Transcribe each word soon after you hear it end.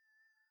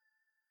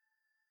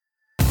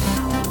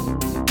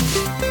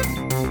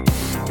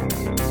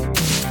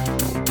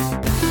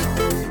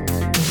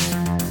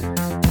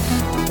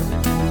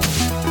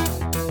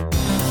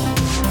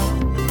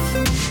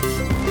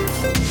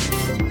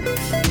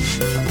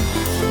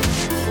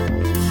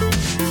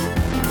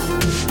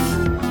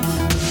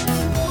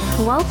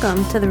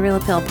Welcome to the Real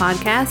Appeal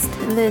Podcast.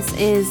 This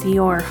is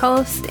your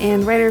host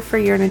and writer for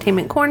your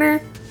Entertainment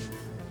Corner,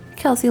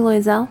 Kelsey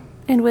Loisel,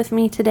 and with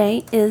me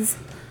today is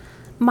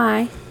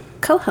my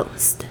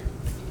co-host,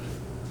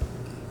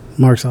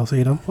 Mark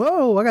Salcedo.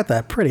 Whoa, I got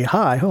that pretty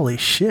high. Holy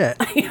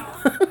shit.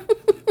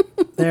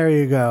 There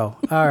you go.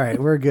 All right,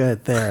 we're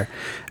good there.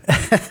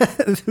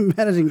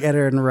 Managing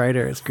editor and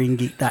writer is Green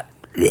Geek.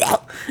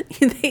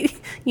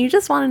 You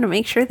just wanted to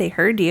make sure they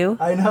heard you.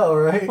 I know,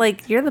 right?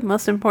 Like, you're the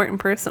most important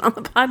person on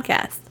the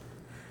podcast.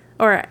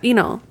 Or,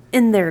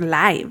 in their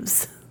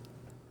lives.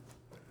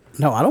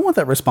 No, I don't want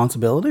that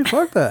responsibility.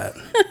 Fuck that.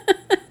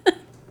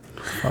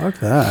 Fuck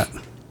that.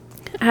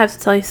 I have to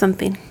tell you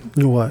something.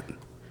 What?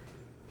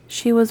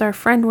 She was our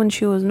friend when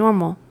she was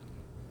normal.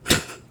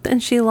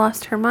 Then she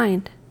lost her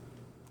mind.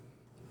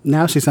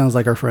 Now she sounds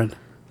like our friend.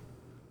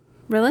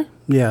 Really?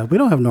 Yeah, we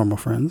don't have normal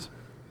friends.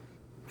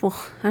 Well,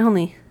 I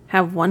only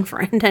have one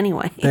friend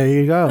anyway. There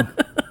you go.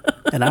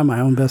 And I'm my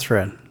own best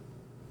friend.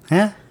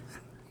 Huh?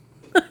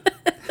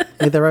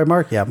 Ain't that right,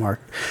 Mark? Yeah,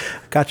 Mark.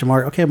 Gotcha,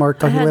 Mark. Okay, Mark.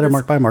 Talk to you later,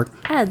 Mark. Bye, Mark.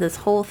 I had this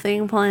whole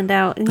thing planned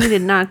out, and you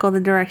did not go the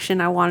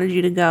direction I wanted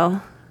you to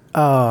go.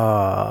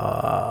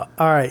 All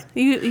right.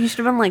 You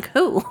should have been like,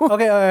 who?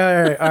 Okay,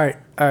 all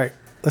right.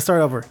 Let's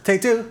start over.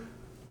 Take two.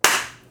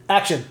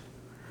 Action.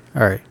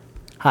 All right.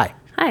 Hi.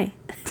 Hi.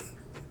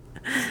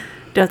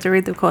 Do I have to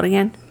read the quote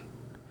again?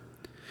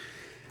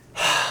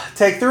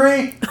 Take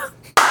three.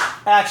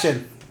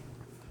 Action.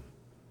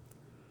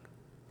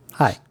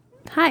 Hi.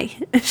 Hi.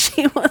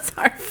 She was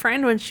our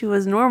friend when she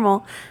was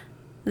normal.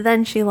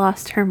 Then she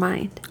lost her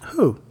mind.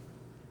 Who?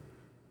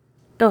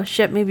 Oh,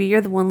 shit. Maybe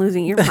you're the one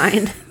losing your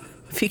mind.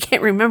 If you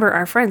can't remember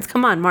our friends.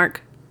 Come on,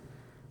 Mark.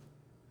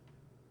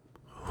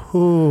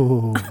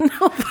 Who?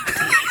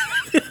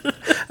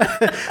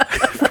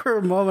 For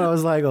a moment, I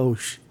was like, oh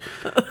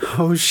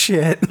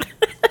shit.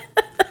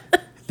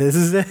 This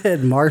is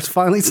it. Mark's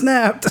finally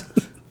snapped.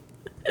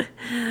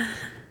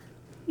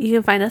 You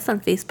can find us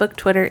on Facebook,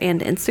 Twitter, and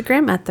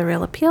Instagram at The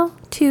Real Appeal.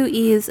 2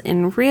 E's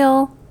in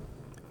real.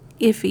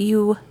 If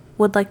you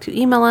would like to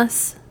email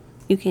us,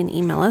 you can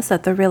email us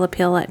at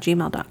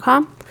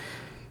therealappeal@gmail.com.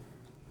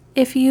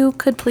 If you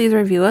could please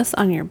review us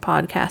on your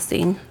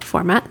podcasting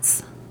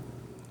formats,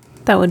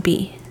 that would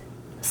be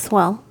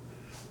swell.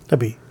 That'd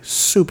be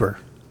super.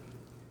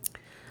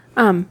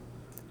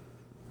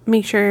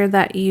 Make sure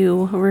that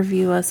you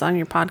review us on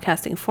your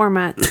podcasting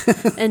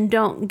formats and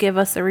don't give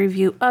us a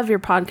review of your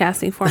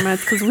podcasting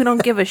formats because we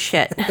don't give a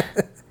shit.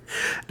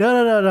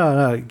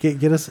 No.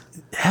 Get us.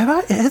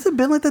 Has it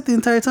been like that the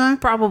entire time?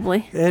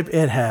 Probably.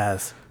 It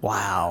has.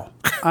 Wow.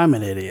 I'm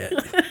an idiot.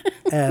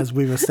 As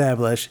we've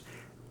established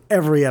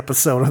every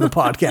episode of the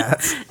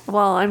podcast.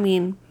 Well, I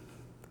mean,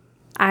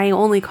 I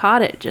only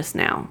caught it just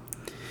now.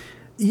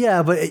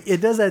 Yeah, but it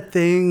does that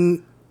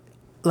thing.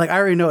 Like, I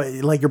already know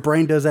it. Like, your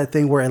brain does that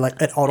thing where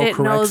it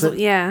auto-corrects it.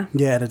 Yeah.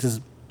 Yeah, and it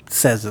just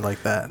says it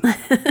like that.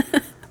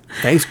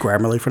 Thanks,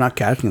 Grammarly, for not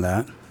catching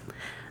that.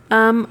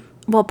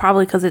 Well,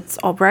 probably because it's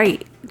all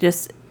right.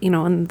 Just,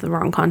 in the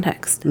wrong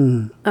context.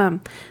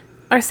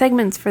 Our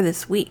segments for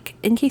this week,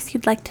 in case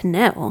you'd like to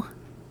know,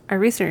 our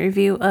recent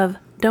review of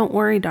Don't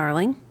Worry,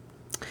 Darling.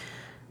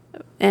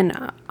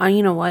 And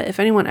you know what? If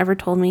anyone ever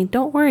told me,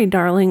 don't worry,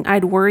 darling,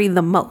 I'd worry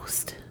the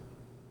most.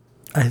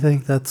 I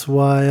think that's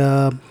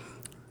why...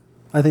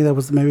 I think that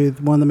was maybe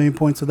one of the main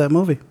points of that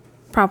movie.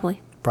 Probably.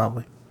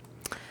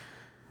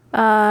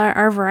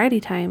 Our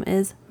variety time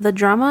is The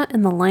Drama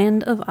in the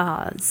Land of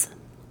Oz.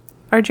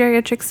 Our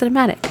geriatric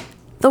cinematic,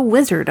 The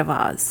Wizard of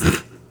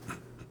Oz.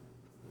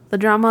 The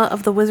drama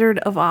of The Wizard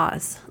of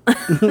Oz.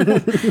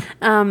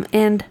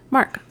 And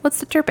Mark, what's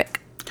the Turpic?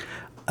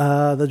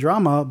 The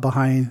drama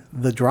behind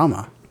the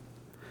drama.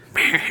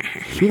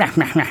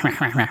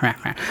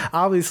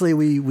 Obviously,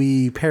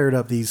 we paired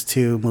up these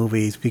two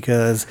movies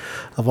because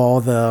of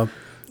all the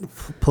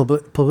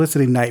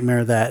publicity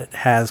nightmare that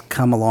has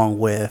come along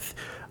with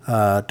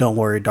Don't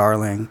Worry,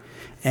 Darling,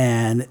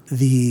 and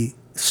the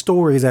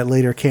stories that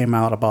later came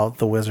out about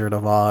The Wizard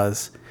of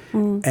Oz.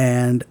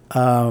 And,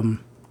 in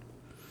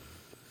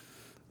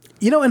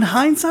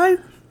hindsight,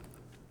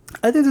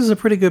 I think this is a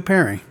pretty good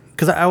pairing.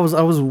 Because I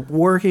was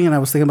working and I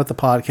was thinking about the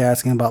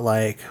podcasting about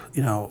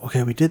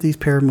okay, we did these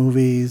pair of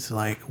movies.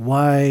 Like,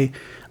 why,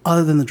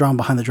 other than the drama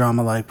behind the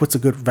drama, what's a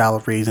good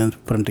valid reason to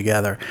put them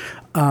together?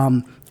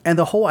 And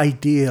the whole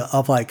idea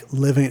of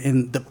living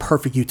in the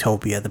perfect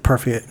utopia, the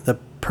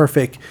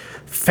perfect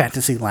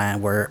fantasy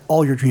land where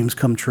all your dreams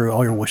come true,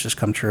 all your wishes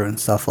come true, and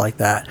stuff like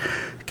that.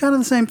 Kind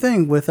of the same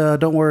thing with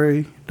Don't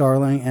Worry,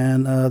 Darling,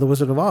 and The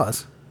Wizard of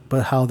Oz,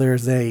 but how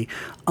there's a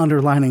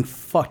underlining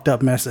fucked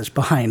up message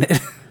behind it.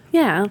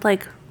 Yeah,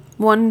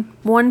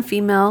 one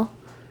female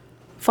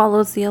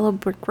follows the yellow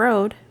brick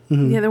road.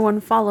 Mm-hmm. The other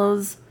one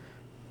follows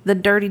the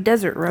dirty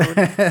desert road.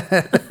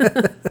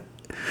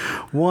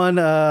 One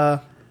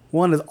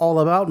is all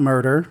about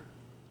murder,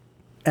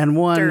 and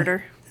one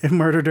Dirter.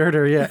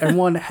 Murder, yeah, and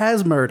one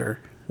has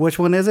murder. Which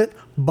one is it?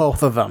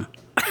 Both of them.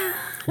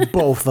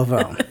 Both of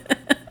them.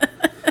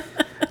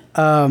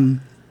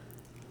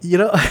 You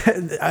know,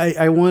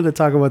 I wanted to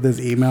talk about this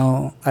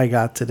email I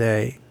got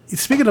today.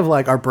 Speaking of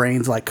like our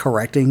brains like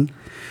correcting,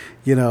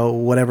 you know,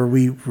 whatever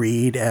we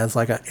read as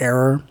like an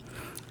error.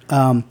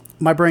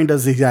 My brain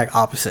does the exact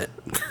opposite.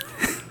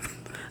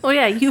 Oh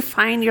yeah,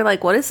 you're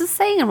like, what is this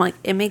saying? I'm like,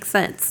 it makes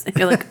sense. And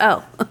you're like,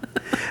 oh.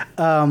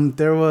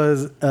 There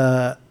was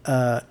a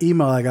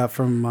email I got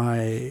from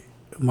my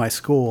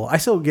school. I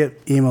still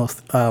get emails.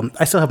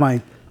 I still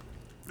have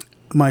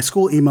my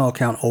school email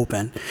account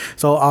open.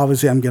 So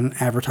obviously I'm getting an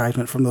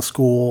advertisement from the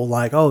school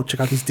like, oh, check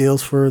out these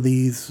deals for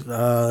these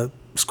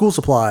school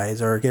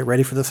supplies or get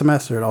ready for the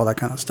semester and all that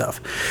kind of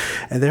stuff.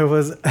 And there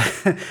was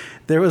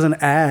an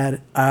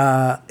ad.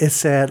 It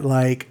said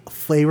like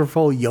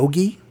flavorful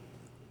yogi.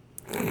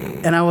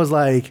 And I was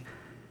like,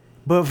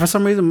 but for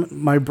some reason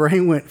my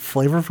brain went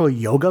flavorful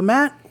yoga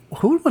mat.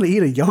 Who would want to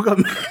eat a yoga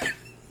mat?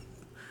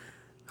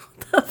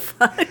 What the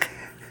fuck?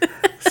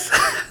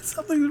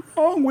 Something's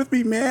wrong with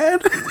me, man.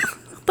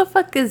 What the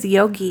fuck is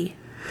yogi?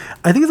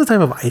 I think it's a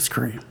type of ice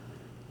cream.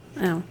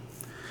 Oh.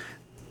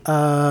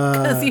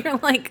 Because you're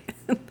like,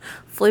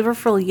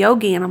 flavorful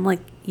yogi. And I'm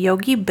like,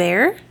 Yogi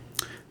Bear?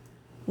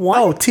 What?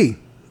 Oh, tea.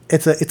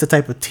 It's a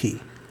type of tea.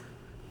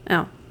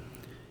 Oh.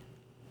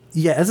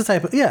 Yeah, it's a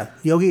type of,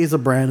 Yogi is a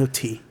brand of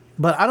tea.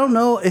 But I don't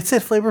know. It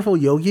said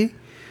flavorful yogi.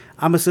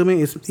 I'm assuming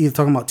it's either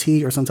talking about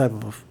tea or some type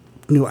of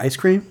new ice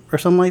cream or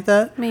something like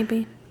that.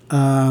 Maybe.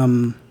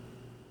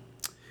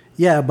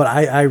 Yeah, but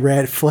I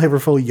read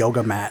flavorful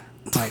yoga mat.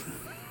 Like,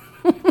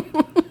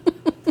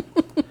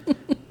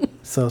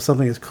 so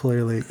something is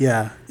clearly,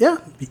 yeah.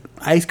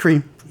 Ice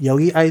cream.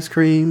 Yogi ice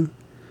cream.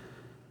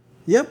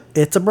 Yep,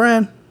 it's a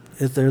brand.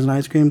 There's an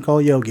ice cream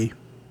called Yogi.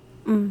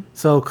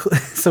 So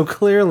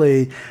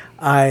clearly,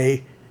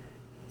 I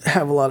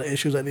have a lot of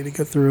issues I need to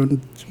get through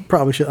and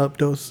probably should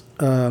updose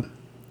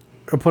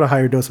or put a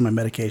higher dose of my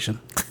medication.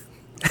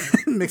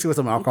 Mix it with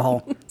some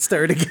alcohol.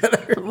 Stir it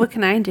together. What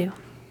can I do?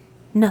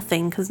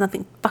 Nothing, because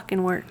nothing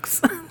fucking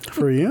works.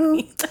 For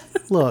you?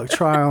 Look,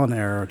 trial and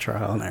error.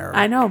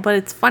 I know, but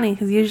it's funny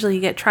because usually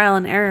you get trial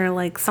and error,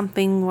 like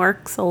something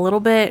works a little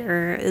bit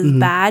or is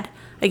bad.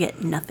 I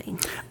get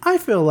nothing. I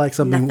feel like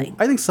Nothing.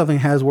 I think something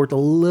has worked a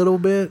little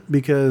bit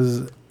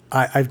because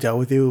I've dealt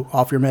with you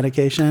off your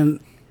medication,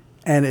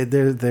 and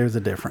there's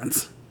a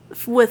difference.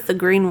 With the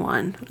green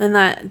one. And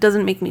that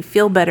doesn't make me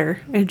feel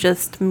better. It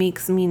just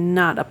makes me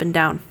not up and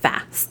down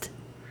fast.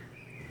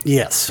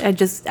 Yes.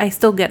 I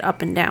still get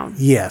up and down.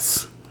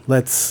 Yes.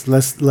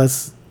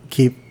 Let's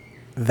keep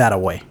that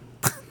away.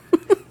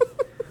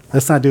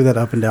 Let's not do that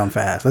up and down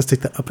fast. Let's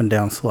take the up and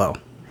down slow.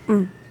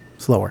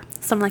 Slower.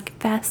 Some like it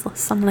fast,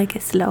 some like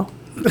it slow.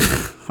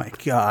 Oh my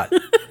God.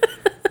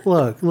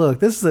 Look,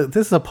 this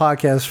is a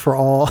podcast for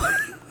all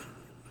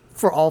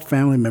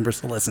family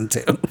members to listen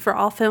to. For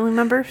all family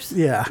members?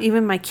 Yeah.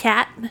 Even my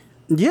cat?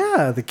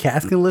 Yeah, the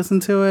cats can listen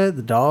to it,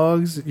 the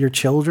dogs, your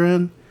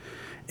children.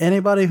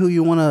 Anybody who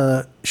you want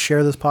to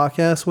share this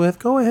podcast with,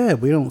 go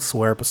ahead. We don't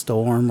swear up a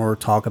storm or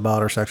talk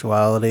about our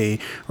sexuality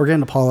or get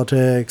into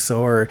politics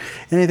or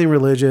anything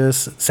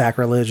religious,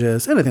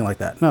 sacrilegious, anything like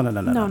that. No.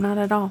 No, not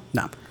at all.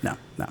 No.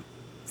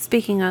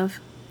 Speaking of,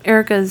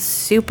 Erica's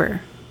super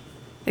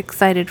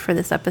excited for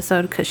this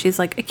episode because she's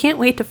like, I can't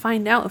wait to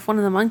find out if one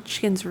of the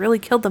munchkins really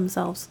killed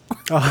themselves.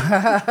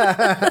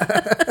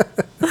 I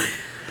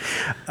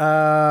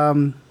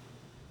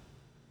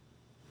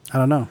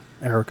don't know,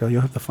 Erica.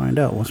 You'll have to find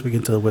out once we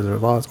get to the Wizard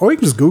of Oz. Or you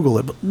can just Google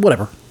it, but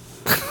whatever.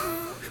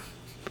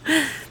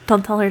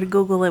 Don't tell her to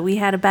Google it. We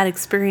had a bad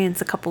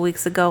experience a couple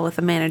weeks ago with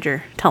a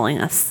manager telling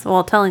a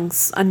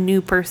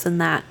new person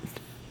that.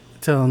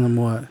 Telling them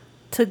what?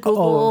 To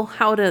Google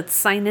how to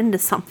sign into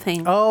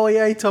something. Oh,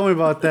 yeah, he told me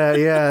about that.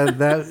 Yeah,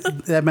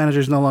 that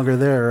manager's no longer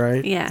there,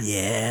 right? Yeah.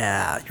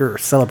 Yeah, you're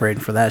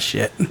celebrating for that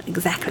shit.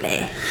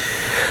 Exactly.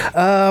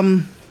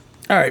 All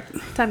right.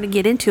 Time to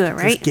get into it,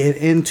 right? Let's get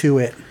into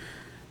it.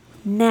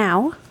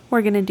 Now,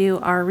 we're going to do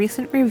our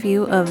recent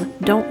review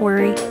of Don't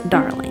Worry,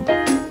 Darling.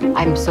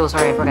 I'm so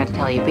sorry I forgot to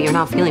tell you, but you're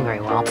not feeling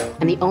very well.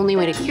 And the only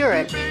way to cure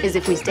it is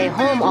if we stay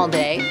home all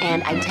day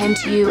and I tend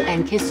to you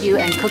and kiss you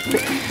and cook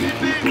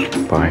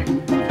Bye.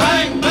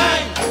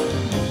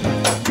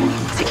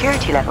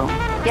 Security level,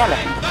 yellow.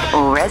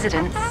 All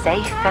residents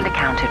safe and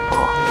accounted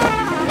for.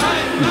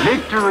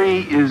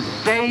 Victory is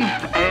safe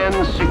and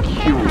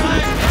secure.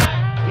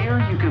 Here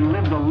you can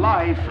live the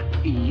life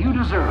you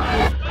deserve.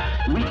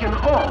 We can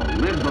all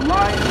live the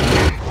life.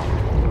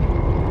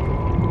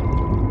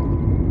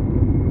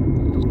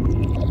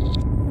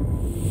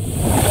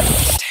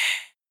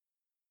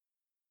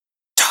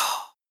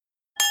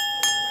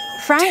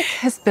 Frank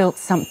has built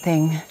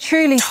something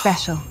truly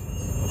special.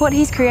 What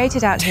he's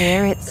created out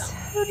here,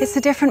 it's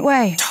a different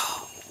way.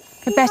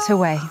 A better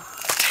way.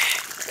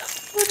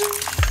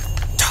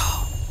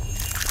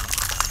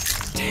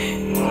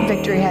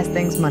 Victory has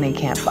things money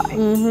can't buy.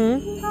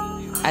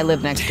 I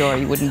live next door.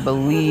 You wouldn't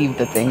believe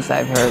the things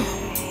I've heard.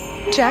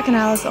 Jack and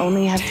Alice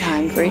only have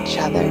time for each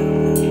other.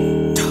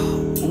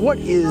 What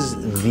is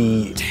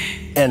the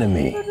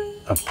enemy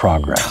of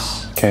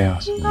progress?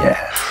 Chaos.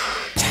 Yes.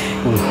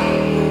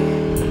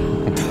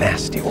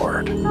 Nasty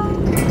word.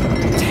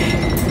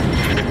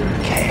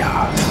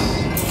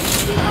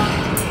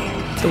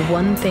 The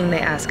one thing they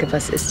ask of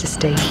us is to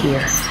stay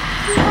here,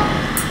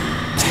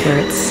 where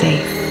it's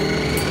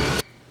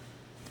safe.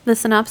 The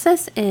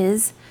synopsis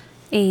is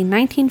a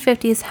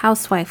 1950s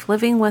housewife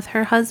living with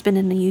her husband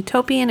in a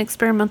utopian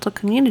experimental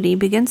community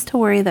begins to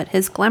worry that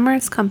his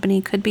glamorous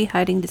company could be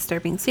hiding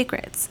disturbing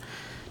secrets.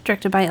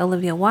 Directed by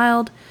Olivia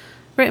Wilde,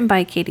 written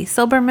by Katie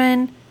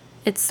Silberman.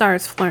 It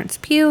stars Florence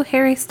Pugh,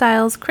 Harry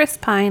Styles, Chris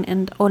Pine,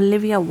 and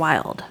Olivia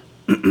Wilde.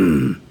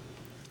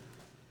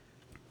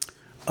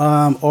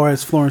 Or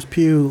as Florence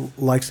Pugh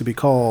likes to be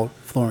called,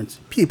 Florence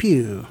Pew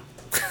Pew.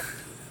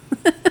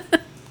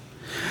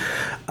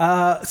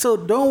 So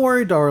Don't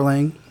Worry,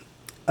 Darling,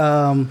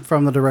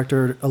 from the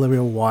director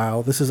Olivia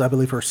Wilde. This is, I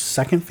believe, her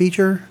second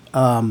feature.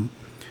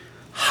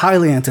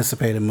 Highly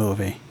anticipated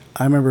movie.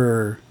 I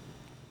remember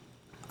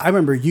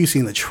you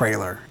seeing the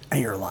trailer and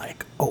you're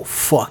like, oh,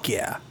 fuck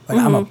yeah. Like,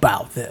 I'm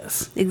about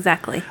this.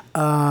 Exactly.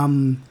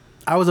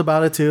 I was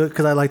about it too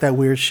because I like that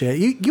weird shit.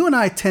 You and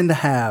I tend to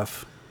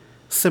have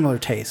similar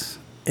tastes,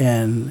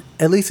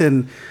 at least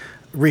in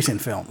recent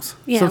films.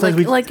 Yeah,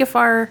 Sometimes like if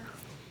our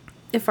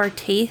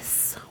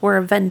tastes were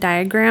a Venn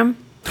diagram,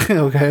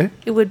 okay,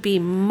 it would be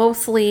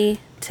mostly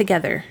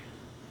together.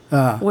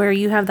 Where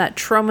you have that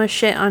trauma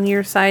shit on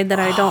your side that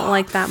I don't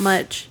like that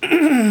much.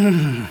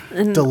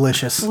 And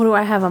delicious. what do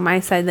I have on my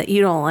side that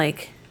you don't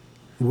like?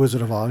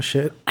 Wizard of Oz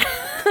shit.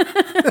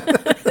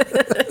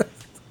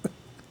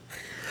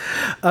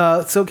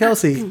 So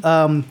Kelsey,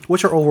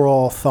 what's your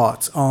overall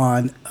thoughts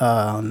on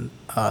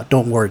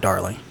Don't Worry,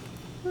 Darling?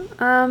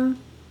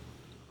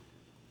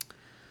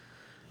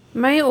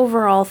 My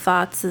overall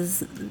thoughts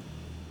is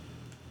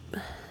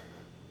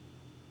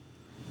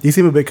You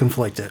seem a bit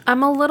conflicted.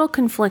 I'm a little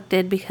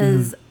conflicted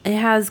because it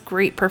has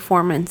great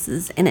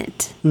performances in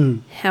it.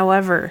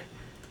 However,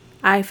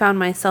 I found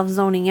myself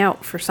zoning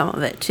out for some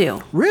of it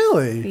too.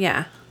 Really?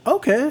 Yeah.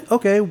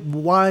 Okay.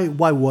 Why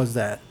was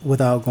that?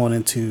 Without going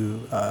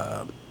into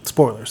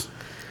spoilers.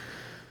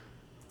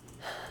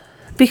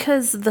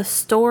 Because the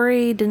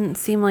story didn't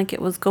seem like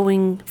it was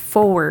going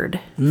forward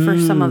for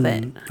some of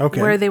it.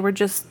 Okay. Where they were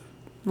just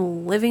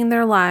living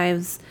their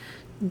lives,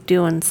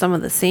 doing some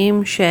of the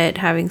same shit,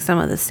 having some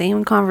of the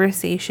same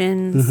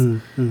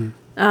conversations.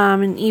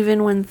 And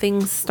even when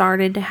things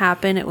started to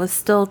happen, it was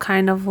still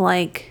kind of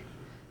like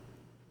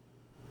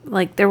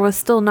there was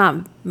still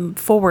not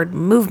forward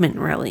movement,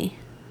 really.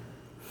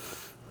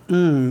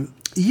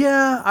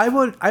 Yeah, I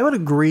would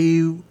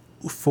agree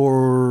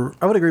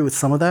with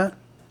some of that.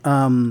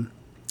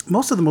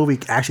 Most of the movie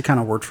actually kind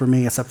of worked for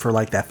me, except for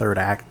like that third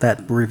act,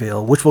 that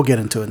reveal, which we'll get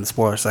into in the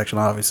spoiler section,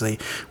 obviously.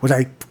 Which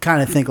I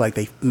kind of think like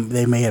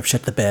they may have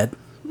shit the bed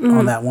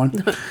on that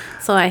one.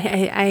 So I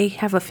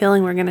have a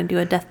feeling we're gonna do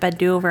a deathbed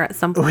do-over at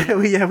some point.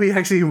 we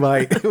actually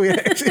might.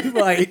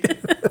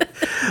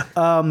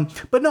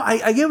 But no,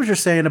 I get what you're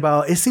saying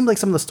about. It seemed like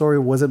some of the story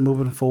wasn't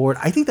moving forward.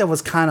 I think that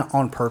was kind of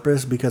on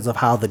purpose because of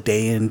how the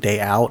day in, day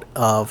out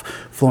of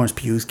Florence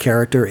Pugh's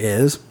character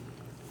is.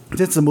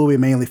 Since the movie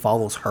mainly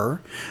follows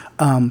her,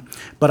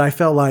 but I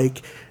felt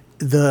like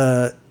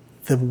the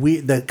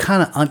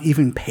kind of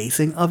uneven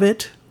pacing of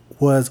it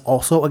was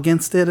also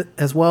against it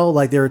as well.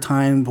 Like there are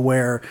times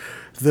where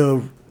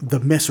the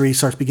mystery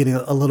starts beginning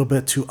a little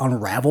bit to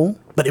unravel,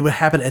 but it would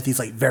happen at these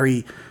like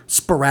very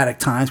sporadic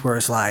times where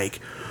it's like,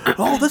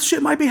 oh, this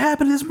shit might be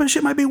happening, this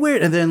shit might be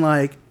weird, and then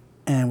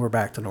and we're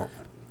back to normal.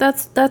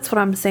 That's what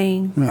I'm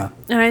saying. Yeah,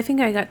 and I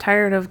think I got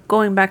tired of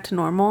going back to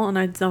normal, and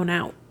I'd zone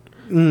out.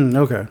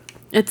 Okay.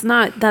 It's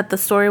not that the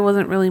story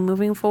wasn't really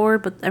moving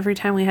forward, but every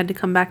time we had to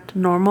come back to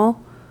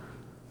normal,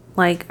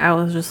 like I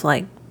was just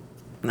like,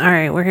 all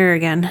right, we're here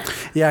again.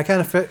 Yeah, I kind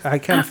of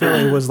feel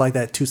it was like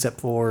that 2 step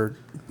forward,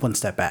 1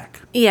 step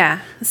back. Yeah.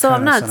 So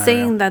I'm not scenario.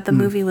 saying that the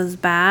movie was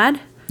bad.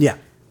 Yeah.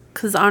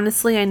 Because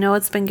honestly, I know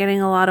it's been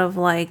getting a lot of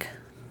like,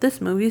 this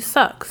movie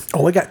sucks.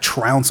 Oh, it got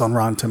trounced on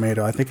Rotten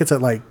Tomato. I think it's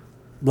at like,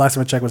 last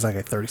time I checked was like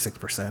at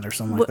 36% or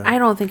something like that. I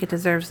don't think it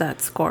deserves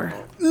that score.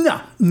 No,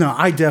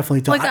 I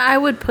definitely don't. Like I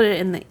would put it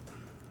in the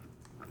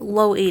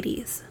low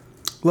 80s.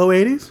 Low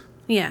 80s?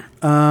 Yeah.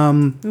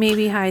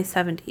 Maybe high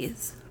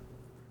 70s.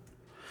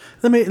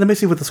 Let me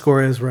see what the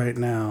score is right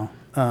now.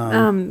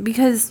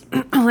 Because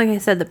like I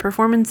said, the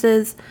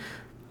performances,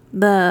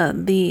 the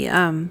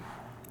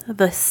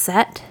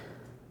set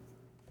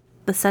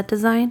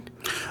design.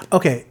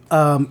 Okay,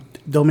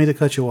 don't mean to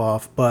cut you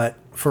off, but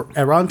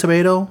at Rotten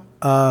Tomato,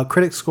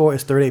 critic score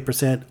is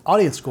 38%,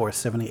 audience score is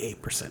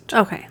 78%.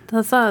 Okay,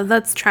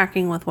 that's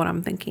tracking with what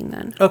I'm thinking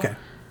then. Okay.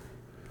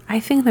 I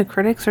think the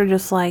critics are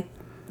just like,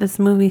 this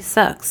movie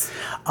sucks.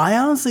 I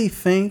honestly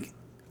think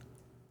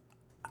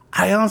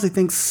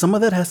some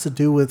of that has to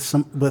do with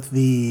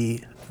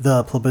the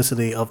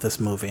publicity of this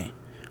movie,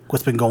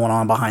 what's been going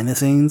on behind the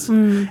scenes,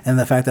 and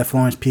the fact that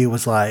Florence Pugh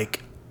was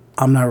like,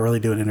 I'm not really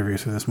doing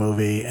interviews for this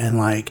movie, and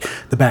like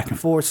the back and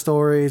forth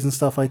stories and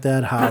stuff like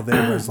that, how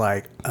there was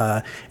like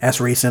as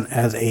recent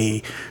as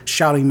a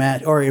shouting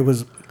match, or it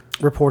was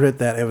reported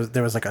that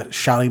there was like a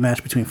shouting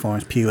match between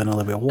Florence Pugh and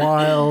Olivia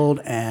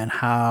Wilde, and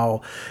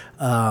how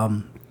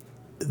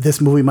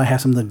this movie might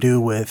have something to do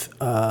with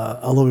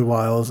Olivia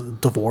Wilde's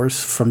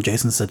divorce from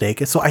Jason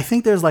Sudeikis. So I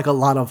think there's like a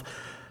lot of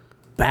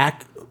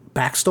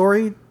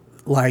backstory,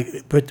 like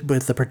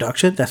with the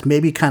production, that's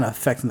maybe kind of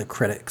affecting the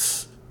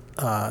critics'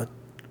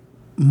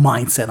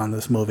 mindset on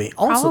this movie.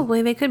 Also,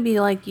 Probably they could be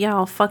like, yeah,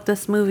 I'll fuck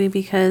this movie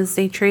because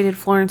they treated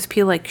Florence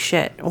Pugh like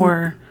shit,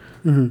 or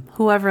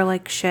whoever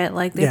like shit.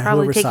 Like they're Yeah,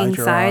 probably whoever taking side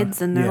you're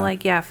sides, on. and they're Yeah.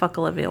 like, yeah, fuck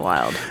Olivia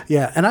Wilde.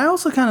 yeah, and I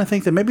also kind of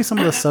think that maybe some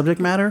of the subject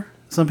matter,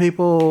 some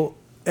people,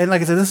 and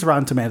like I said, this is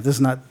Rotten Tomatoes. This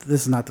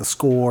is not the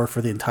score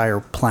for the entire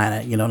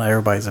planet. You know, not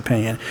everybody's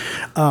opinion.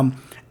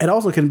 It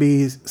also can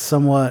be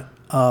somewhat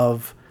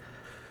of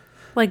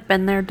Like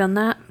been there, done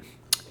that.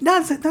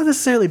 not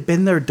necessarily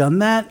been there, done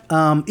that.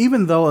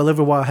 Even though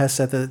Olivia Wilde has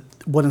said that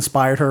what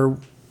inspired her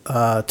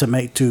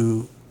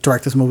to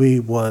direct this movie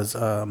was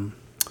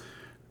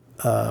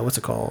what's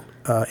it called,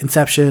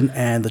 Inception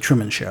and The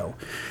Truman Show.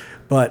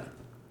 But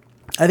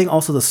I think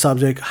also the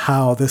subject,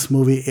 how this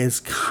movie is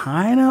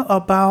kind of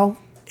about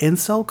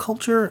incel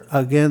culture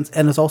against,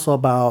 and it's also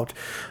about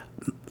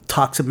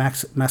toxic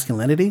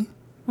masculinity.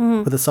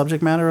 With the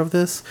subject matter of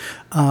this,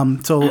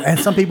 and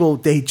some people,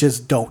 they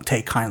just don't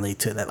take kindly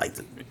to that. Like,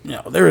 you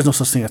know, there is no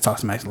such thing as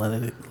toxic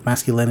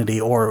masculinity,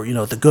 or, you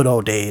know, the good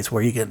old days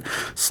where you can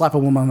slap a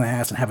woman on the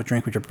ass and have a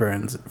drink with your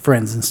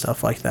friends and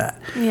stuff like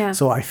that. Yeah.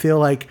 So I feel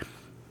like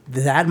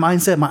that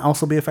mindset might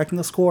also be affecting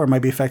the score. It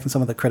might be affecting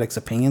some of the critics'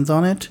 opinions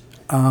on it.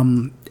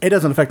 It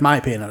doesn't affect my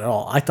opinion at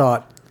all. I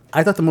thought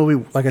the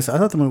movie, like I said, I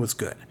thought the movie was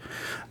good.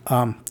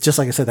 Just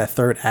like I said, that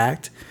third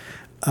act,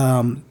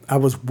 I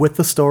was with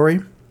the story.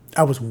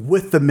 I was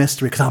with the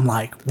mystery because I'm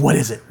like, what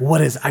is it? What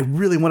is it? I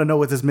really want to know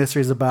what this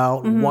mystery is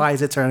about. Why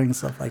is it turning and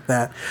stuff like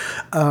that?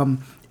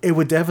 It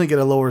would definitely get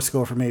a lower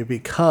score for me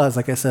because,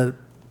 like I said,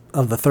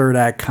 of the third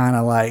act, kind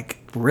of like,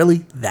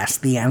 really? That's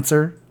the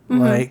answer?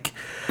 Like,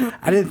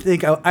 I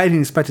didn't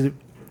expect it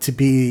to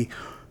be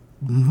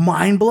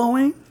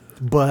mind-blowing,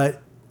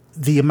 but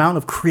the amount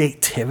of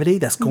creativity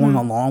that's going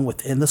along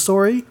within the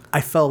story, I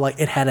felt like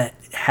it had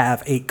to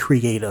have a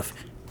creative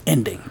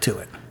ending to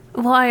it.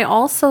 Well, I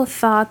also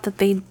thought that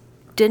they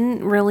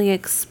didn't really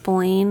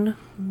explain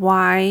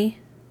why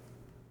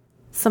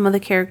some of the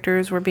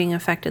characters were being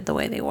affected the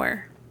way they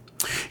were.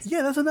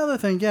 Yeah, that's another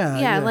thing.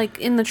 Yeah, Like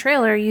in the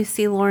trailer, you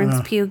see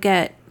Lawrence Pugh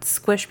get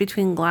squished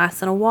between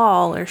glass and a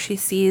wall, or she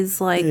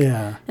sees like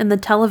in the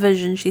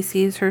television, she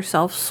sees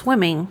herself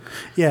swimming.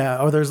 Yeah,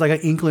 or there's like an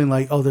inkling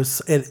like, oh, this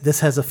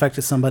has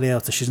affected somebody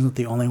else. That she's not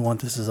the only one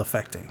this is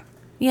affecting.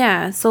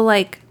 Yeah, so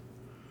like,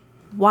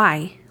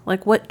 why?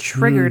 Like, what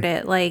triggered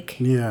it? Like,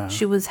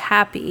 she was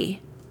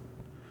happy.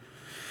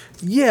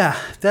 Yeah,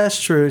 that's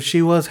true.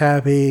 She was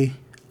happy.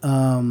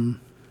 I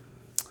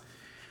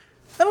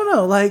don't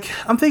know. Like,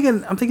 I'm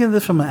thinking of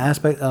this from an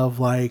aspect of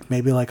like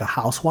maybe like a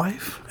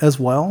housewife as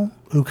well,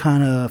 who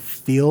kind of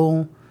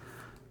feel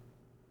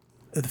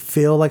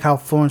like how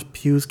Florence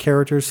Pugh's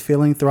character is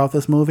feeling throughout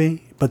this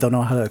movie, but don't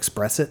know how to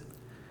express it.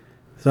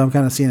 So I'm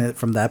kind of seeing it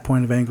from that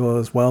point of angle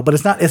as well. But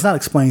it's not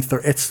explained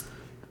through. It's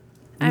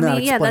I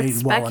mean, yeah, that's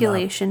explained well enough.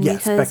 speculation Yeah,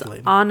 because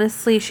speculating.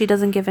 honestly, she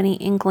doesn't give any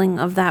inkling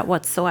of that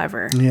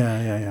whatsoever.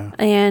 Yeah.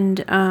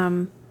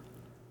 And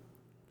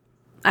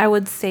I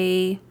would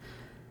say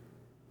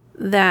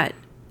that,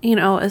 you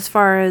know, as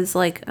far as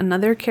like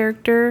another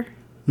character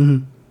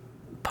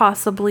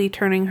possibly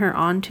turning her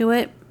onto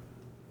it,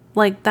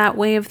 like that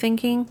way of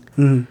thinking,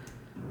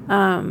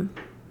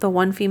 the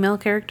one female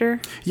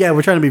character. Yeah,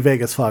 we're trying to be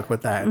vague as fuck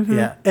with that.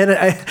 Yeah. And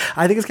I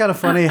think it's kind of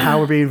funny how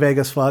we're being vague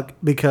as fuck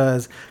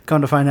because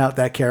come to find out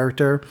that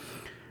character,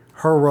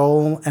 her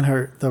role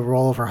and the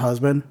role of her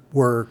husband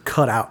were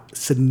cut out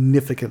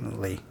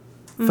significantly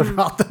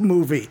throughout the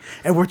movie.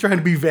 And we're trying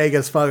to be vague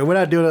as fuck. And we're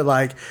not doing it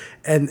like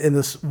in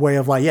this way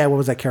of like, yeah, what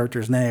was that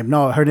character's name?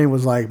 No, her name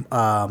was like,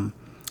 I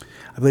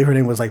believe her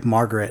name was like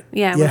Margaret.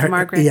 Yeah, it was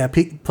Margaret. Yeah,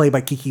 played by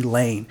Kiki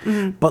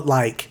Lane. But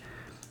like,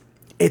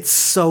 it's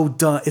so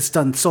done. It's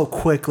done so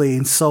quickly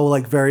and so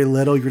like very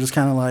little. You're just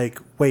kind of like,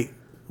 wait,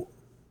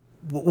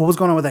 what was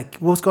going on with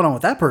that? What's going on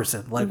with that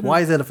person? Like,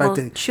 why is it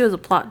affecting? Well, she was a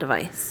plot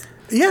device.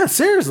 Yeah,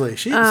 seriously.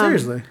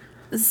 Seriously.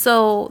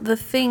 So the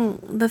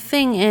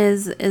thing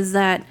is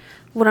that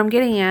what I'm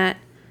getting at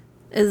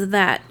is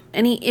that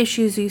any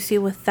issues you see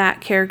with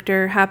that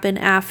character happen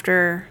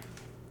after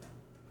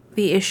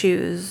the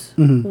issues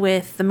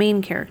with the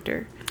main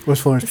character. Was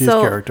Florence Pugh's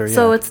character, yeah.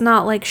 So it's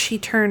not like she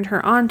turned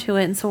her onto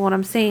it. And so what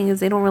I'm saying is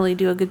they don't really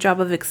do a good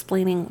job of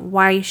explaining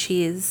why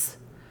she's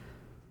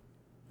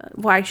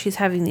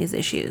having these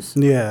issues.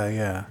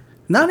 Yeah.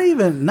 Not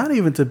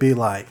even to be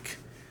like,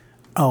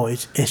 oh,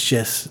 it's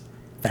just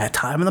that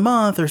time of the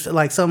month or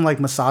like some like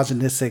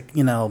misogynistic,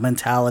 you know,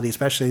 mentality,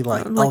 especially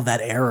like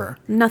that era.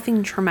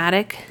 Nothing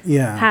traumatic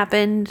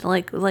happened.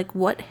 Like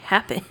what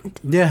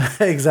happened? Yeah,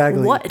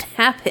 exactly. What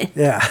happened?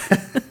 Yeah.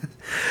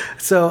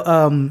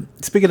 So,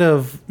 speaking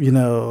of, you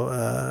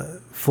know,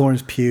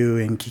 Florence Pugh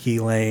and Kiki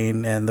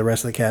Lane and the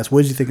rest of the cast,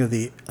 what did you think of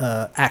the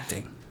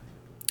acting?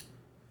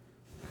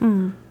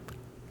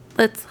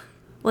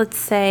 Let's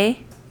say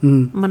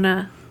I'm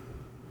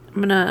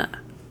gonna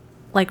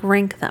like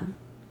rank them.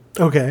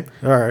 Okay.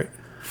 All right.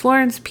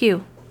 Florence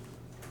Pugh,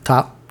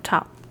 Top.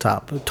 top.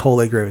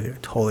 Totally agree with you.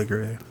 Totally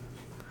agree with you.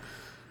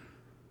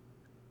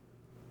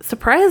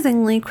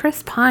 Surprisingly,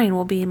 Chris Pine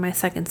will be in my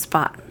second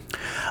spot.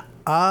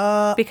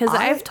 Because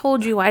I've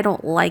told you I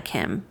don't like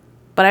him,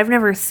 but I've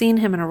never seen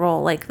him in a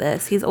role like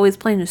this. He's always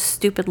playing a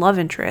stupid love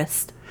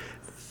interest.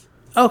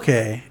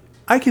 Okay.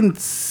 I can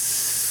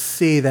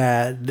see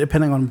that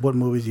depending on what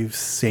movies you've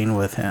seen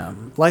with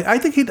him. Like, I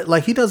think he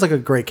does like a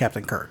great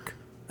Captain Kirk.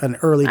 An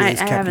early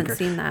days I Captain haven't Kirk.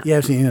 seen that. You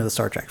haven't seen any of the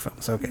Star Trek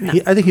films. Okay. No.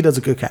 I think he does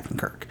a good Captain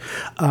Kirk.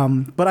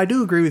 But I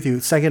do agree with you.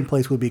 Second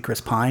place would be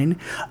Chris Pine.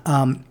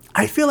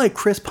 I feel like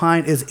Chris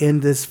Pine is in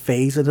this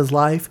phase in his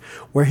life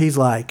where he's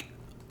like,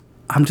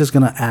 I'm just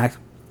going to act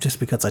just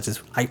because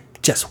I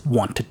just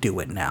want to do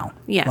it now.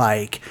 Yeah.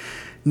 Like,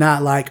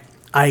 not like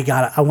I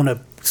want to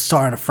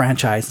star in a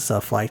franchise and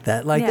stuff like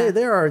that. Like Yeah.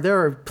 there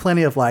are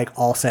plenty of like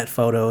all set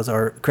photos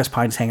or Chris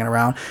Pine's hanging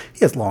around. He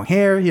has long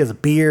hair, he has a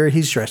beard,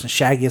 he's dressed in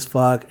shaggy as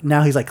fuck.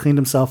 Now he's like cleaned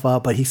himself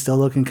up, but he's still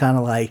looking kind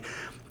of like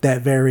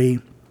that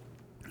very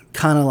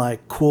kind of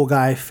like cool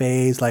guy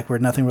phase, like where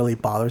nothing really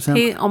bothers him.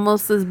 He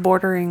almost is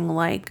bordering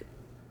like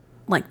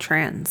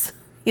trans.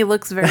 He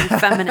looks very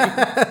feminine.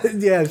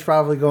 Yeah, it's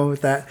probably going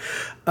with that.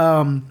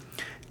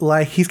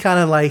 Like he's kind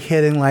of like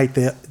hitting like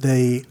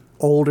the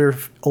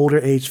older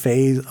age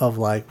phase of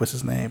like, what's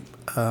his name,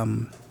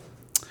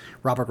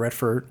 Robert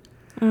Redford,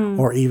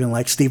 or even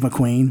like Steve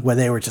McQueen, where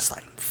they were just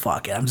like,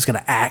 fuck it, I'm just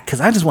gonna act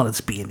because I just wanted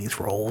to be in these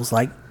roles.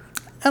 Like,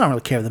 I don't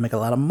really care if they make a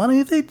lot of money.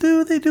 If they do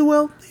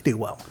well, they do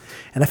well.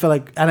 And I feel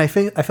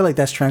like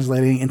that's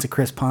translating into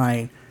Chris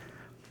Pine.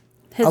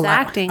 His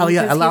acting. Oh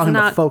yeah, because allow he's him to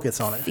not-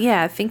 focus on it.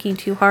 Yeah, thinking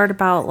too hard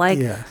about like,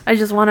 Yeah. I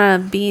just want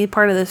to be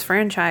part of this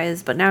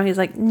franchise. But now he's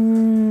like,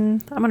 I'm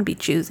going to be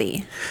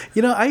choosy.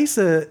 You know, I used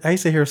to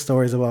hear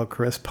stories about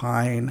Chris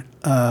Pine,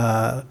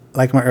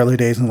 like my early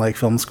days in like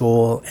film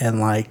school and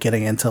like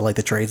getting into like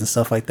the trades and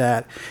stuff like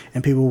that.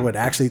 And people would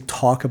actually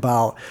talk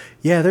about,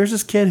 yeah, there's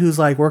this kid who's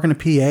like working a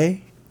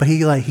PA, but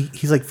he's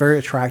like very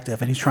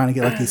attractive and he's trying to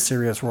get like these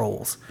serious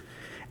roles.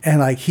 And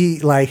like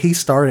he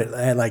started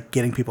at like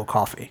getting people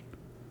coffee.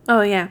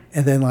 Oh, yeah.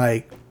 And then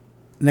like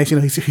next you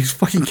know he's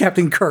fucking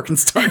Captain Kirk in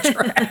Star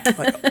Trek.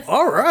 Like,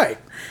 all right.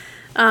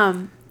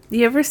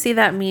 You ever see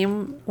that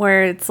meme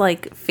where it's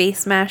like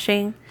face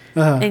mashing?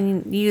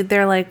 And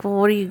they're like, well,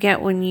 what do you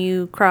get when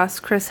you cross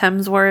Chris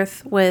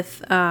Hemsworth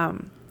with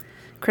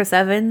Chris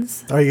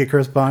Evans? Oh, you get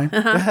Chris Pine?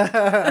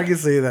 I can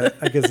see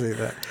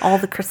that. All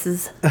the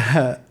Chris's.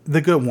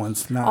 The good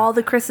ones, not. All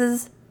the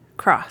Chris's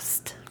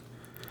crossed.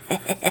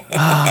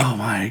 Oh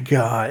my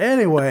god.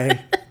 Anyway,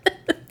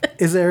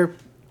 is there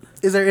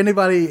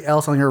anybody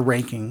else on your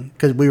ranking?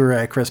 Because we were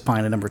at Chris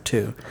Pine at number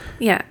 2.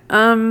 Yeah.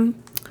 I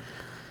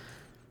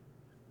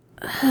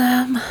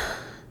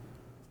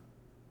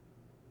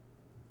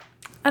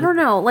don't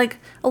know. Like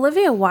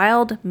Olivia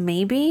Wilde,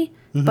 maybe,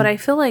 but I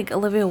feel like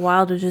Olivia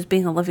Wilde is just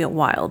being Olivia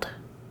Wilde.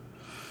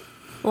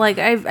 Like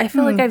I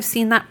feel like I've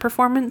seen that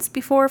performance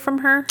before from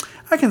her.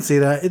 I can see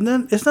that, and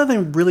then it's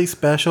nothing really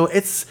special.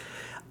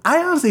 I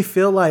honestly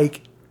feel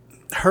like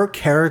her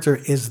character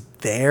is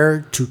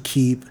there to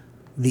keep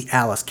the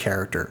Alice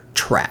character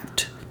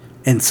trapped,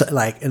 and so,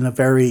 like in a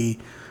very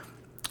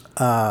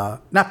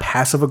not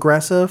passive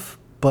aggressive,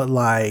 but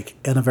like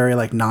in a very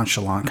like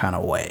nonchalant kind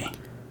of way.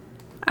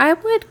 I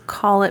would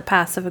call it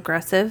passive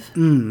aggressive.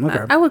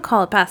 Okay. I would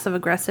call it passive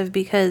aggressive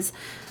because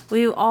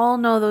we all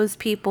know those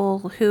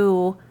people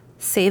who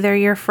say they're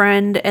your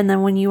friend, and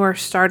then when you are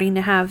starting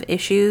to have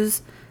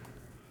issues,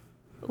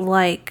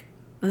 like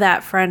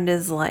that friend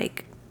is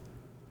like,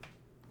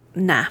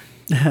 nah.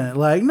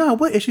 Like, no,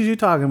 what issues you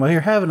talking about?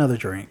 Here, have another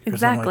drink. Or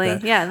Exactly. something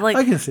like that. Yeah. Like,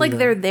 I can see like that.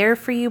 they're there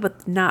for you,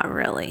 but not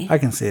really. I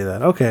can see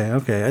that. Okay.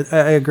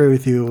 I agree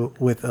with you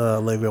with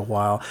Olivia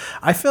Wilde.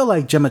 I feel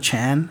like Gemma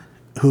Chan,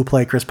 who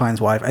played Chris Pine's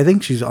wife, I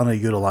think she's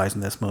underutilized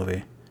in this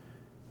movie.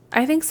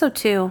 I think so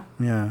too.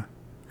 Yeah.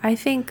 I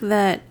think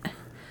that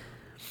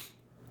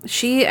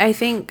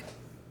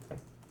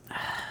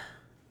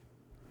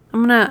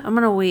I'm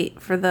gonna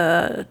wait for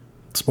the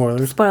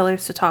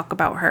Spoilers. to talk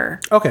about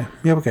her. Okay.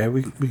 Yeah. Okay.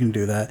 We can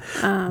do that.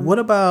 What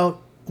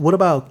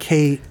about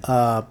Kate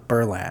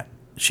Berlant?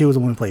 She was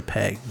the one who played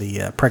Peg,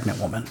 the pregnant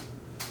woman.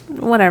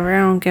 Whatever. I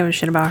don't give a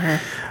shit about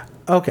her.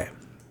 Okay.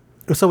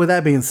 So with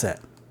that being said,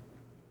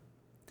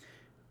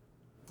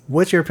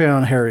 what's your opinion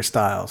on Harry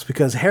Styles?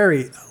 Because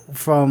Harry,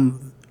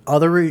 from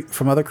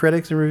other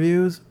critics and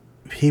reviews,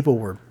 people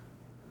were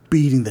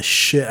beating the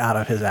shit out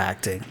of his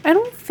acting. I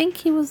don't think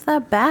he was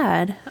that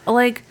bad.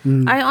 Like,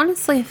 I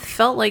honestly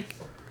felt like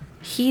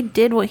he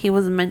did what he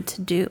was meant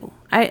to do.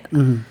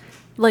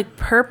 Like,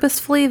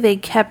 purposefully, they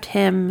kept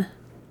him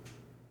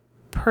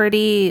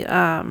pretty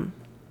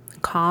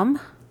calm.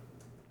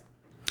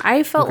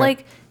 I felt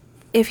like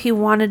if he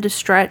wanted to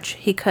stretch,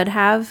 he could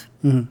have.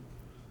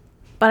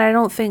 But I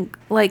don't think,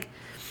 like,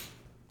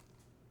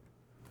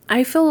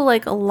 I feel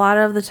like a lot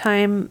of the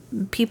time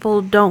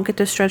people don't get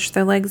to stretch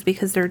their legs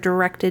because they're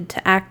directed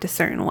to act a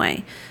certain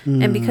way.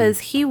 And because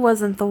he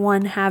wasn't the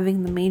one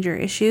having the major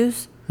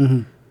issues,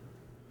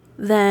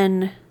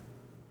 then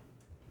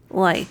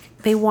Like,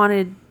 they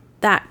wanted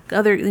that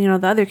other, the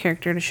other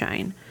character to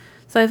shine.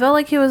 So I felt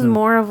like he was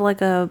more of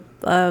like a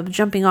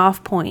jumping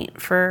off point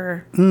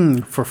for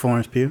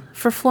Florence Pugh.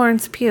 For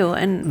Florence Pugh.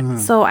 And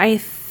so I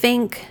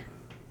think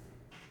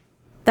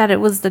that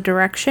it was the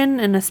direction,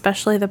 and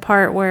especially the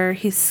part where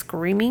he's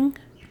screaming.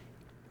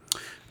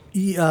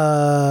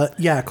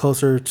 Yeah,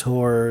 closer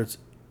towards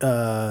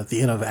the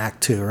end of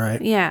Act 2, right?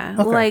 Yeah.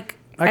 Okay. Like,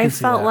 I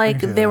felt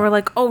like they were that.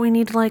 like, oh, we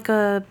need like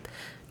a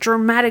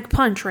dramatic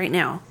punch right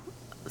now.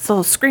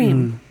 So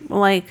scream.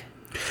 Like,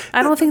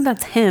 I don't think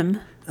that's him.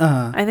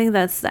 I think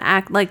that's the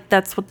act. Like,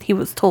 that's what he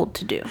was told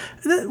to do.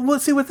 Well,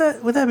 see, with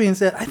that being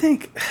said, I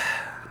think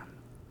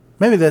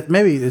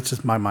maybe it's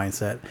just my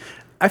mindset.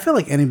 I feel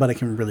like anybody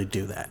can really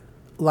do that.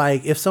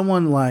 Like, if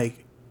someone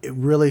like it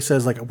really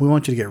says like, we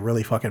want you to get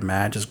really fucking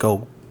mad, just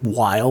go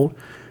wild.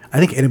 I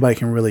think anybody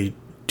can really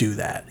do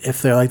that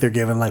if they're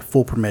given like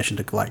full permission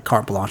to like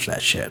carte blanche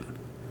that shit.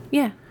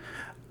 Yeah.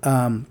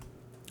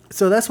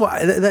 So that's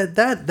why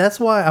that's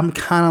why I'm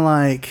kind of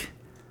like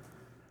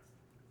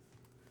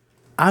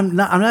I'm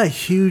not a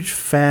huge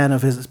fan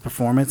of his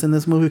performance in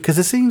this movie because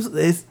it seems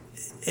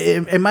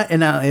it might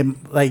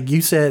like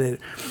you said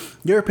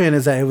your opinion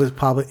is that it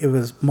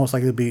was most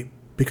likely to be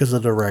because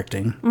of the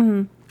directing.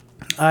 Mm-hmm.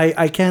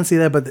 I can see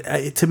that, but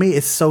to me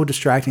it's so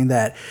distracting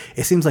that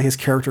it seems like his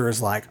character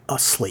is like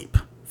asleep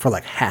for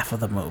like half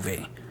of the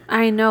movie.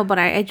 I know, but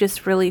I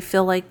just really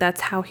feel like that's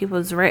how he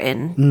was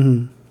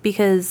written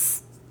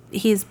because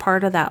he's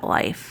part of that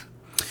life.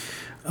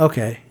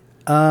 Okay.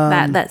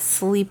 That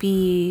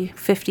sleepy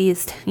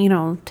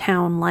 50s,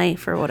 town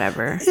life or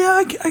whatever.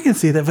 Yeah, I can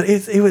see that, but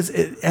it was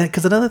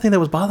because another thing that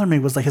was bothering me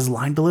was like his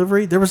line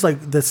delivery. There was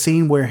like the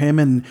scene where him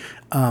and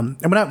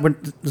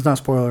it's not a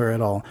spoiler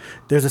at all.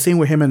 There's a scene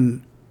where him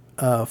and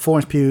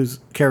Florence Pugh's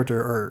character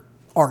are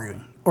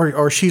arguing,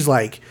 or she's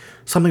like,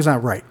 something's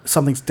not right.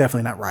 Something's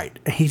definitely not right,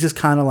 and he's just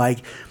kind of like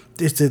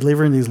just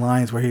delivering these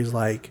lines where he's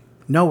like,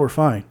 "No, we're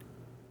fine.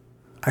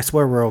 I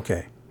swear we're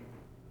okay."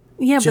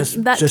 Yeah,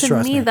 but that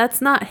to me,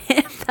 that's not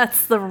him.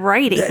 That's the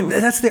writing.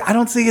 I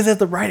don't see it as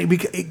the writing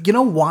because you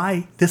know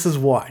why? This is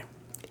why.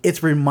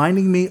 It's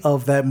reminding me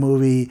of that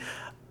movie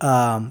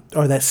or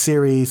that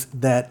series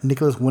that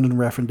Nicholas Winding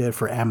Refn did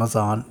for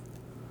Amazon,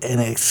 and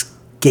it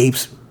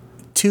escapes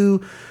Too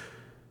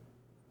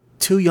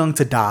Young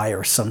to Die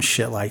or some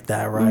shit like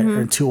that, right?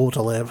 Or Too Old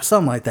to Live,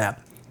 something like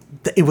that.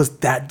 It was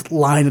that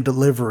line of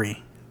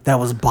delivery that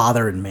was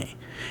bothering me,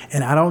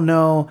 and I don't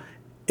know.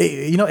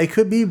 It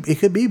could be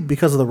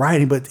because of the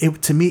writing, but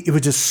to me it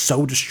was just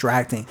so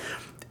distracting.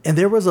 And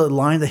there was a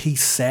line that he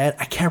said,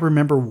 I can't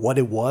remember what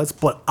it was,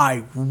 but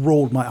I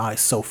rolled my eyes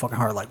so fucking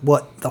hard, like,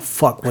 what the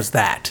fuck was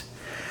that?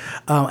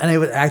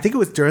 I think it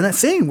was during that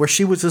scene where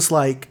she was just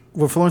like,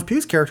 where Florence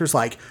Pugh's character's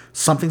like,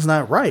 something's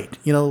not right,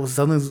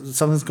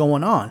 something's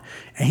going on,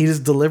 and he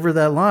just delivered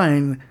that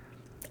line,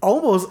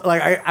 almost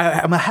like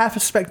I'm half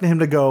expecting him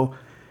to go,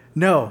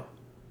 "No,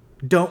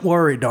 don't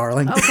worry,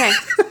 darling." Okay,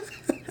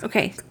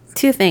 okay.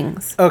 Two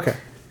things. Okay.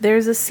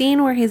 There's a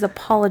scene where he's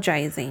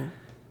apologizing.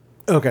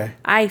 Okay.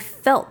 I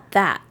felt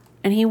that.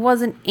 And he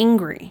wasn't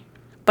angry.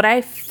 But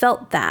I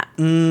felt that.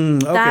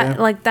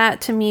 Okay.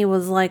 That to me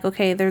was like,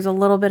 okay, there's a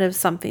little bit of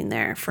something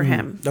there for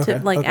him.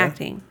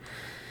 Acting.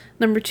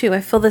 Number two, I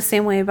feel the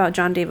same way about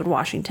John David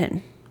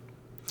Washington.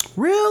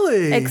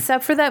 Really?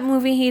 Except for that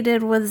movie he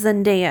did with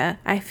Zendaya.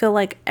 I feel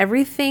like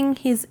everything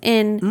he's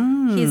in,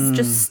 he's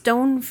just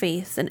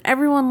stone-faced, and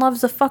everyone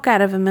loves the fuck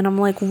out of him, and I'm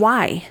like,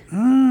 why?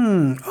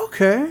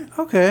 Okay.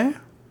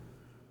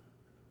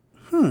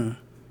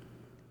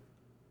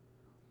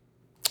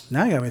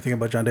 Now you got me thinking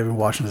about John David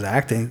Washington's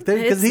acting.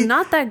 It's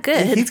not that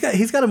good.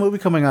 He's got a movie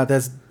coming out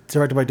that's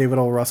directed by David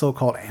O. Russell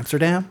called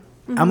Amsterdam.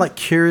 I'm like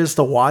curious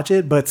to watch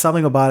it, but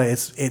something about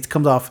it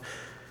comes off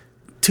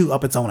too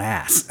up its own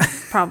ass.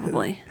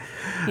 Probably.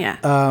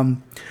 Yeah.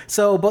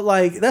 So, but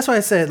like that's why I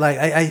said like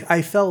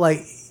I felt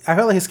like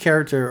his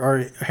character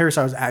or Harry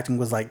Styles' acting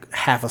was like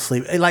half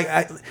asleep.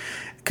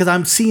 Because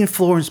I'm seeing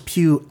Florence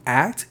Pugh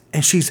act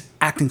and she's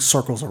acting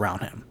circles around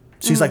him.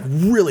 She's like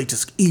really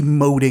just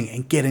emoting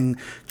and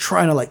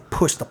trying to like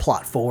push the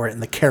plot forward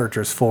and the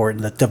characters forward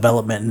and the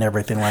development and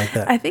everything like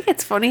that. I think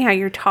it's funny how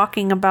you're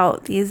talking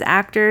about these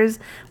actors.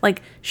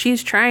 Like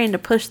she's trying to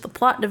push the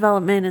plot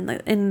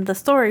development and the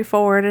story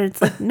forward, and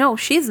it's like, no,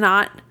 she's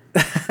not.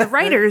 The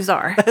writers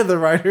are. The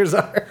writers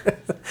are.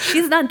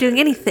 She's not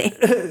doing anything.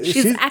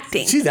 She's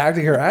acting. She's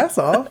acting her ass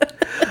off.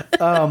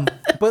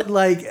 But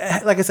like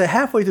I said,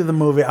 halfway through the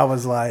movie, I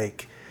was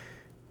like,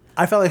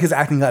 I felt like his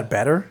acting got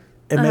better.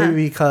 And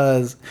maybe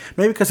because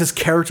his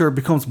character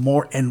becomes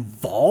more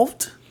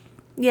involved.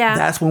 Yeah.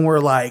 That's when we're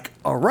like,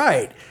 all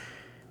right,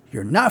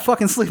 you're not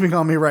fucking sleeping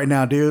on me right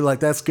now, dude. Like,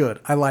 that's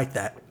good. I like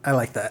that.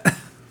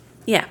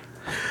 Yeah.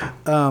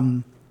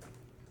 In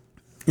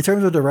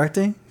terms of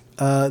directing,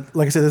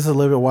 like I said, this is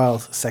Olivia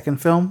Wilde's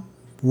second film.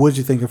 What did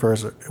you think of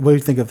hers? What do you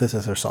think of this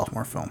as her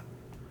sophomore film?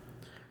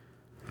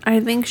 I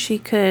think she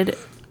could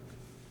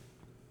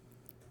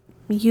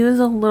use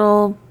a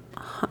little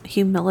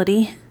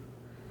humility.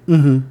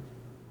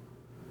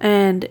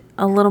 And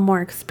a little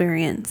more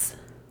experience.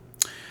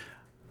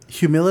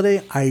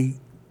 Humility, I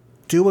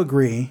do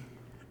agree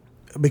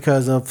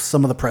because of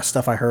some of the press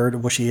stuff I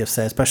heard, what she has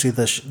said, especially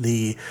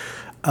the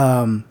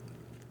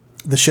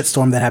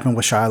shitstorm that happened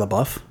with Shia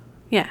LaBeouf.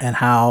 Yeah. And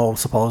how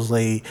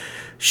supposedly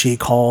she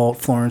called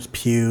Florence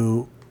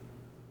Pugh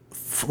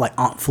like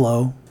Aunt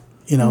Flo,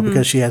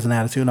 because she has an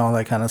attitude and all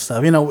that kind of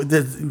stuff.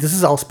 This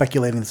is all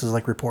speculating. This is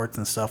like reports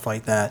and stuff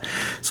like that.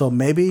 So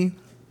maybe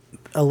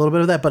a little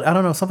bit of that, but I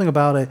don't know, something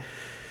about it.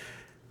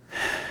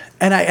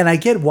 And I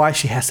get why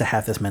she has to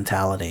have this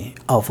mentality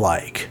of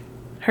like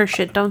her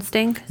shit don't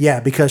stink. Yeah,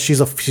 because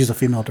she's a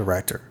female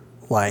director.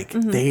 Like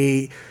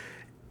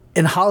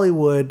in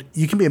Hollywood,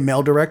 you can be a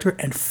male director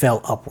and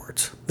fail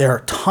upwards. There are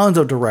tons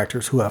of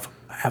directors who have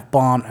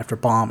bomb after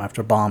bomb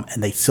after bomb,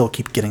 and they still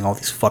keep getting all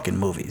these fucking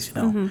movies.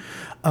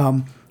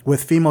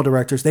 With female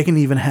directors, they can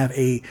even have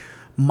a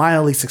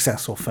mildly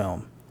successful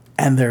film,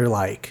 and they're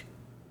like,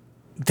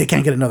 they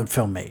can't get another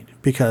film made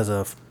because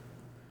of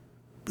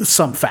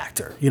some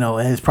factor,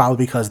 and it's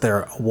probably because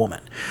they're a woman.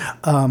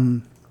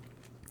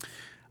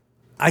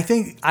 I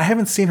think I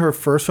haven't seen her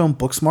first film,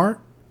 Booksmart.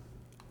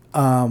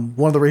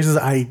 One of the reasons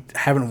I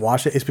haven't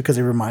watched it is because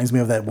it reminds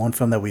me of that one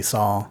film that we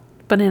saw,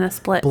 Banana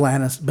Split.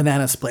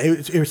 Banana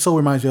Split. It still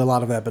reminds me a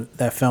lot of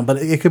that film, but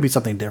it could be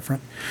something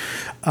different.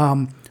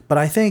 But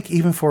I think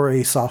even for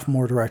a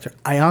sophomore director,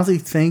 I honestly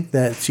think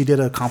that she did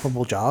a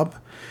comparable job.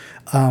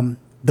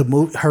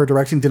 Her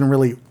directing didn't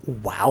really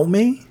wow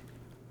me,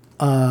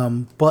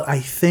 but I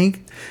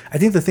think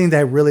the thing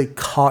that really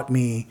caught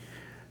me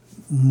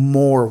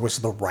more was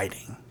the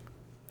writing.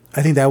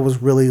 I think that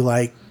was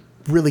really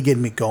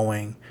getting me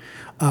going.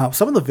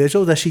 Some of the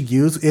visuals that she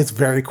used is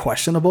very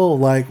questionable.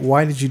 Like,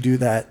 why did you do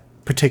that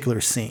particular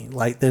scene?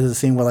 Like, there's a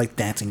scene where like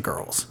dancing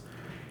girls,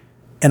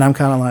 and I'm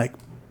kind of like,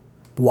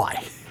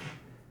 why?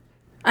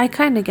 I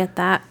kind of get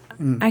that.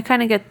 I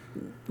kind of get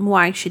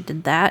why she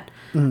did that.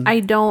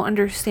 I don't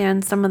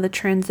understand some of the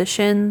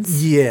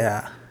transitions.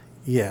 Yeah.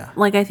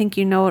 Like, I think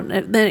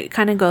then it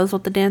kind of goes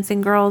with the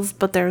dancing girls,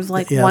 but there's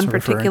like one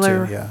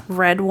particular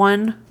red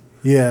one.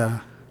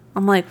 Yeah.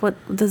 I'm like, what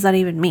does that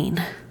even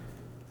mean?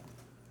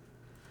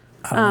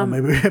 I don't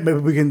know. Maybe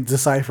we can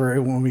decipher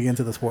it when we get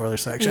into the spoiler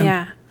section.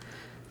 Yeah.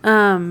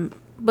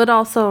 But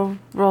also,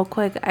 real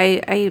quick,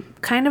 I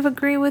kind of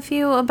agree with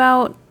you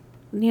about,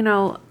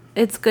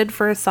 it's good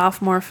for a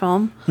sophomore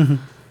film.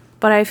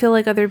 But I feel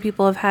like other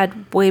people have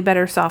had way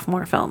better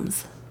sophomore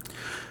films.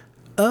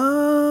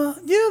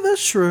 Yeah,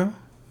 that's true.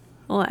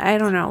 Well, I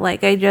don't know.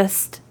 Like, I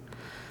just...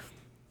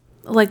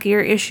 Like, your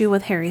issue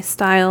with Harry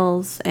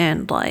Styles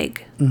and,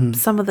 like,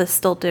 some of the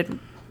stilted,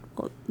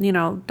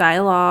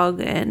 dialogue.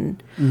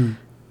 And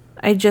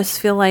I just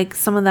feel like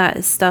some of that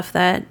is stuff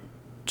that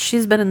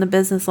she's been in the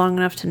business long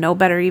enough to know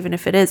better, even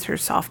if it is her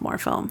sophomore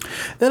film.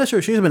 That is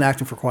true. She's been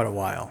acting for quite a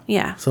while.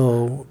 Yeah.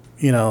 So,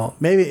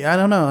 maybe, I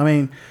don't know. I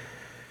mean,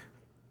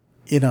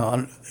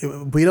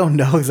 we don't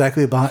know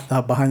exactly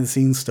about behind the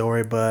scenes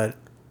story, but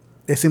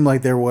it seemed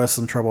like there was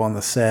some trouble on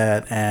the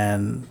set,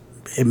 and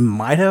it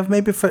might have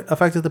maybe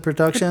affected the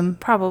production. It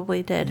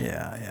probably did.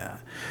 Yeah.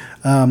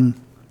 All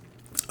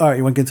right,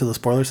 you want to get into the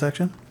spoiler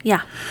section?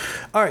 Yeah.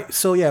 All right,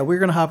 so yeah, we're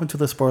going to hop into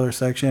the spoiler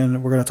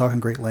section. We're going to talk in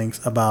great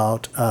lengths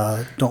about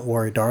Don't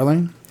Worry,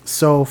 Darling.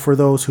 So for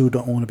those who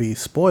don't want to be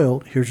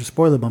spoiled, here's your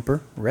spoiler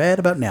bumper right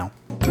about now.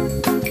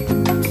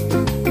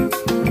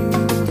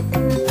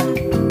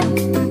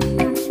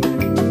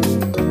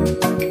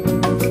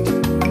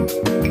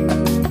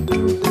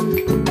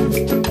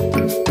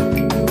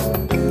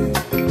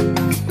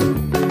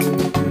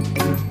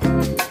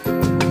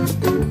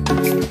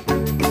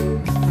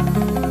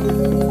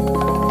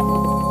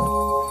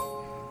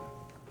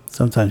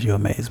 Sometimes you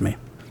amaze me.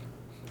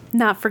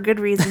 Not for good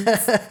reasons.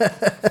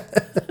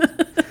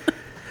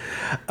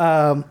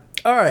 All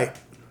right.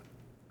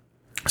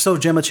 So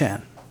Gemma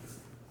Chan.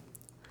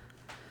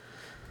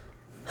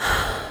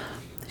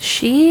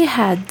 She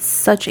had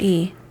such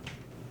an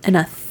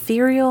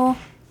ethereal,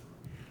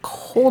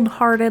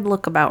 cold-hearted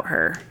look about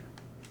her.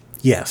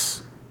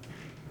 Yes.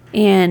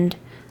 And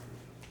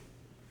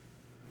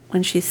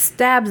when she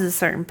stabs a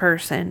certain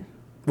person...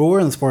 Well, we're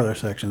in the spoiler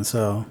section,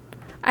 so...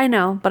 I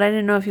know, but I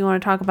didn't know if you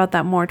want to talk about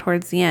that more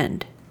towards the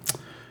end.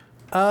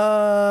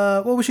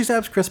 Well, when she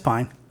stabs Chris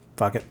Pine.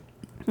 Fuck it.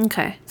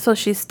 Okay, so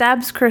she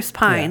stabs Chris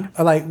Pine.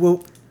 Yeah.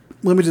 Well,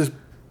 let me just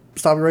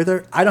stop you right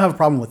there. I don't have a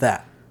problem with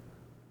that.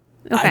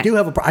 Okay. I do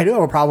have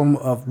a problem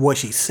of what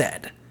she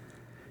said,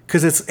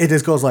 because it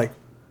just goes like,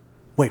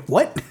 wait,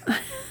 what?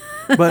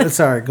 But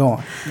sorry, go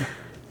on.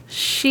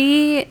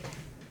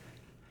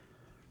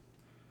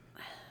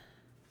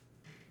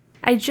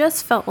 I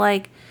just felt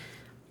like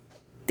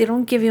they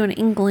don't give you an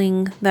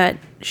inkling that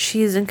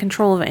she's in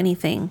control of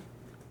anything.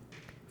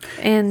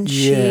 And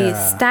she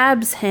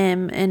stabs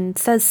him and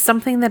says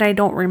something that I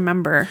don't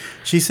remember.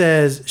 She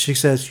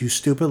says, "You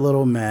stupid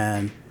little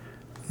man.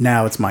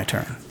 Now it's my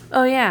turn."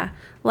 Oh yeah.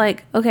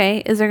 Like, okay,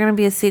 is there going to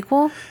be a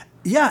sequel?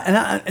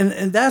 Yeah,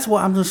 and that's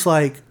what I'm just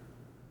like,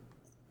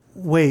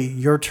 wait,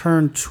 your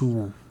turn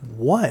to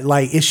what?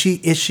 Like, was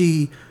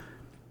she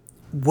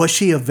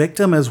a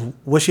victim as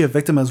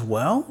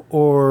well,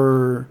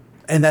 or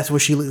and that's where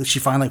she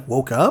finally like,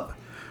 woke up,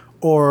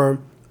 or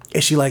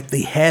is she like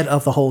the head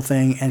of the whole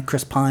thing, and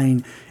Chris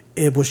Pine,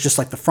 it was just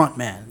like the front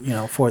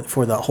man, for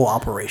the whole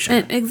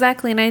operation.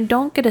 Exactly, and I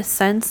don't get a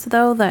sense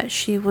though that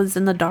she was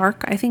in the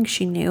dark. I think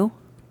she knew.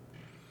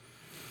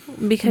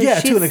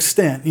 Because to an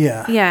extent,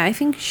 yeah. Yeah, I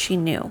think she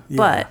knew,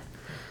 Yeah.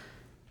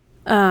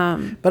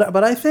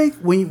 But I think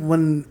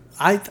when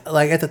I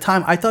like at the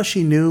time I thought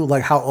she knew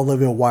like how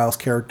Olivia Wilde's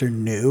character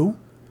knew.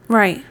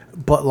 Right.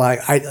 But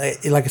like I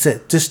like I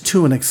said, just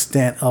to an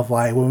extent of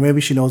like, well,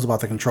 maybe she knows about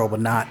the control, but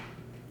not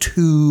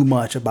too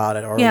much about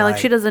it. Or yeah, like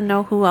she doesn't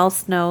know who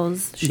else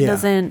knows. She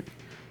doesn't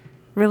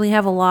really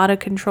have a lot of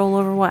control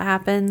over what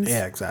happens.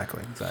 Yeah,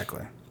 exactly.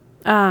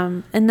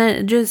 And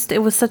then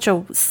it was such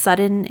a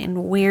sudden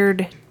and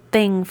weird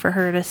thing for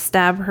her to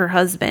stab her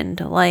husband.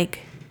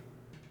 Like,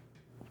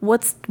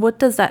 what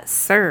does that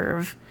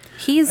serve?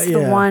 He's the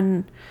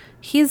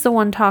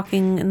one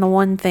talking in the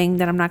one thing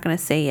that I'm not going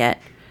to say yet.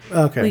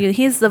 Okay. Like,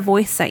 he's the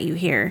voice that you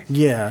hear.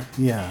 Yeah.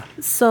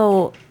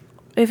 So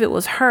if it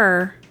was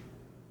her,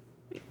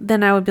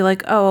 then I would be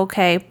like, oh,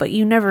 okay, but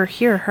you never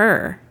hear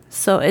her.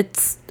 So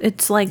it's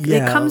like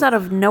it comes out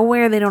of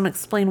nowhere. They don't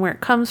explain where it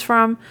comes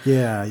from.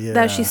 Yeah.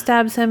 That she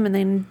stabs him, and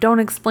they don't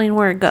explain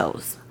where it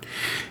goes.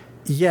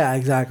 Yeah,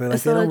 exactly. Like,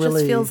 so it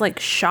just feels like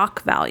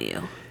shock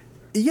value.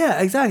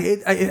 Yeah, exactly.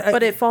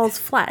 But it falls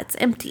flat. It's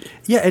empty.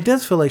 Yeah, it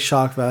does feel like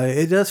shock value.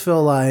 It does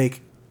feel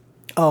like,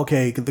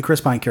 okay, the Chris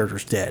Pine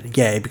character's dead.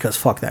 Yay, because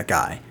fuck that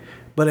guy.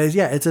 But it's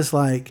just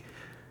like,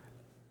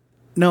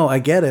 no, I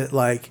get it.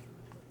 Like,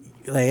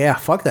 yeah,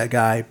 fuck that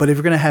guy. But if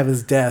you're going to have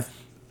his death,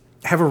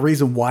 have a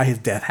reason why his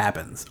death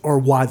happens or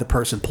why the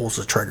person pulls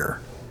the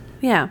trigger.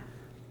 Yeah.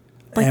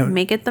 Like,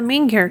 make it the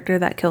main character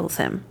that kills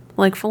him.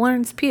 Like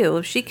Florence Pugh,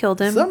 if she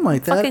killed him, something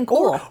like that. Fucking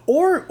cool.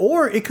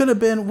 Or it could have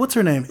been, what's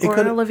her name? Or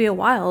Olivia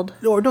Wilde.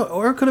 Or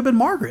it could have been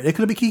Margaret. It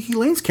could have been Kiki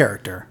Lane's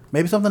character.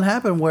 Maybe something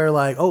happened where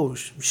like, oh,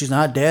 she's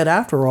not dead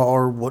after all,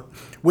 or what?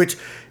 Which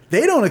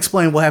they don't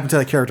explain what happened to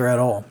that character at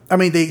all. I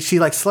mean, she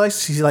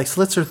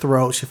slits her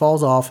throat, she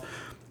falls off,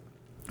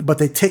 but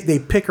they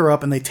pick her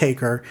up and they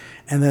take her,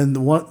 and then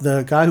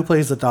the guy who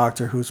plays the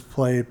doctor, who's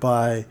played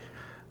by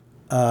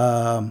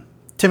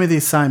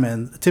Timothy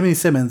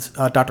Simmons,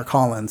 Dr.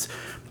 Collins.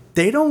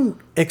 They don't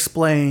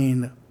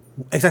explain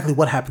exactly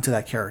what happened to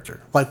that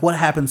character. Like, what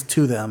happens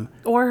to them.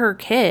 Or her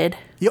kid.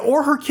 Yeah,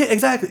 or her kid.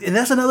 Exactly. And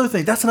that's another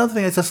thing. That's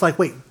just like,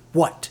 wait,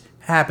 what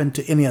happened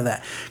to any of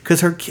that?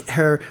 Because her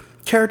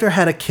character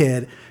had a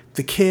kid.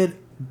 The kid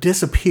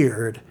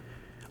disappeared.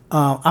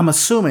 I'm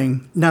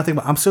assuming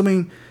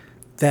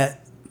that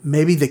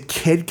maybe the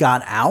kid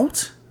got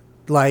out.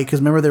 Like, because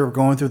remember they were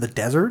going through the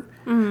desert?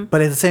 Mm-hmm.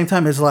 But at the same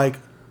time, it's like,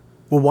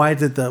 well, why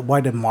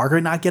did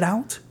Margaret not get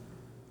out?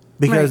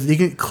 Because you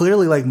can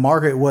clearly, like,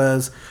 Margaret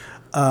was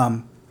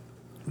the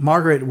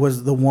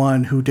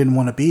one who didn't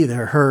want to be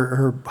there.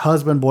 Her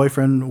husband,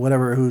 boyfriend,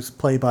 whatever, who's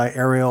played by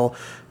Ariel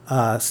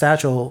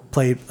Stachel,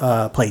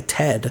 played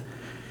Ted.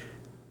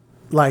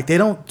 Like, they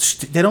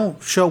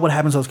don't show what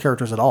happens to those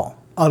characters at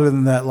all, other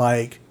than that,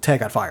 like, Ted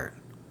got fired.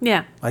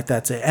 Yeah. Like,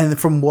 that's it. And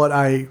from what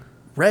I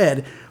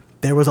read,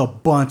 there was a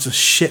bunch of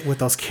shit with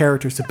those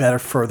characters to better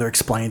further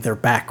explain their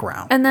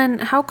background. And then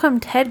how come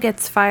Ted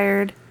gets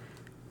fired,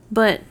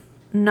 but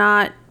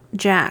not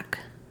Jack?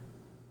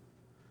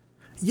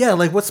 Yeah,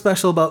 like what was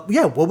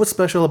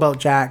special about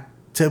Jack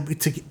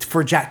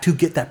for Jack to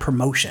get that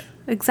promotion?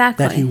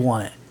 Exactly. That he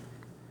wanted.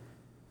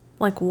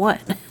 Like what?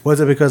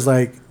 Was it because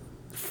like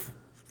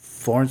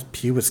Florence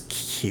Pugh was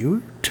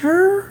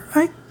cuter,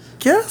 I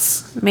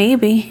guess?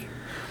 Maybe.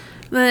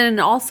 Then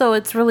also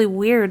it's really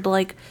weird,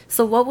 like,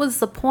 so what was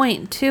the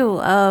point too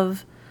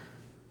of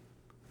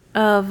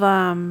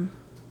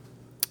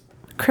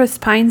Chris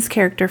Pine's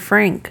character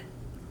Frank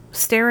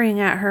staring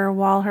at her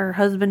while her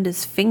husband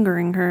is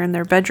fingering her in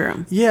their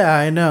bedroom? Yeah,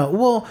 I know.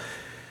 Well,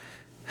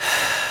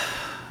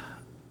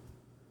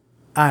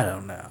 I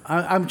don't know.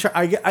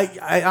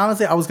 I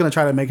honestly, I was gonna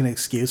try to make an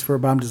excuse for it,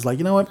 but I'm just like,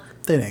 you know what?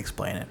 They didn't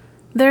explain it.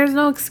 There's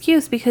no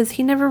excuse because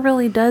he never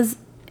really does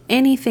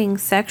anything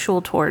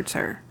sexual towards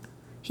her.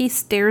 He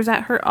stares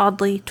at her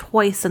oddly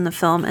twice in the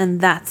film,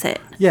 and that's it.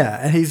 Yeah,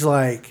 and he's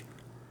like,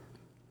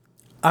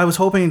 I was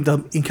hoping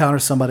to encounter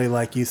somebody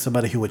like you,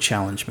 somebody who would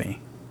challenge me.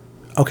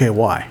 Okay,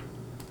 why?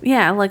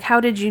 Yeah, like, how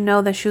did you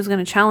know that she was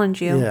going to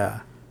challenge you?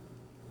 Yeah.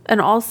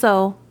 And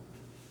also,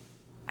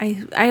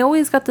 I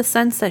always got the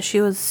sense that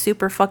she was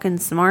super fucking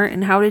smart,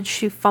 and how did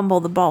she fumble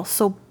the ball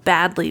so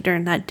badly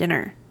during that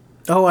dinner?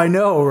 Oh, I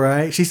know,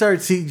 right? She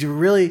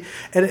really,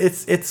 and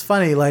it's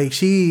funny, like,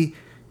 she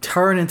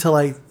turned into,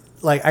 like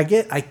I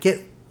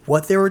get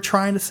what they were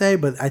trying to say,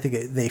 but I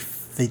think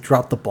they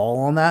dropped the ball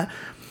on that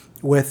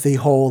with the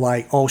whole,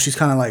 like, oh, she's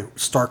kind of like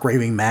stark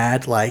raving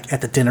mad, like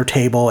at the dinner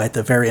table at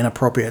the very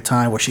inappropriate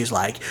time where she's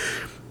like,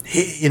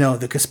 hey,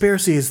 the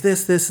conspiracy is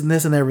this and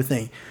this and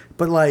everything.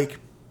 But like,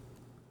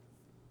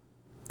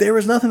 there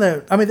was nothing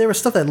there was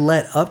stuff that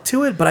led up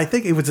to it, but I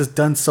think it was just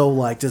done so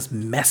like just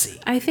messy.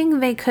 I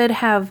think they could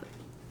have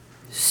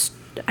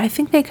I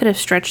think they could have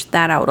stretched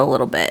that out a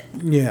little bit.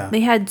 Yeah.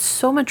 They had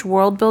so much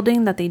world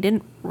building that they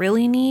didn't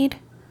really need.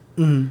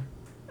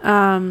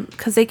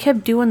 Because they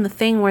kept doing the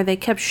thing where they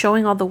kept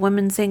showing all the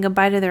women saying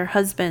goodbye to their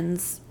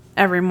husbands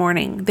every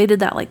morning. They did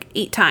that like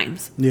 8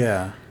 times.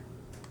 Yeah.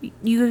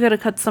 You could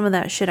have cut some of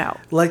that shit out.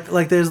 Like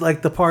there's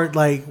like the part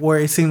like where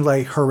it seems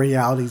like her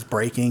reality's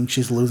breaking.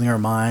 She's losing her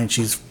mind.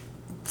 She's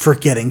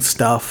forgetting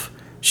stuff.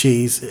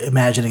 She's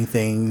imagining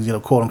things,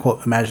 quote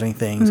unquote imagining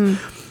things.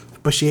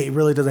 But she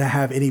really doesn't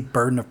have any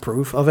burden of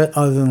proof of it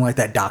other than like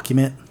that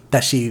document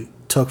that she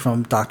took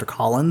from Dr.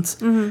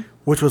 Collins,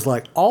 which was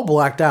like all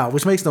blacked out,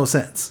 which makes no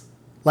sense.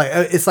 Like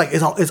it's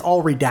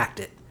all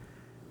redacted,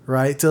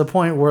 right? To the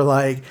point where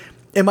like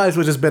it might as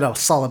well just been a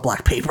solid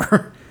black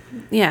paper.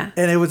 Yeah.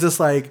 And it was just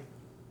like,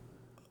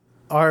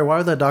 all right, why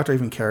would that doctor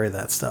even carry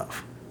that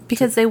stuff?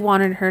 Because they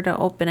wanted her to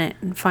open it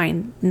and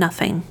find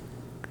nothing.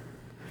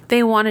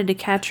 They wanted to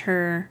catch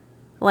her,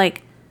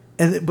 like...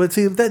 But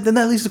see, then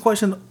that leads to the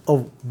question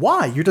of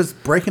why? You're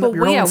just breaking up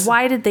your own... Yeah,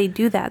 why did they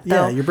do that,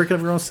 though? Yeah, you're breaking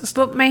up your own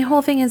system. But my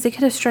whole thing is they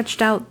could have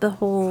stretched out the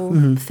whole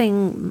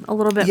thing a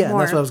little bit more. Yeah,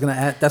 that's what I was going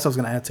to add. That's what I was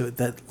going to add to it.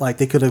 That like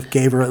they could have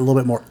gave her a little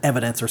bit more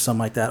evidence or something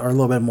like that, or a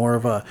little bit more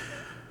of a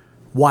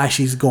why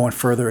she's going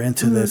further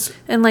into this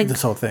and like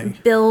this whole thing.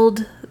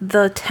 Build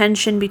the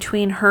tension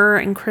between her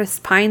and Chris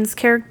Pine's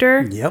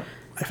character. Yep,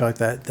 I feel like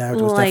that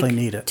was definitely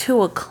needed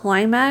to a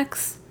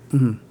climax.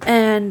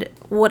 And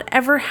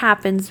whatever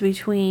happens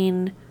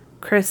between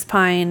Chris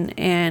Pine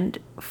and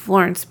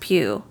Florence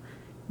Pugh,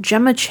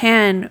 Gemma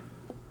Chan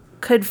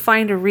could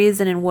find a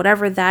reason in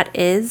whatever that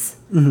is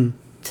to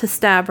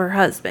stab her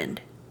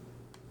husband.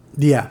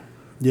 Yeah,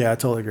 I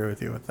totally agree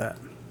with you with that.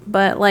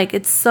 But like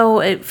it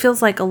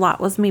feels like a lot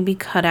was maybe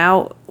cut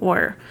out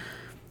or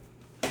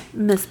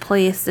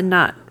misplaced and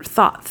not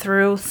thought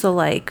through. So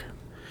like,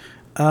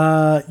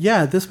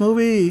 this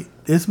movie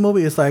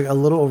is like a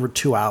little over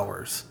 2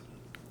 hours.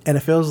 And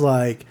it feels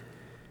like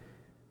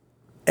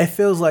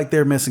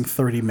they're missing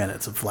 30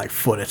 minutes of like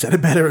footage and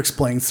it better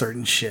explain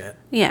certain shit.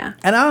 Yeah.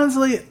 And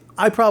honestly,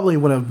 I probably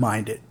wouldn't have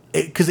minded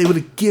because it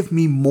would give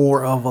me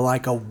more of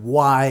a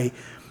why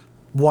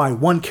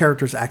one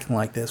character is acting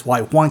like this,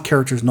 why one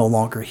character is no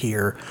longer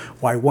here,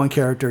 why one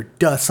character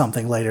does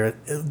something later,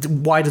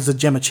 why does the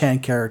Gemma Chan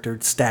character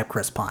stab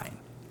Chris Pine?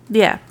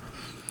 Yeah.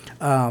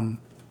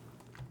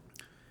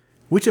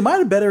 Which it might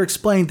have better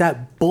explained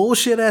that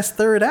bullshit ass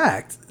third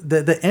act,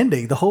 the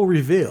ending, the whole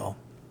reveal,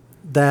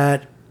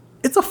 that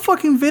it's a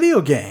fucking video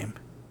game.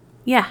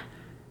 Yeah.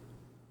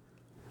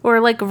 Or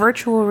like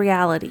virtual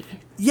reality.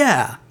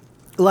 Yeah.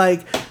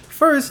 Like,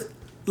 first,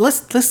 let's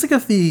think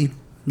of the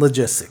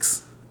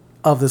logistics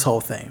of this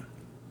whole thing.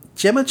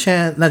 Florence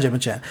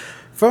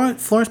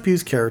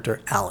Pugh's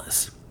character,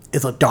 Alice,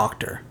 is a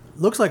doctor.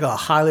 Looks like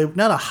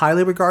not a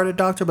highly regarded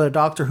doctor, but a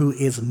doctor who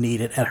is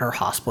needed at her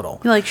hospital.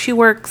 Like she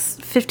works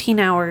 15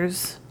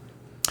 hours.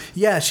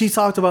 Yeah, she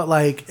talked about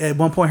like at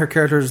one point her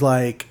character is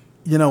like,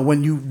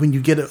 when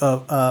you get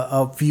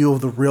a view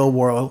of the real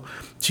world,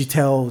 she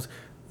tells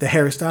the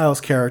Harry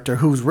Styles character,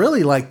 who's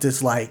really like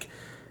this like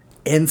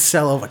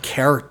incel of a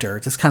character,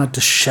 this kind of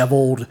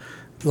disheveled,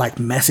 like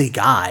messy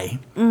guy.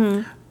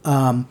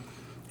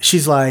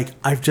 She's like,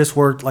 I've just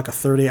worked like a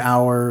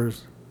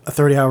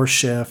 30-hour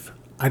shift.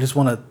 I just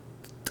want to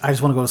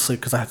go to sleep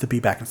because I have to be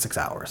back in 6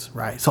 hours,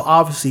 right? So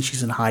obviously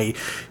she's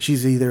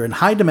either in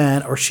high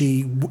demand or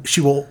she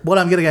will. What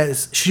I'm getting at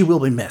is she will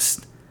be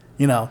missed,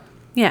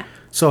 Yeah.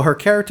 So her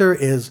character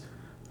is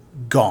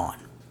gone.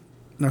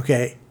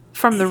 Okay.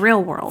 From the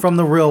real world. From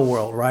the real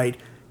world, right?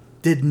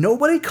 Did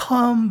nobody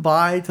come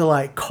by to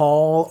like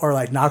call or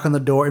like knock on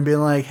the door and be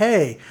like,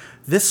 hey,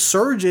 this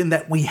surgeon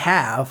that we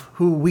have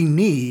who we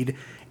need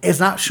is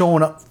not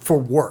showing up for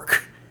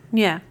work.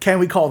 Yeah. Can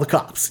we call the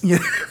cops?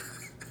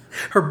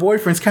 Her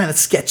boyfriend's kind of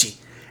sketchy.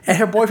 And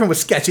her boyfriend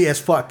was sketchy as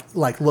fuck,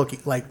 like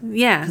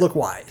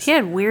look-wise. He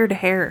had weird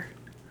hair.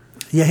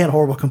 Yeah, he had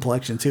horrible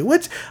complexion too,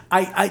 which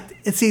I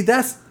see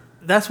that's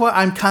why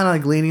I'm kind of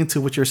like leaning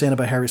to what you're saying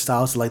about Harry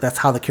Styles. Like that's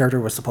how the character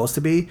was supposed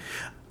to be.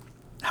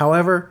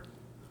 However,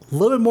 a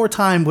little bit more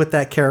time with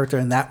that character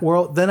in that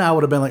world, then I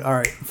would have been like, all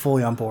right,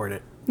 fully on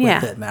board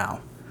with it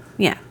now.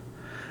 Yeah.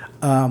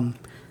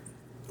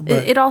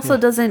 It also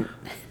doesn't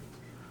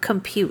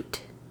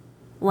compute.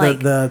 Like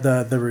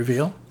the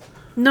reveal?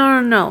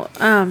 No.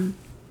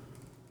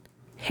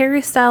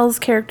 Harry Styles'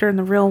 character in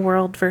the real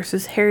world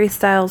versus Harry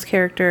Styles'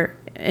 character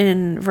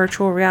in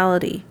virtual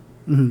reality.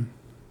 Mm-hmm.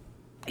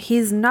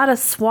 He's not a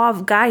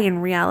suave guy in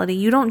reality.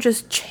 You don't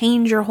just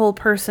change your whole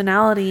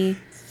personality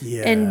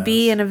and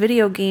be in a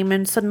video game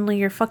and suddenly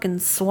you're fucking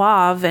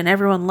suave and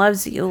everyone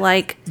loves you.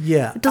 Like,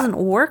 it doesn't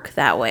work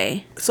that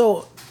way.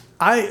 So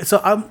I'm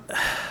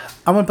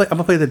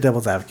gonna play the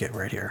devil's advocate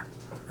right here.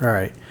 All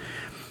right.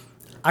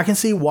 I can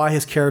see why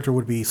his character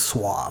would be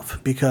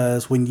suave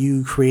because when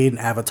you create an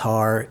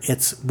avatar,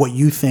 it's what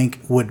you think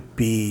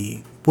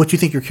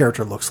your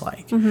character looks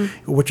like,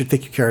 what you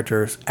think your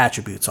character's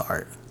attributes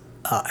are,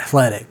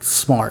 athletic,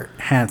 smart,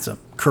 handsome,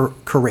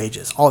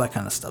 courageous, all that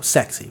kind of stuff,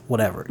 sexy,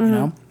 whatever, you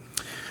know?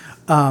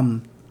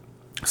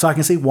 So I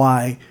can see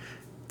why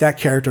that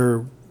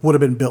character would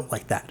have been built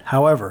like that.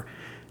 However,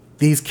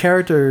 these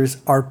characters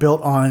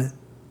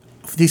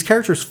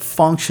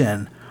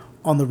function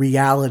on the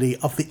reality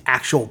of the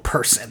actual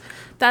person.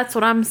 That's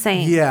what I'm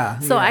saying. Yeah.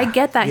 So I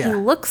get that he yeah.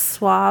 looks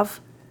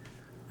suave.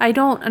 I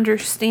don't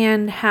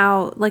understand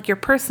how, like, your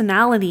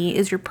personality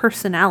is your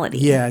personality.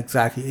 Yeah,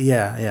 exactly.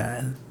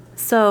 Yeah.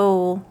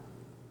 So,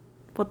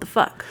 what the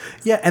fuck?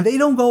 Yeah, and they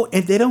don't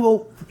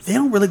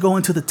really go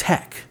into the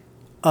tech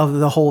of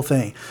the whole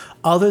thing.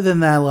 Other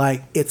than that,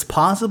 like, it's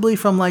possibly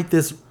from like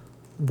this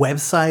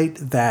website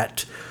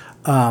that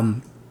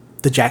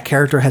the Jack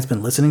character has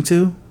been listening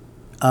to.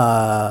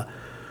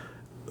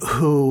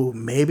 Who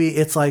maybe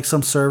it's like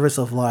some service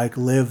of like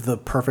live the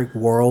perfect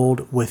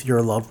world with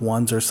your loved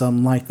ones or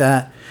something like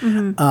that.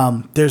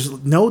 Mm-hmm. There's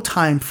no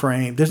time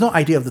frame. There's no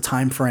idea of the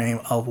time frame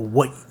of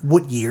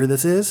what year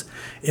this is.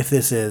 If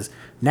this is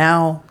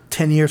now,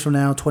 10 years from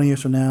now, 20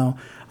 years from now.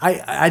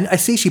 I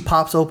see she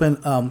pops open,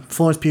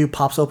 Florence Pugh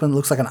pops open,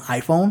 looks like an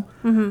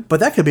iPhone,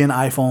 but that could be an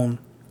iPhone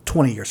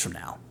 20 years from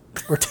now.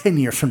 Or 10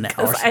 years from now.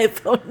 Because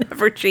iPhone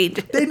never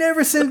changes. They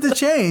never seem to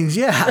change.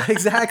 Yeah,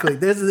 exactly.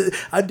 There's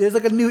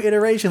like a new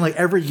iteration like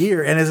every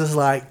year, and it's just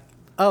like,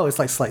 oh, it's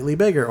like slightly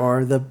bigger,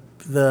 or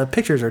the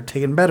pictures are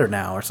taken better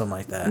now, or something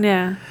like that.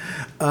 Yeah.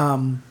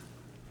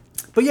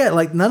 But yeah,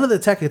 like none of the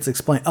tech gets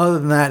explained. Other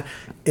than that,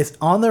 it's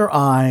on their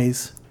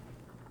eyes,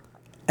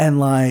 and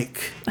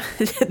like.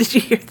 Did you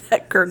hear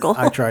that gurgle?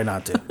 I try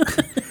not to.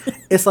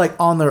 It's like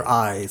on their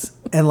eyes,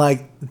 and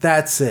like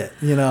that's it.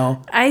 You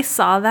know. I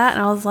saw that,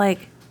 and I was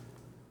like.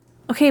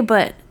 Okay,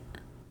 but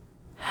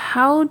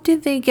how do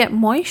they get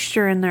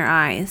moisture in their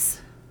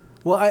eyes?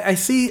 Well, I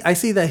see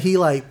that he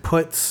like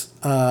puts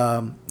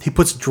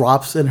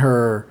drops in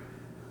her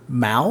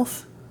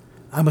mouth.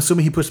 I'm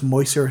assuming he puts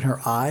moisture in her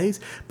eyes,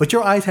 but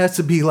your eyes has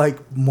to be like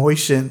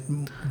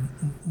moistened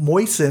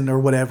or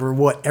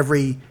whatever.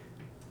 Every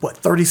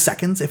 30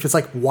 seconds if it's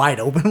like wide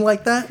open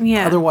like that.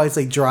 Yeah. Otherwise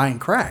they dry and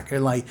crack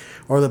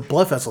or the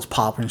blood vessels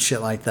pop and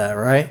shit like that,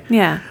 right?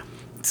 Yeah.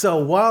 So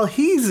while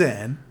he's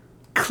in.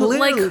 Clearly.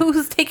 Like,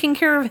 who's taking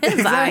care of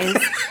his eyes?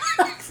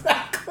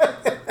 Exactly.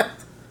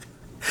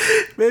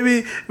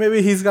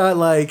 Maybe he's got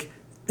like,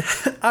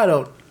 I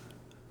don't.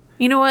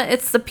 You know what?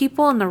 It's the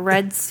people in the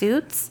red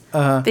suits.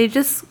 They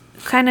just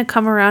kind of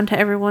come around to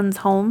everyone's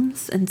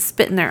homes and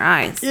spit in their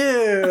eyes.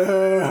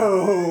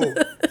 Ew.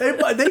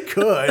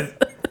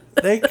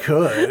 They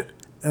could,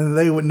 and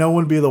no one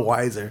would be the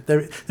wiser.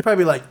 They'd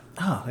probably be like,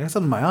 oh, I got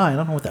something in my eye. I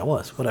don't know what that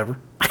was. Whatever.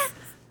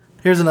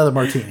 Here's another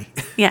martini.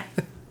 Yeah.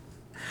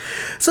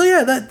 So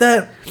yeah,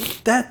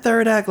 that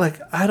third act,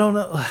 like, I don't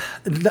know.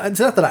 It's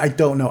not that I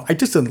don't know. I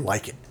just didn't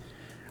like it.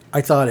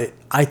 I thought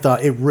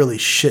it really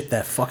shit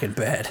that fucking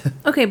bad.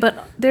 Okay,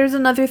 but there's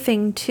another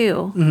thing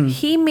too. Mm-hmm.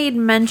 He made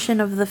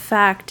mention of the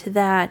fact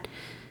that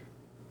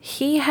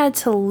he had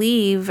to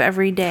leave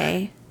every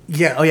day.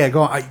 Yeah. Oh yeah.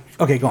 Go on.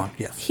 Go on.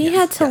 Yes. He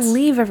had to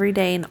leave every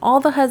day, and all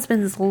the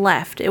husbands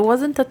left. It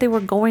wasn't that they were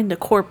going to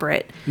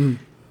corporate.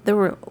 They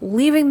were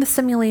leaving the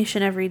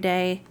simulation every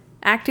day,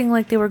 acting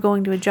like they were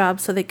going to a job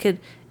so they could,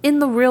 in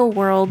the real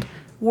world,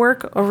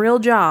 work a real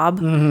job.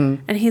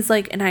 Mm-hmm. And he's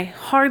like, and I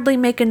hardly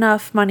make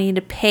enough money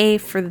to pay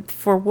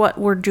for what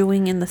we're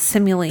doing in the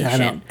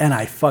simulation.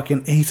 Yeah,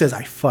 and he says,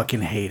 I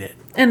fucking hate it.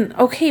 And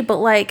okay, but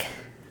like,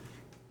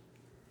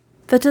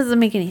 that doesn't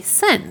make any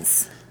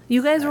sense.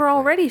 You guys were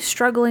already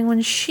struggling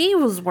when she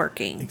was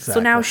working. Exactly. So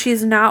now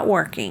she's not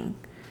working.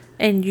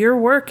 And you're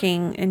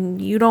working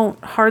and you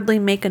don't hardly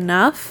make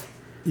enough.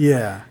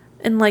 Yeah.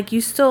 And like, you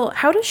still,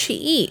 how does she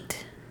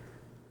eat?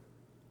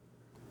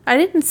 I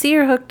didn't see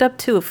her hooked up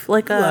to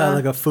like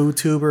a food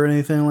tube or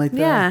anything like that.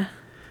 Yeah.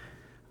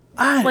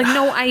 Like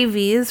no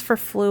IVs for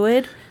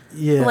fluid.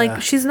 Yeah.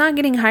 Like she's not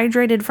getting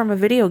hydrated from a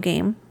video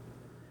game.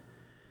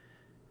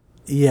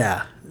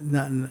 Yeah.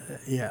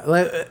 Yeah.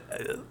 Like,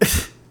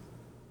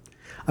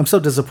 I'm so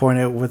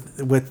disappointed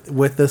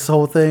with this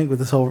whole thing, with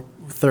this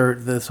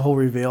whole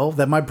reveal,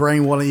 that my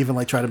brain won't even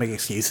like try to make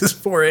excuses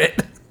for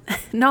it.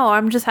 No,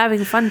 I'm just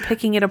having fun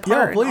picking it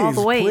apart all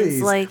the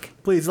ways.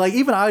 Please, like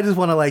even I just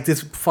want to like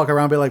just fuck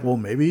around and be like, well,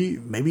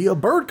 maybe a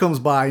bird comes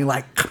by and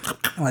like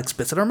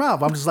spits in her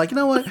mouth. I'm just like, you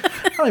know what?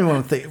 I don't even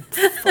want to think.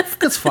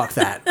 Just fuck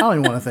that. I don't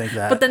even want to think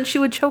that. But then she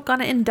would choke on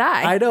it and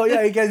die. I know.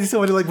 Yeah, you guys need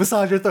someone to like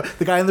massage her throat.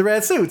 The guy in the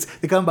red suits.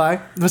 They come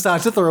by,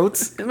 massage the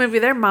throats. Maybe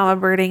they're mama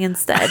birding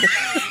instead.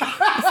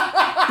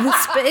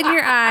 Spit in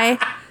your eye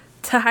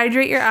to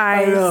hydrate your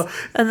eyes,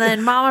 and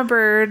then mama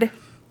bird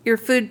your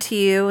food to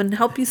you and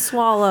help you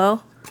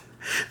swallow.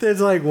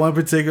 There's like one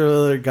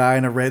particular guy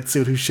in a red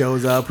suit who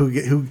shows up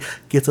who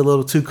gets a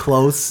little too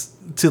close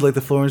to like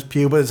the Florence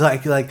Pugh, but it's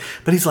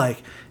but he's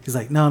like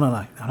no, I'm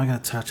not gonna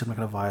touch her, I'm not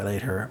gonna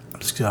violate her, I'm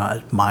just gonna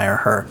admire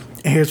her.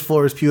 And here's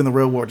Florence Pugh in the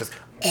real world just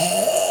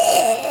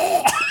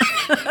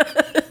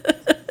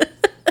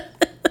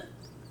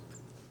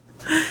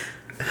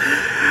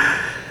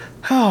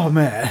oh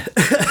man.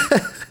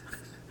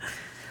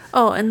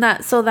 Oh, and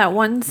that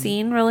one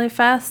scene really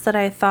fast that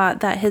I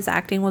thought that his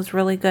acting was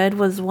really good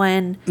was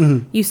when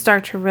you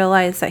start to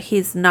realize that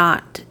he's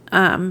not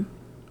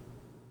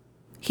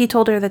He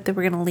told her that they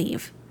were gonna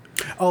leave.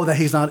 Oh, that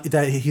he's not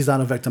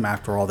a victim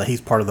after all. That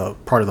he's part of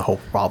the whole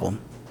problem.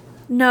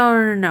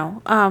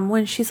 No.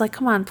 When she's like,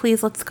 "Come on,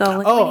 please, let's go.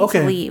 Like, we need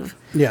to leave."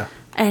 Yeah.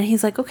 And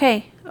he's like,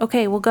 "Okay,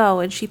 we'll go."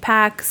 And she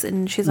packs,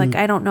 and she's like,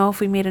 "I don't know if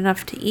we made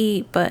enough to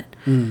eat, but."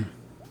 And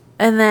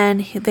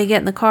then they get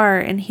in the car,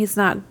 and he's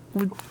not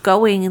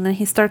going, and then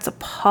he starts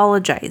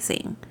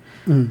apologizing.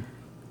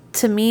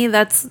 To me,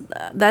 that's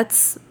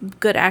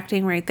good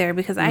acting right there,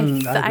 because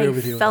I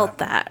felt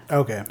that.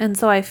 Okay. And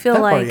so I feel That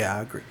part, like yeah,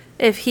 I agree.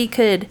 if he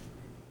could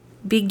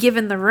be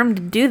given the room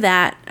to do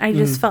that, I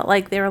just felt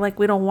like they were like,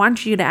 "We don't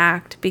want you to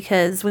act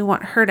because we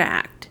want her to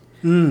act."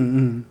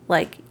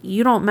 Like,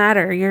 you don't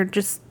matter. You're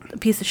just a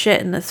piece of shit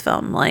in this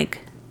film. Like,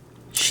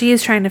 she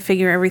is trying to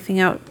figure everything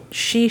out.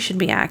 She should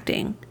be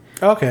acting.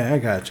 Okay, I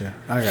gotcha.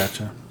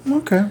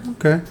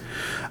 Okay.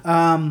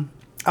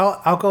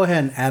 I'll go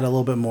ahead and add a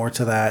little bit more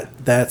to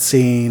that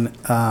scene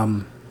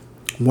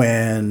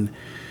when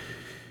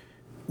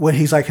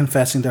he's like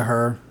confessing to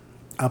her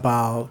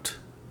about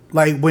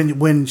like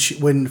when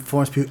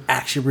Florence Pugh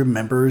actually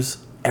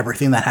remembers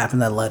everything that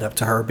happened that led up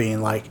to her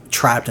being like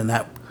trapped in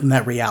that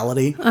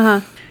reality.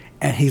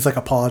 And he's like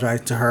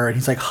apologizing to her, and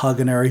he's like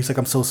hugging her. He's like,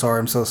 I'm so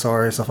sorry,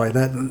 stuff like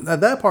that. And at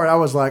that part, I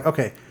was like,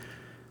 okay,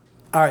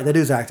 all right, that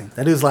dude's acting.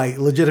 That dude's like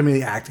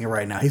legitimately acting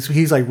right now.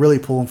 He's like really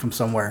pulling from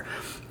somewhere.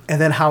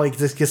 And then how he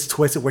just gets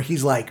twisted where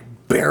he's like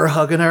bear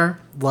hugging her,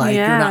 like,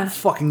 you're not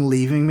fucking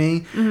leaving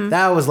me.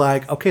 That was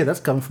like, okay, that's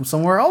coming from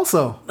somewhere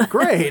also.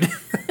 Great.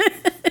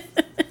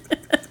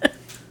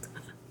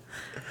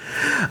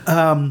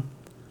 I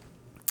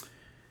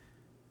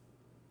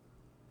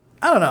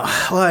don't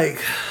know. Like,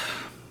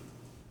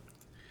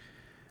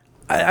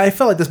 I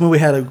felt like this movie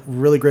had a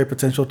really great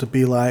potential to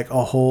be like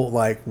a whole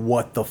like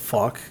what the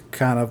fuck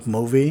kind of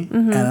movie,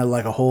 and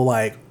like a whole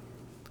like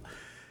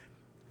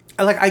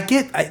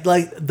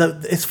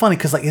it's funny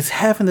because like it's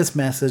having this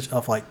message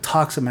of like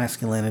toxic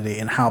masculinity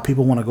and how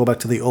people want to go back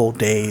to the old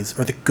days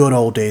or the good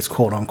old days,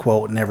 quote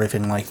unquote, and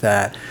everything like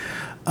that,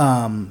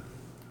 and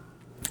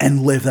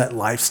live that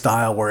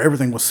lifestyle where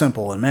everything was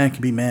simple and men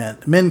could be men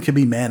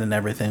and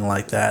everything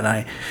like that.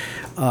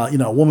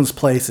 And a woman's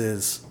place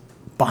is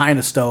behind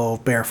a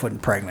stove, barefoot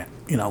and pregnant,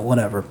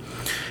 whatever.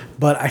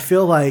 But I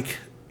feel like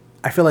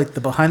the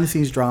behind the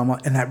scenes drama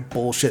and that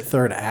bullshit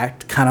third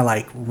act kind of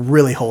like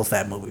really holds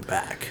that movie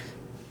back.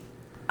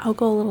 I'll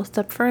go a little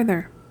step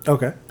further.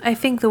 Okay. I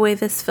think the way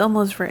this film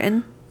was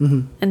written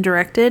and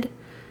directed,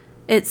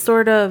 it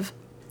sort of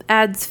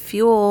adds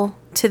fuel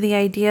to the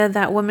idea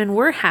that women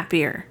were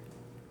happier.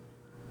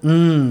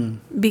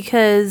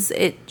 Because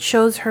it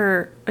shows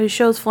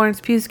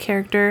Florence Pugh's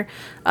character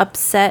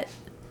upset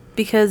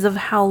because of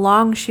how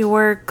long she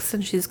works,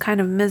 and she's kind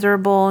of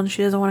miserable, and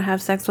she doesn't want to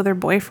have sex with her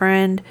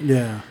boyfriend.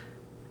 Yeah.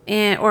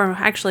 Or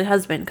actually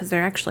husband, because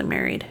they're actually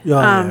married. Yeah,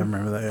 I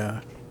remember that, yeah.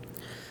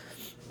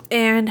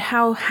 And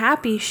how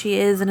happy she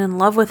is and in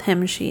love with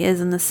him she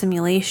is in the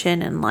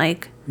simulation, and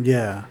like...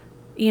 Yeah.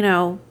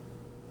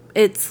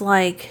 It's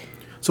like...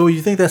 So would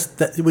you think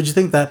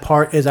that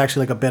part is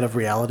actually like a bit of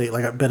reality,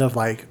 like a bit of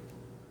like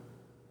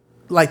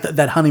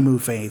that honeymoon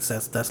phase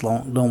that's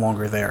no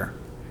longer there?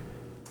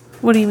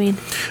 What do you mean?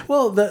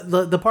 Well,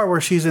 the part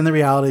where she's in the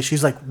reality,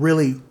 she's like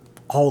really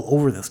all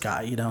over this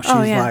guy, She's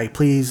like,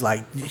 please,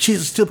 like,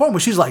 she's to the point where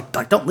she's like,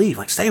 don't leave,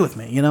 like, stay with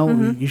me,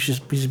 You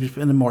should be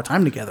spending more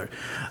time together.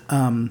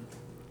 Do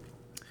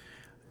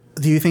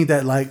you think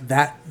that like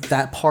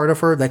that part of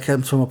her that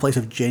comes from a place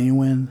of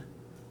genuine?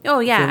 Oh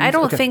yeah, feelings? I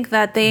don't Okay. think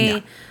that they.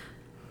 Yeah.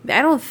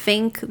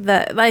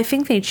 I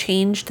think they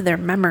changed their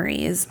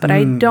memories, but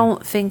I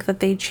don't think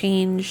that they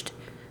changed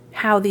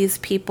how these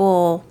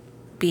people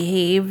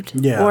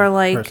behaved or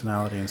like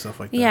personality and stuff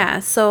like that. Yeah,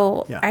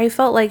 so Yeah. I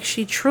felt like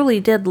she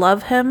truly did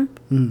love him,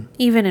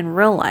 even in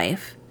real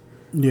life.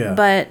 Yeah.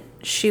 But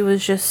she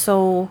was just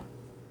so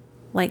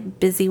like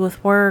busy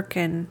with work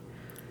and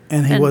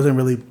he wasn't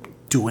really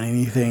doing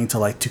anything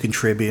to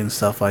contribute and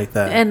stuff like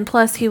that. and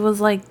plus he was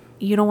like,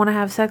 you don't want to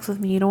have sex with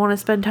me, you don't want to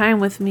spend time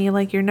with me,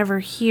 like you're never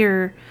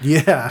here.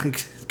 Yeah,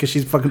 because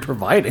she's fucking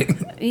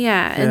providing.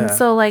 Yeah, and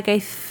so like I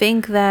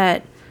think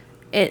that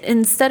it,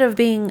 instead of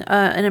being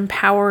an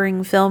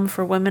empowering film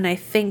for women, I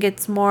think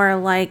it's more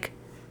like,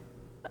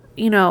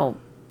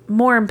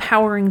 more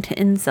empowering to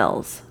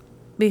incels.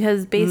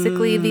 Because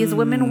basically these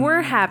women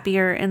were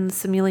happier in the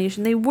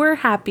simulation. They were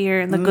happier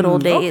in the good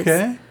old days.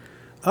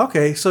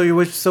 Okay. So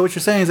what you're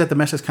saying is that the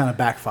message kind of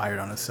backfired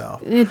on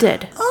itself. It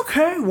did.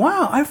 Okay.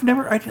 Wow. I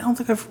don't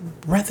think I've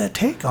read that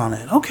take on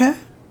it. Okay.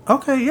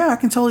 Yeah, I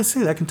can totally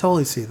see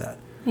that.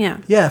 Yeah.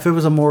 Yeah, if it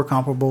was a more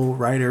comparable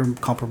writer,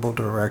 comparable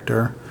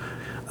director,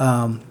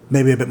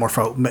 maybe a bit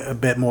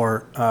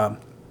more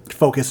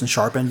focused and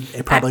sharpened,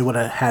 it probably would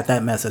have had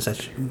that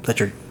message that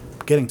you're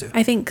getting to.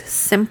 I think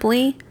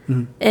simply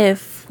if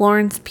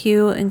Florence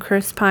Pugh and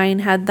Chris Pine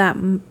had that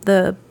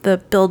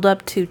the build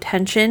up to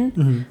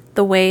tension,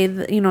 the way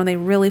that, they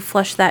really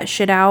flushed that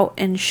shit out,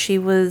 and she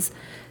was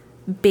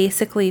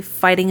basically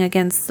fighting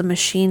against the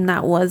machine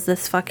that was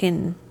this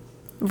fucking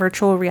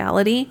virtual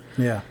reality.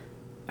 Yeah.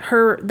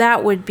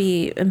 that would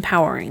be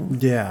empowering.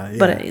 Yeah.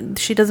 But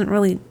she doesn't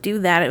really do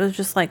that. It was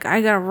just like,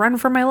 I gotta run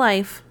for my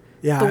life.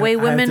 Yeah, the way I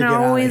have to women get are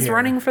out of always here.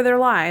 running for their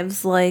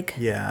lives. Like,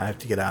 Yeah, I have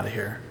to get out of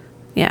here.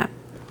 yeah.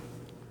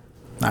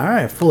 All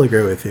right, fully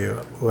agree with you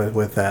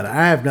with that.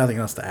 I have nothing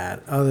else to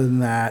add other than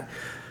that.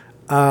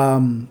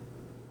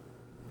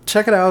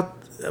 Check it out.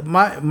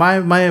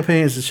 My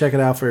opinion is to check it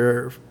out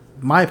for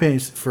my opinion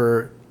is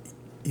for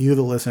you,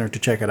 the listener, to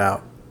check it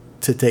out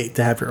to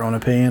have your own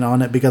opinion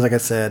on it, because like I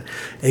said,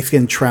 it's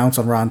getting trounced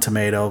on Rotten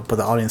Tomato, but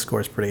the audience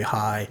score is pretty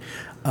high.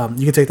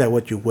 You can take that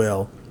what you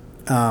will,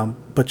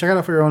 but check it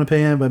out for your own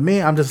opinion. But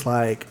me, I'm just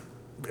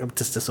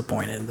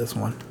disappointed in this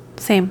one.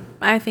 Same.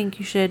 I think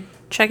you should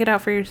check it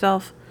out for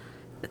yourself.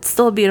 It's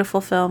still a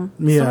beautiful film.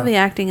 Yeah. Some of the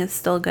acting is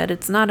still good.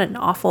 It's not an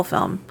awful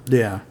film.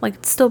 Yeah. Like,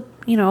 it's still,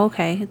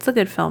 okay. It's a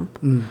good film.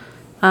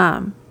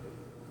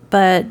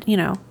 But,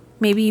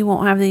 maybe you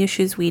won't have the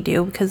issues we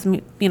do, because,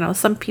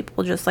 some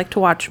people just like to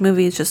watch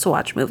movies just to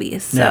watch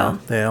movies. So Yeah,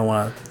 they don't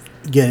want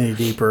to get any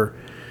deeper.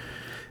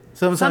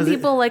 some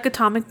people like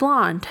Atomic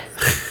Blonde.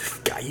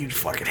 God, you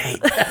fucking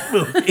hate that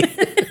movie.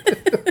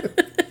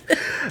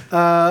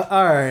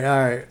 All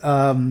right.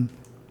 All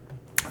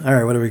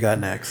right, what do we got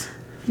next?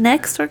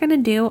 Next, we're going to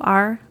do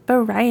our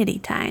variety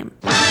time.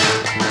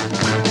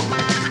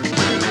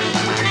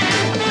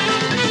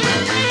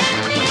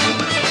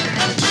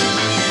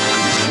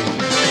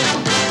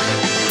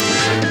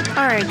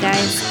 Alright,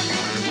 guys.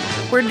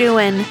 We're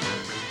doing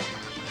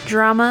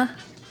drama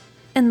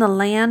in the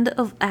land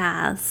of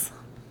Oz.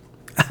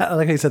 I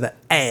like how you said that.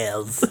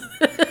 Ass.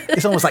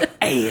 It's almost like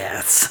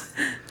ass.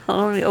 Hold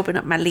on, let me open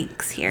up my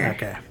links here.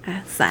 Okay.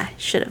 As I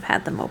should have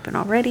had them open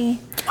already.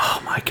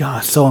 Oh my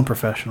gosh, so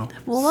unprofessional.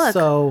 Well, look.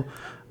 So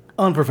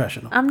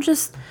unprofessional.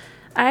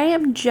 I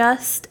am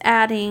just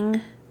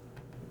adding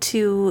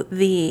to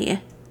the,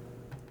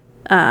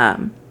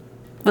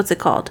 what's it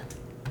called?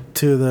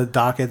 To the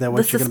docket that The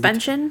what you're gonna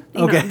suspension?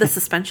 Okay. The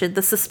suspension.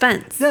 The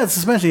suspense. Yeah, the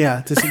suspension,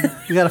 yeah.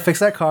 You got to fix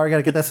that car. You got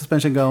to get that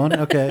suspension going.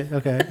 Okay.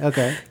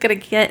 Gonna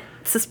get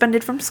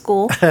suspended from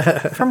school,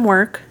 from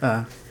work.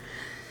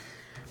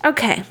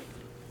 Okay.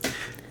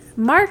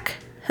 Mark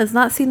has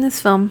not seen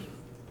this film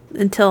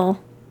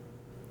until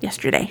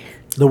yesterday.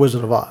 The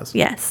Wizard of Oz.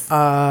 Yes.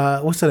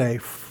 What's today?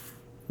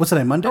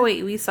 Monday? Oh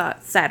wait, we saw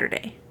it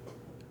Saturday.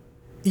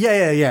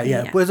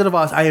 Yeah. Wizard of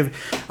Oz. I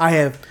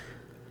have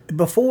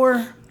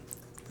before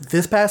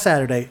this past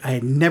Saturday, I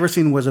had never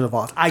seen Wizard of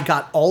Oz. I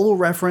got all the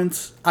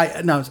reference. I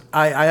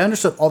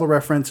understood all the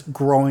reference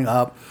growing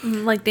up.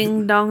 Like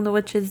Ding Dong, the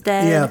Witch is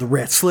Dead. Yeah, the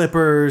red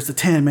slippers, the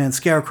Tin Man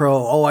Scarecrow.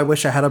 Oh, I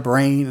wish I had a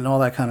brain and all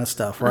that kind of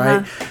stuff,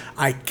 right?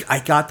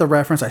 I got the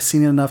reference. I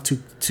seen it enough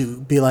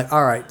to be like,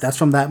 all right, that's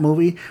from that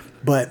movie.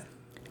 But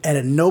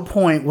at no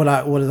point would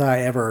I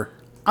ever.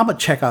 I'm gonna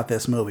check out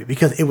this movie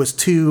because it was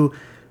too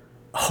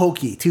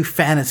hokey, too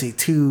fantasy,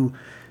 too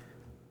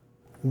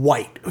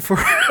white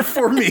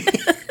for me.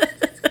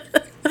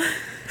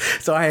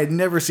 So I had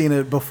never seen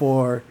it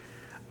before.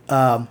 This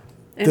past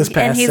and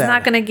he's Saturday.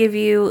 not going to give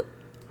you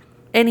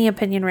any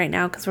opinion right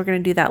now because we're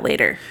going to do that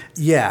later.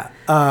 Yeah.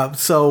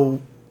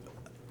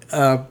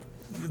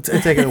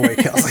 Take it away,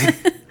 Kelsey.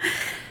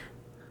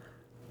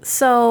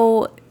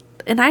 So,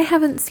 and I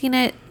haven't seen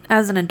it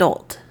as an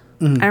adult.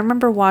 I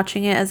remember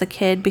watching it as a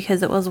kid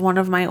because it was one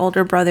of my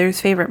older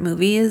brother's favorite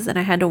movies, and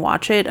I had to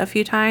watch it a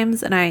few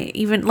times, and I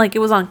even, it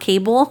was on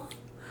cable.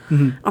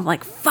 I'm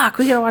like, fuck,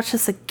 we gotta watch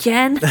this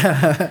again.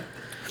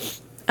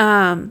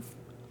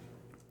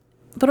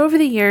 But over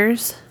the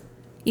years,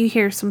 you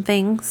hear some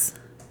things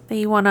that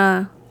you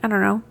wanna, I don't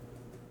know.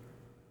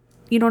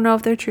 You don't know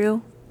if they're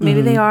true.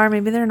 Maybe they are,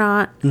 maybe they're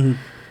not.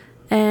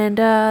 And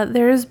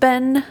there's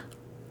been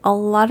a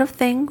lot of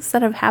things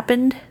that have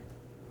happened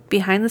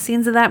behind the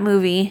scenes of that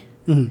movie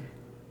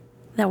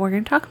that we're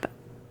going to talk about.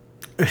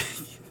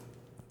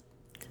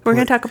 We're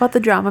going to talk about the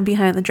drama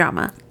behind the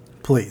drama.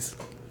 Please.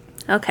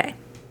 Okay.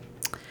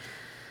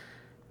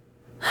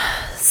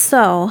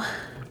 So,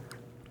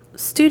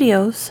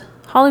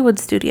 Hollywood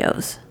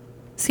studios,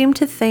 seem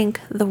to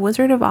think The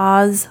Wizard of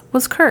Oz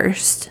was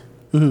cursed.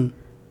 A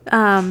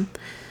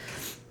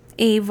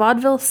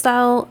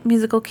vaudeville-style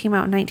musical came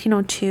out in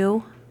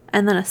 1902,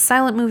 and then a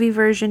silent movie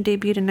version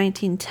debuted in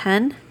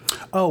 1910.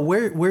 Oh,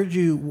 where are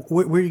you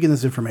getting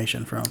this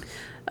information from?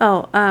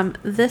 Oh,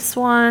 this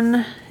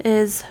one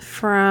is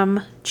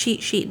from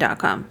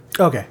cheatsheet.com.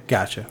 Okay,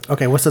 gotcha.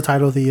 Okay, what's the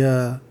title of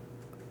the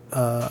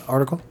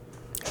article?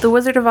 The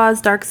Wizard of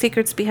Oz, Dark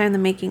Secrets Behind the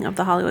Making of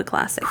the Hollywood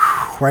Classic.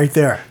 Right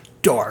there.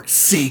 Dark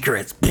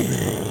secrets.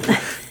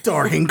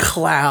 Dark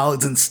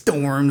clouds and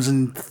storms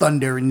and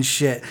thunder and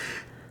shit.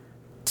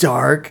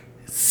 Dark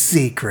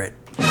secret.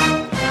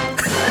 Oh,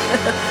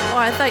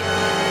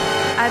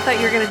 I thought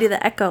you were going to do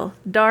the echo.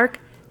 Dark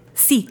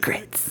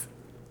Secrets.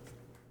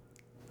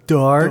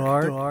 Dark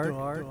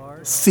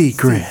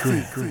secret.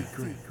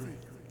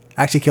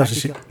 Actually,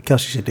 Kelsey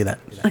should do that.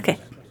 Okay.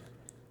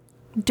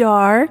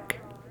 Dark.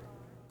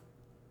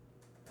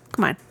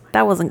 Come on.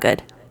 That wasn't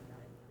good.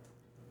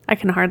 I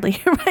can hardly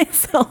hear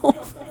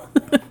myself.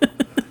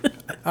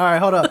 All right,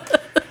 hold up.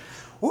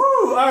 Woo!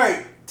 All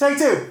right. Take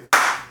 2.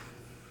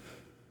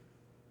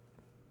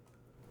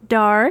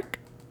 Dark.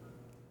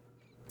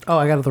 Oh,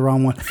 I got it the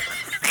wrong one.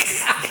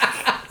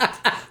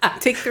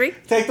 Take 3.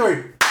 Take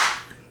 3.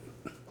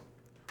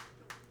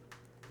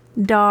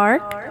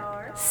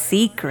 Dark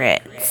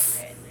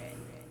Secrets.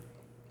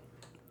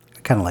 I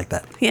kind of like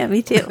that. Yeah,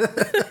 me too.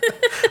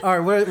 All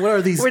right, what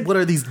are these? What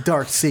are these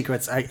dark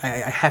secrets? I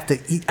have to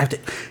eat. I have to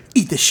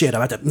eat this shit.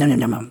 I have to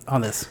nom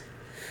on this.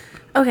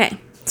 Okay,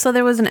 so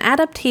there was an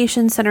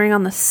adaptation centering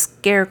on the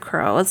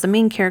Scarecrow as the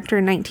main character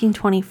in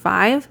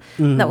 1925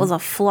 that was a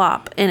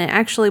flop, and it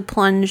actually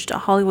plunged a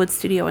Hollywood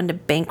studio into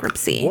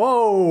bankruptcy.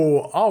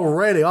 Whoa!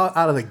 Already out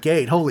of the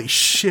gate. Holy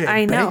shit!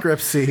 I know.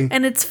 Bankruptcy.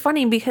 And it's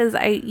funny because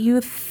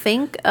you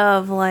think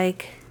of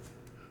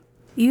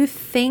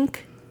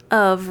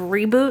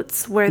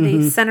reboots where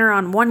they center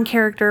on one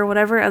character or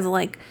whatever as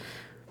like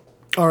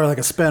or like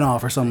a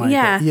spinoff or something like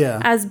that. Yeah.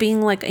 As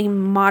being like a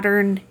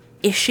modern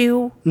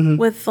issue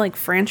with like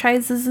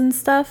franchises and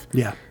stuff.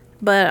 Yeah.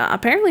 But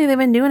apparently they've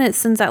been doing it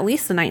since at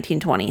least the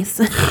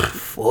 1920s.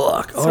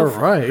 Fuck. So All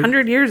right.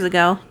 100 years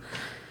ago.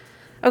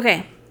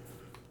 Okay.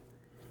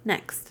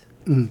 Next.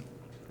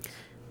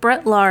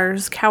 Brett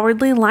Lahr's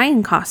Cowardly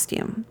Lion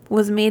costume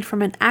was made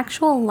from an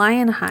actual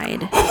lion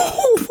hide.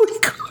 Oh my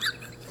god.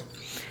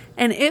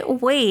 And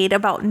it weighed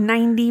about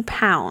 90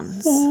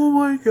 pounds. Oh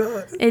my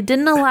god. It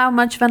didn't allow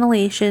much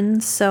ventilation,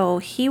 so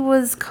he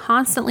was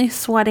constantly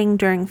sweating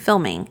during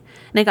filming.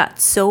 And it got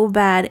so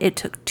bad, it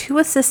took 2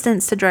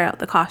 assistants to dry out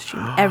the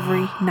costume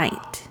every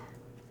night.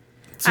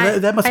 So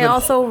that must have I been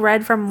also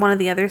read from one of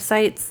the other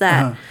sites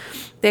that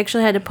they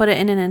actually had to put it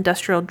in an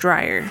industrial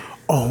dryer.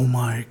 Oh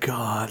my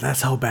god.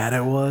 That's how bad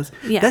it was.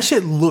 Yeah. That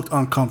shit looked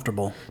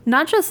uncomfortable.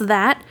 Not just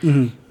that,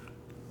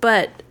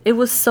 but it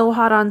was so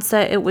hot on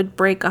set, it would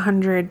break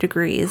 100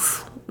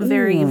 degrees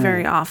very,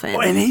 very often. Oh,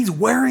 and he's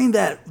wearing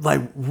that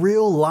like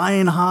real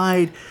lion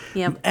hide.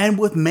 Yep. And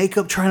with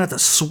makeup, trying not to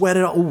sweat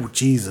it. Oh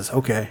Jesus.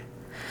 Okay.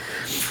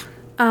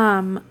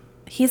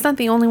 He's not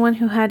the only one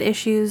who had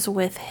issues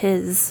with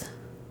his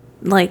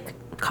like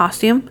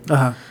costume.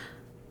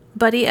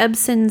 Buddy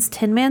Ebsen's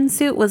Tin Man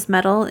suit was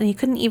metal and he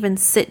couldn't even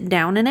sit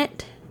down in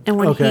it. And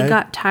when he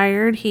got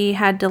tired, he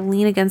had to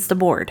lean against a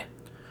board.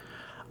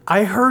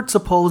 I heard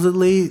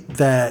supposedly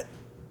that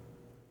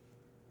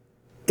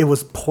it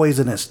was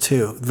poisonous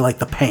too, like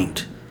the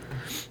paint.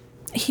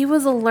 He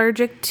was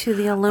allergic to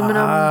the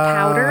aluminum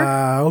powder.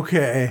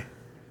 Okay.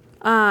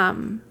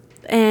 And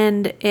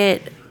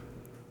it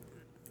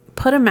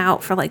put him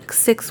out for like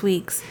 6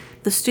 weeks.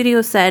 The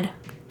studio said,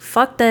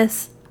 fuck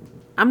this.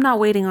 I'm not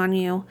waiting on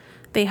you.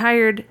 They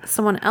hired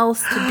someone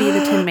else to be the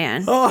Tin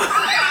Man.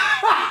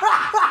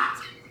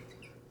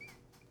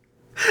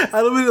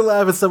 I don't mean to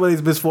laugh at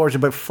somebody's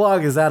misfortune, but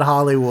fuck, is that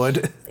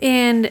Hollywood?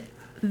 And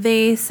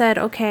they said,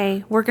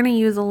 okay, we're going to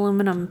use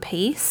aluminum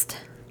paste.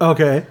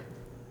 Okay.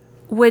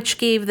 Which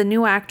gave the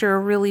new actor a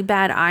really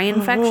bad eye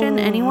infection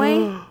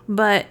anyway.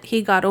 But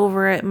he got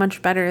over it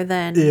much better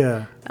than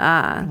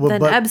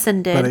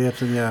Ebsen did. But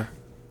Ebsen, yeah.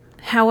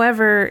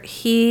 However,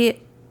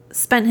 he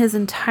spent his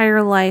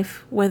entire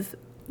life with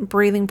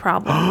breathing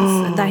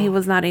problems that he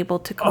was not able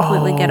to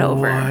completely get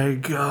over. Oh my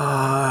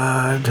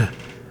god.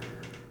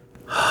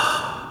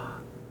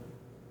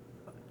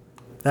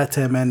 That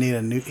Tin Man needed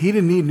a new. He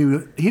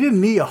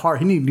didn't need a heart.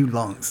 He needed new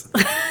lungs.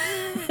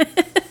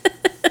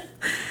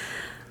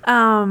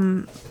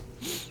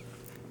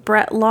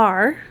 Brett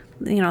Lahr,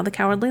 the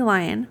Cowardly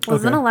Lion,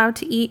 wasn't allowed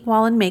to eat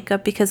while in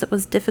makeup because it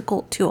was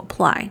difficult to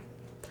apply.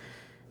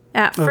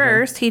 At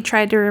first, he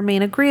tried to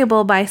remain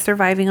agreeable by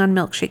surviving on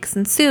milkshakes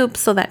and soup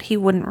so that he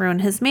wouldn't ruin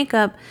his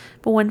makeup.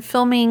 But when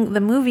filming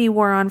the movie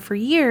wore on for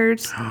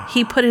years,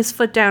 he put his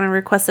foot down and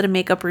requested a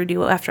makeup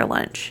redo after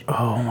lunch.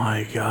 Oh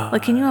my god.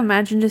 Like, can you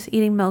imagine just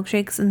eating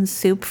milkshakes and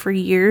soup for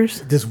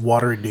years? This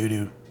watery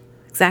doo-doo.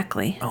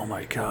 Exactly. Oh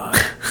my god.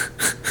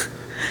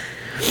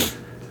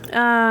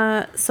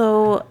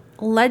 So,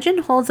 legend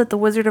holds that The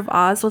Wizard of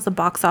Oz was a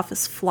box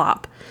office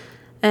flop.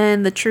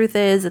 And the truth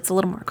is, it's a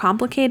little more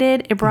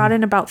complicated. It brought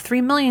in about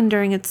 $3 million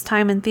during its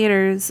time in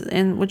theaters,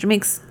 which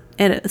makes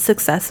it a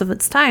success of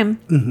its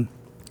time.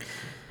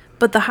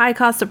 But the high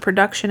cost of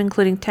production,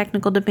 including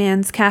technical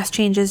demands, cast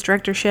changes,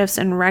 director shifts,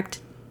 and wrecked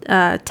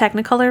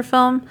Technicolor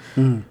film,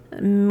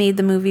 made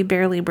the movie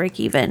barely break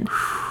even.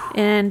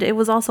 And it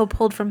was also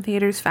pulled from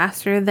theaters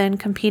faster than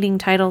competing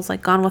titles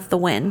like Gone with the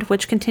Wind,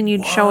 which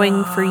continued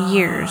showing for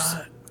years.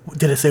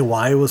 Did it say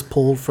why it was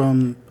pulled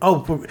from?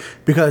 Oh,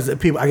 because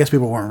I guess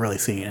people weren't really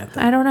seeing it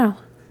then. I don't know.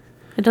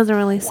 It doesn't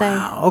really say.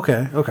 Wow.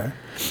 Okay.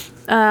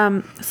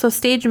 So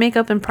stage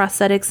makeup and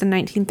prosthetics in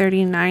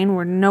 1939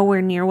 were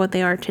nowhere near what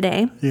they are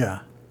today. Yeah.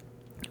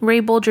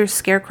 Ray Bolger's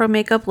Scarecrow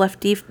makeup left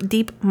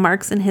deep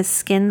marks in his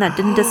skin that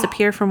didn't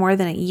disappear for more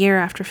than a year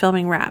after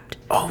filming Wrapped.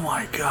 Oh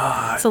my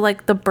god. So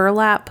like the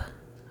burlap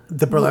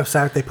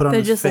sack they put on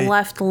his face. They just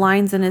left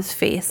lines in his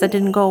face that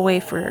didn't go away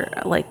for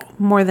like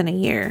more than a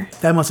year.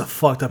 That must have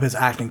fucked up his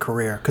acting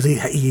career because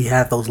he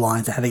had those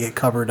lines that had to get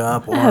covered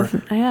up. Or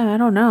I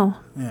don't know.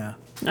 Yeah.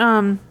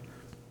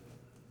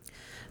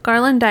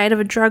 Garland died of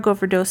a drug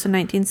overdose in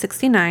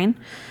 1969,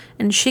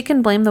 and she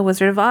can blame the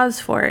Wizard of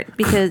Oz for it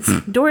because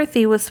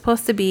Dorothy was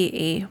supposed to be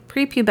a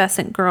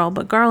prepubescent girl,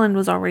 but Garland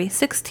was already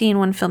 16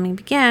 when filming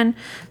began.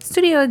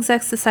 Studio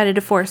execs decided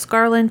to force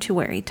Garland to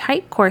wear a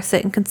tight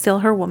corset and conceal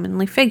her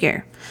womanly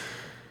figure.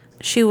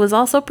 She was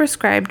also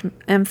prescribed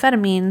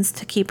amphetamines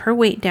to keep her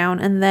weight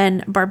down and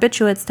then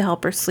barbiturates to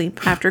help her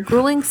sleep after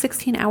grueling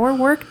 16-hour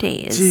work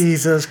days.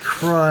 Jesus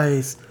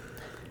Christ.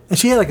 And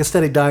she had like a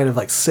steady diet of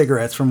like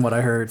cigarettes from what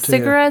I heard too.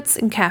 Cigarettes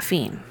and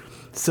caffeine.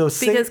 So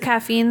Because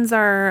caffeines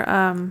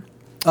are,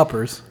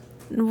 uppers.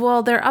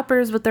 well, they're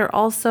uppers, but they're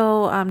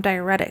also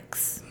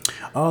diuretics.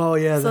 Oh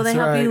yeah, So they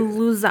help you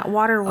lose that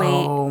water weight.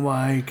 Oh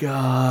my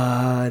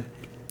God.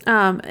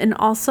 And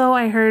also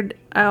I heard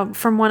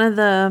from one of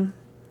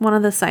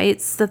the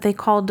sites that they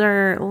called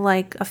her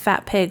like a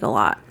fat pig a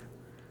lot.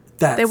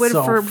 That's They would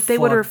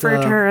refer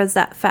up. to her as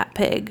that fat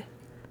pig.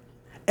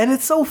 And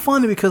it's so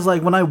funny because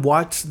like when I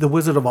watched The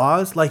Wizard of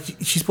Oz, like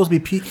she's supposed to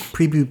be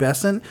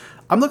prepubescent.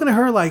 I'm looking at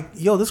her like,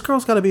 yo, this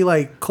girl's got to be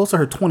like close to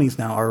her 20s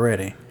now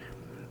already.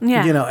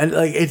 Yeah. You know, and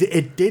like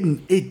it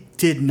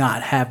did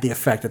not have the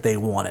effect that they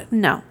wanted.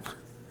 No.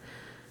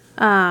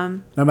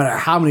 No matter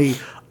how many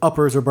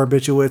uppers or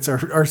barbiturates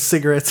or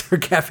cigarettes or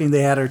caffeine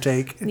they had her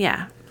take.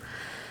 Yeah.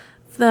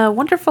 The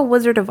Wonderful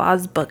Wizard of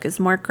Oz book is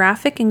more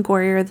graphic and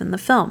gorier than the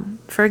film.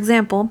 For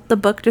example, the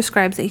book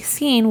describes a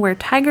scene where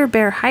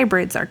tiger-bear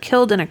hybrids are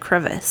killed in a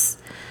crevice.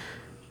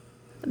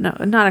 No,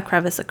 not a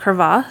crevice, a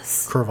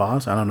crevasse.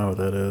 Crevasse? I don't know what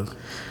that is.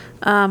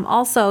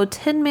 Also,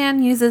 Tin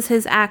Man uses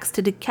his axe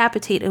to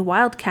decapitate a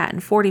wildcat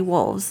and 40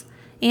 wolves.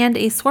 And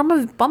a swarm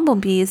of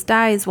bumblebees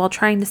dies while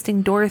trying to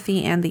sting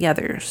Dorothy and the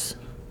others.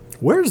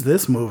 Where's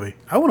this movie?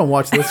 I want to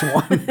watch this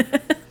one.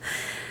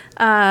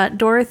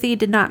 Dorothy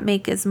did not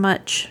make as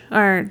much,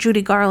 or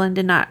Judy Garland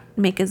did not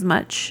make as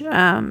much as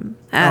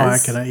I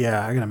can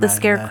imagine the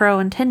Scarecrow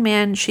and Tin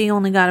Man. She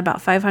only got about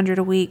 $500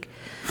 a week.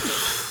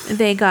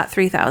 They got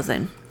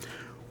 $3,000.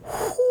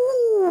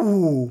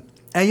 Ooh.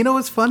 And you know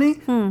what's funny?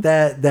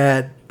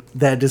 That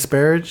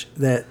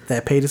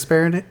pay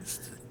disparity.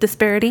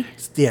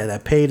 Yeah,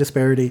 that pay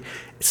disparity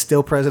is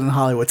still present in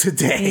Hollywood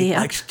today.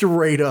 Yeah. Like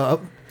straight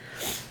up.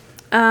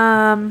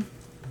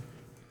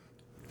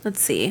 Let's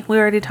see. We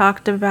already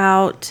talked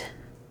about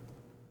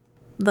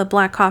the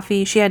black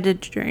coffee. She had to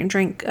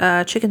drink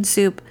chicken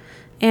soup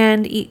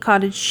and eat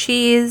cottage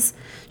cheese.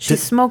 She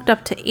smoked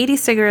up to 80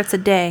 cigarettes a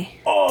day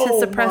to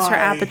suppress her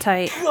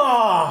appetite.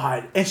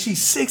 God. And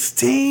she's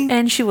 16?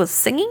 And she was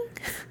singing?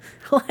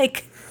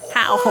 Like,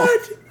 how?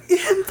 What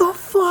in the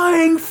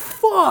flying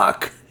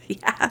fuck?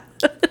 Yeah.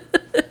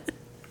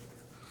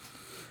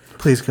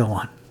 Please go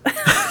on.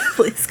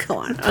 Please go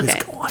on. Please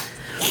Okay. go on.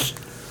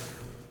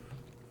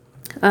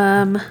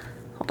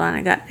 Hold on.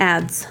 I got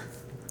ads.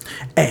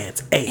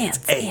 Ads.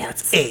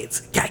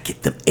 Gotta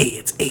get them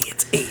ads.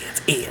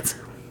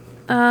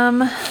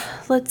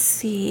 Let's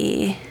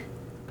see.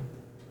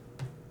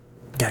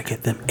 Gotta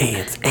get them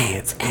ads.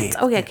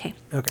 Okay.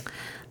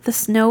 The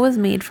snow was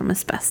made from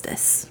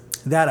asbestos.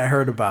 That I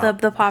heard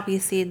about. The poppy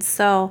seeds.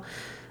 So,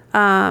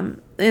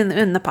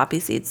 in the poppy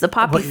seeds, the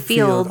poppy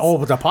fields. Oh,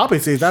 but the poppy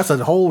seeds, that's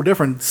a whole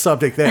different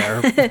subject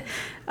there.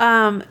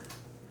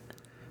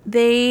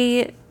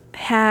 They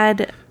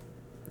had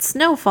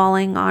snow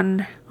falling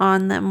on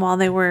them while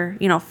they were,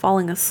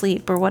 falling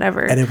asleep or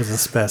whatever. And it was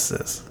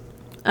asbestos.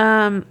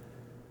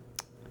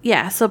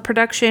 Yeah, so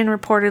production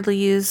reportedly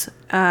used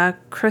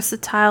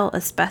chrysotile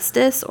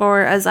asbestos,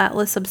 or as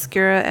Atlas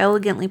Obscura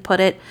elegantly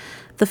put it,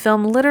 the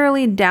film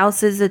literally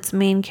douses its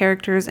main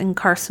characters in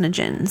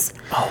carcinogens.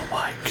 Oh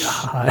my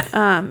God.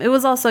 It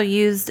was also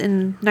used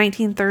in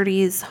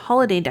 1930s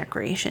holiday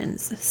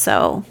decorations,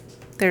 so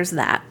there's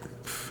that.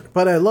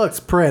 But it looks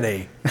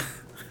pretty.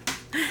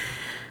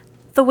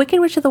 The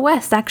Wicked Witch of the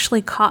West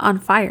actually caught on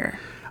fire.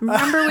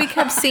 Remember we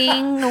kept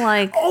seeing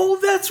like Oh,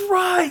 that's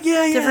right.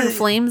 Yeah. different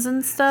flames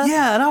and stuff?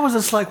 Yeah, and I was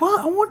just like,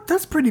 well,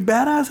 that's pretty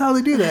badass how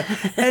they do that.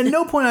 And at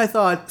no point I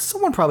thought,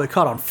 someone probably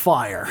caught on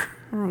fire.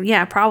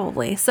 Yeah,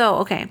 probably. So,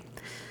 okay.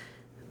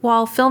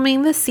 While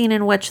filming the scene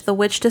in which the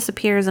witch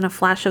disappears in a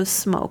flash of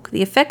smoke,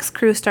 the effects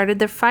crew started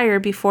their fire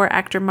before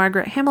actor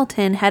Margaret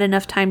Hamilton had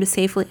enough time to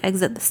safely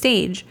exit the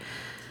stage.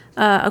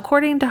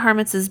 According to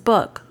Harmitz's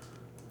book,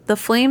 the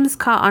flames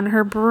caught on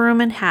her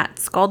broom and hat,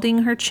 scalding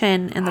her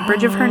chin and the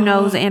bridge of her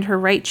nose and her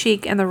right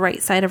cheek and the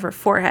right side of her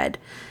forehead.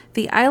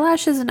 The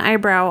eyelashes and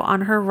eyebrow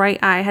on her right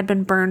eye had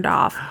been burned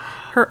off.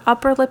 Her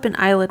upper lip and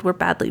eyelid were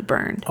badly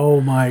burned.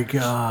 Oh my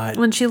God.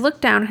 When she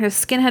looked down, her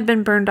skin had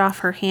been burned off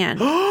her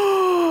hand.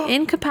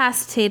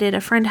 Incapacitated,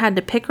 a friend had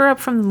to pick her up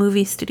from the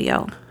movie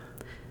studio.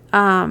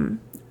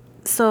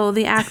 So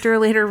the actor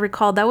later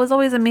recalled, that was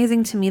always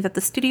amazing to me that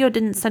the studio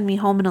didn't send me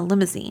home in a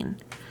limousine.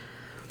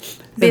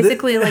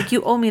 Basically, like,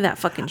 you owe me that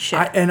fucking shit.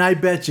 I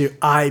bet you,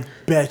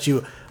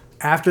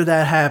 after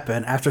that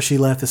happened, after she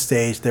left the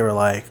stage, they were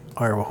like,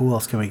 all right, well, who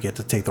else can we get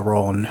to take the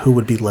role, and who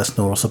would be less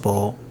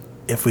noticeable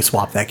if we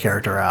swap that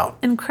character out?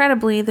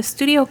 Incredibly, the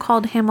studio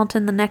called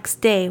Hamilton the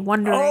next day,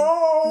 wondering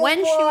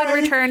when she would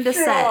return to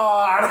set.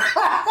 Oh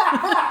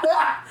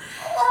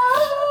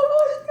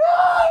my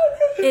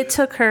It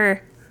took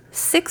her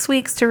 6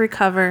 weeks to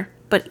recover,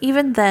 but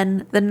even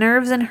then, the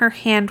nerves in her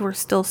hand were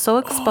still so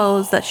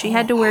exposed that she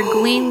had to wear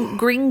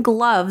green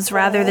gloves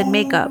rather than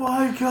makeup. Oh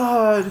my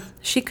God.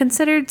 She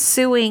considered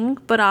suing,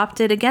 but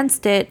opted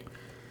against it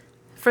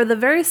for the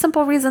very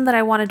simple reason that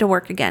I wanted to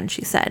work again,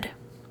 she said.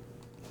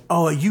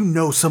 Oh, you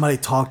know somebody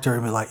talked to her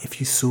and be like, if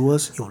you sue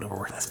us, you'll never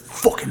work in this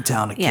fucking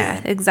town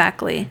again. Yeah,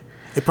 exactly.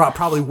 It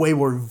probably way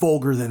more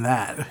vulgar than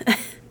that.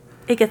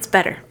 It gets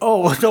better.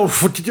 Oh, don't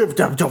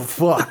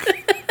fuck.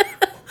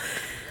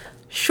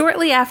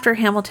 Shortly after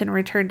Hamilton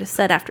returned to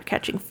set after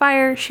catching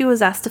fire, she was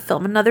asked to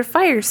film another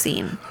fire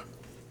scene.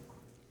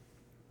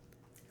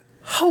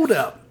 Hold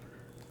up.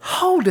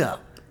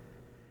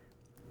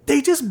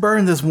 They just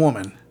burned this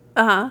woman.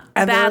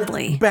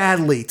 Badly.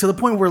 Badly. To the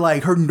point where,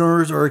 like, her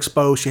nerves are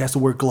exposed. She has to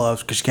wear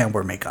gloves because she can't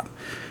wear makeup.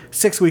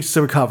 6 weeks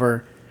to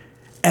recover.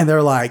 And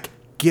they're like,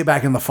 get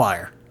back in the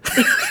fire.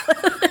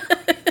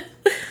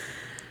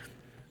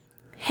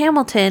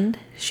 Hamilton,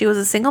 she was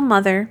a single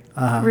mother,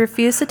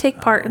 refused to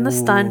take part in the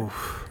stunt,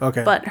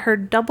 Okay. but her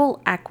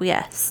double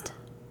acquiesced.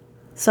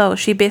 So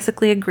she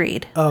basically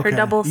agreed. Okay. Her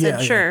double said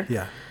Yeah, sure.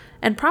 yeah.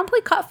 And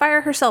promptly caught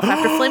fire herself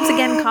after flames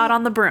again caught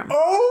on the broom.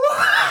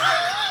 Oh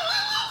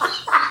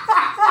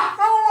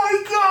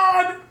my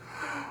God.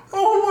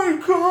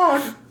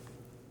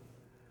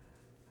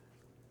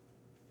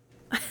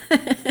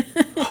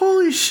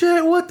 Holy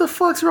shit, what the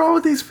fuck's wrong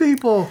with these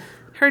people?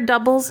 Her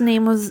double's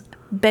name was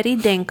Betty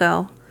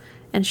Danko,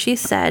 and she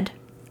said,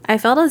 I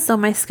felt as though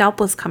my scalp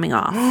was coming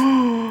off.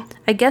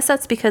 I guess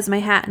that's because my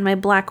hat and my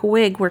black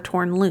wig were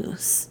torn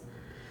loose.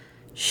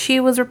 She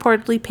was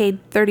reportedly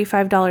paid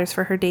 $35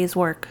 for her day's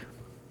work.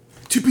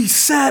 To be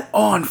set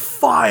on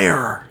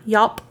fire.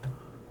 Yup.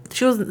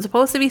 She wasn't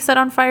supposed to be set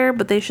on fire,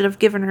 but they should have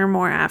given her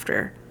more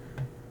after.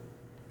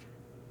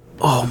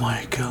 Oh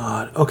my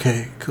God.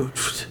 Okay, good.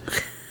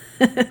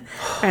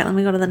 Alright, let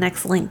me go to the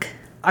next link.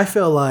 I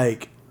feel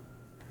like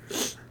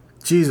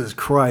Jesus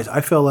Christ.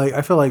 I feel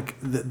like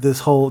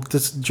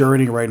this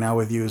journey right now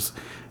with you is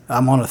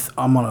I'm on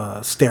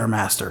a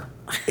Stairmaster.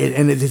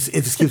 It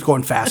just keeps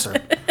going faster.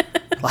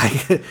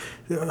 Like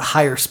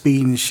higher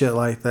speed and shit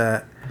like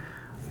that.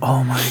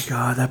 Oh my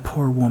God, that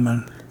poor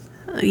woman.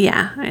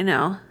 Yeah, I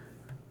know.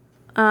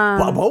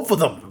 Well, both of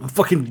them.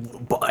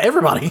 Fucking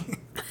everybody.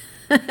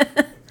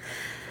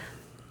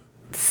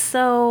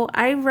 So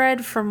I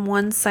read from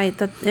one site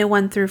that it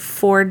went through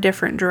 4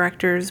 different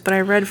directors, but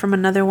I read from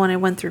another one it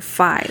went through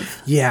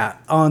 5. Yeah,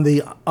 on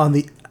the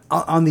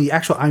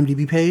actual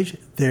IMDb page,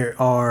 there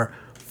are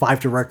 5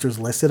 directors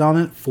listed on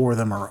it. 4 of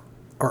them are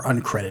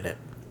uncredited.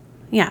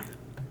 Yeah.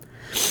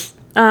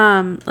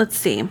 Let's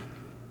see.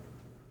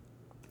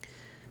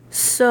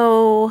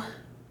 So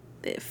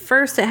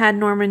first it had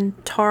Norman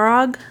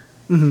Taurog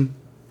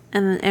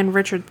and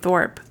Richard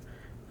Thorpe.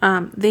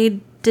 They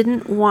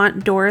didn't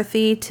want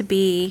Dorothy to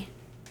be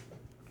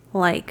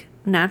like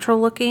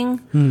natural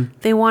looking.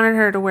 They wanted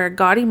her to wear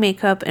gaudy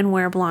makeup and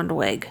wear a blonde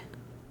wig.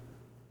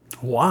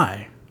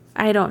 Why?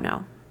 I don't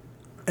know.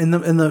 And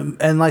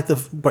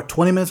the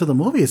 20 minutes of the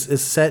movie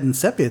is set in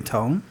sepia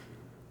tone.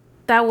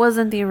 That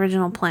wasn't the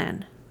original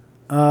plan.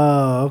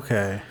 Oh,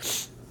 okay.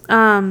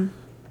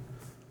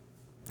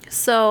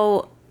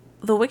 So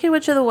the Wicked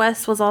Witch of the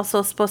West was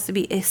also supposed to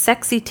be a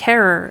sexy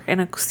terror in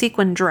a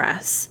sequin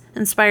dress,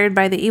 inspired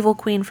by the evil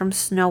queen from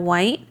Snow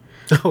White.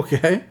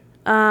 Okay.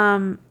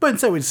 But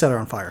instead we just set her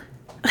on fire.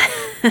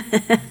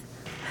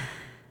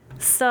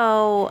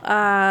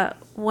 So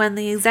when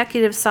the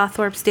executives saw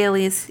Thorpe's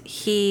dailies,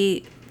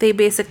 they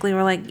basically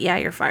were like, "Yeah,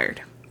 you're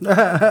fired."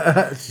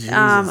 But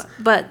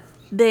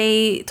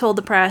they told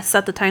the press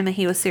at the time that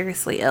he was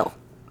seriously ill.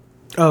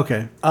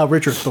 Okay.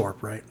 Richard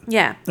Thorpe, right?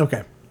 Yeah.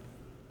 Okay.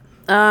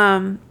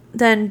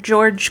 Then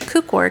George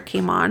Cukor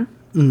came on,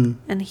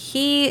 and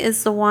he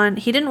is the one.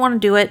 He didn't want to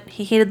do it.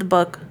 He hated the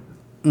book.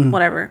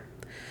 Whatever.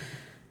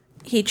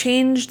 He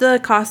changed the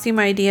costume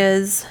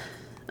ideas,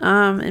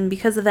 and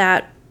because of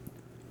that,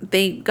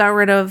 they got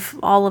rid of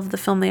all of the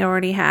film they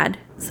already had,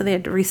 so they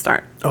had to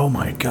restart. Oh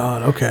my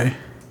God. Okay.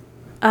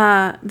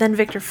 Then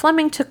Victor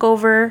Fleming took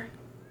over,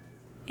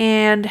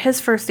 and his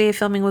first day of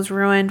filming was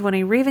ruined when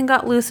a raven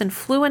got loose and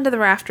flew into the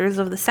rafters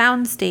of the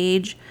sound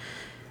stage.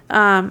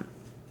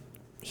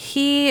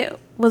 He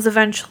was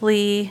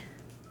eventually,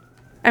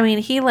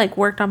 he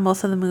worked on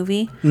most of the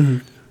movie,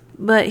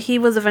 but he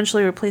was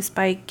eventually replaced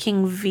by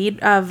King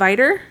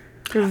Vidor.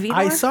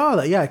 I saw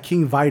that. Yeah,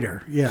 King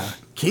Vidor. Yeah,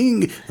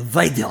 King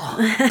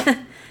Vidor.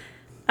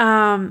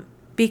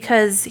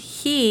 Because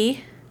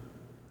he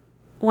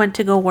went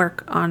to go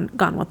work on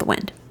Gone with the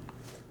Wind.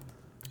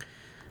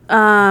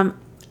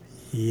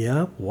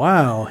 Yep.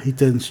 Wow. He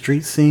did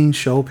street scenes,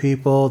 show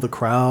people, the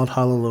crowd,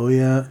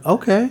 hallelujah.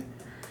 Okay.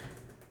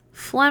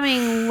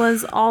 Fleming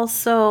was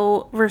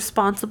also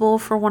responsible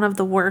for one of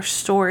the worst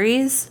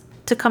stories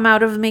to come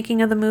out of the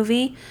making of the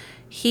movie.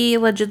 He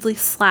allegedly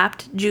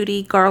slapped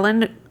Judy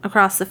Garland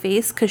across the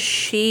face because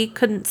she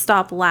couldn't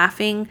stop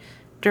laughing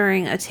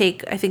during a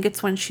take. I think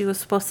it's when she was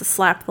supposed to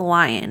slap the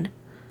lion.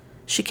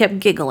 She kept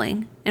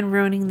giggling and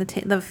ruining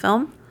the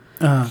film.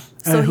 And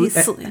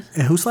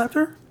who slapped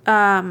her?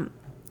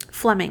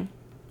 Fleming.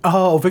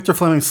 Oh, Victor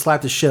Fleming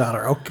slapped the shit out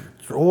of her. Okay,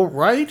 all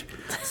right.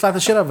 Slapped the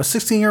shit out of a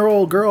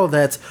 16-year-old girl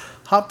that's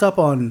hopped up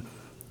on,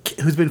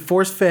 who's been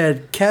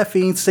force-fed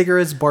caffeine,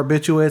 cigarettes,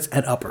 barbiturates,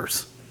 and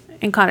uppers.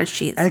 And cottage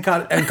cheese. And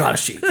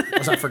cottage cheese.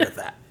 Let's not forget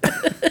that.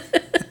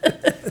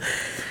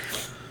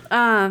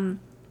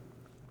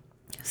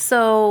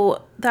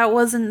 So that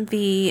wasn't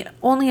the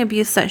only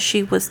abuse that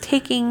she was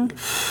taking.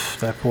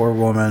 That poor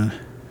woman.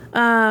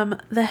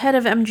 The head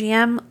of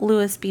MGM,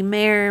 Louis B.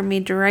 Mayer,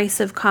 made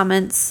derisive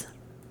comments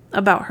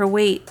about her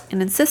weight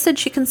and insisted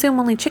she consume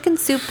only chicken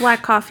soup,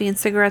 black coffee, and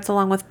cigarettes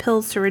along with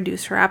pills to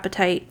reduce her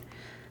appetite.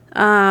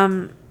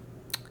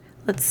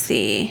 Let's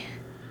see.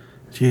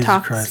 Jesus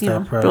Christ,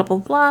 that blah, blah,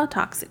 blah,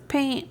 toxic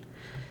paint.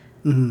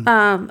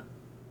 Mm-hmm.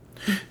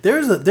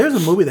 There's a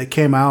movie that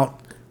came out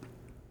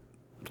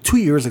 2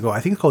 years ago. I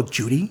think it's called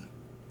Judy.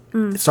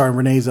 It's starring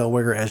Renee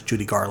Zellweger as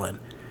Judy Garland.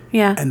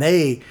 Yeah. And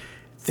they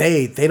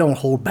don't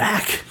hold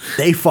back.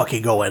 They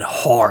fucking go in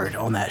hard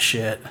on that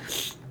shit.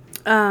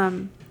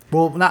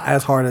 Well, not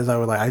as hard as I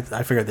would like.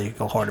 I figured they'd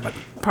go harder, but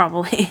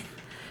probably.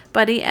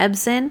 Buddy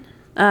Ebsen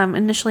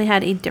initially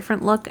had a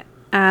different look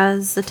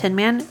as the Tin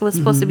Man. It was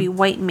supposed to be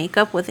white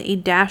makeup with a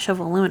dash of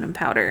aluminum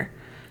powder.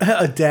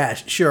 A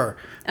dash, sure.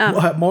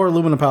 More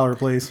aluminum powder,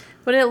 please.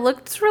 But it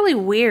looked really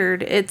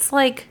weird. It's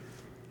like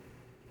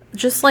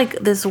just like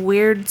this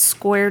weird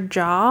square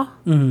jaw,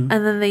 and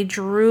then they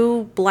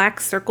drew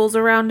black circles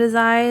around his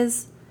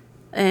eyes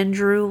and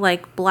drew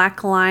like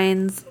black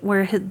lines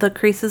where the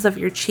creases of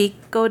your cheek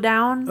go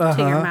down to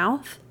your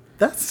mouth.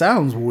 That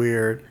sounds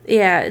weird.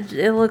 Yeah,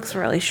 it looks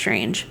really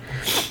strange.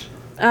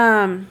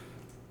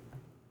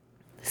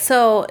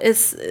 So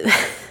it's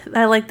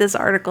I like this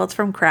article. It's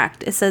from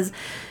Cracked. It says,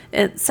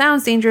 it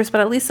sounds dangerous,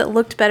 but at least it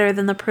looked better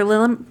than the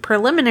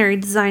preliminary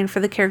design for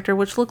the character,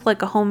 which looked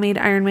like a homemade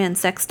Iron Man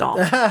sex doll.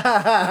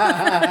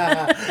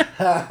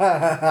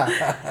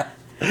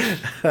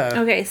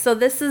 Okay, so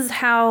this is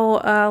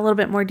how a little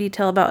bit more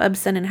detail about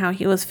Ebsen and how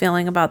he was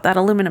feeling about that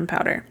aluminum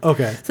powder.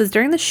 Okay. It says,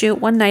 during the shoot,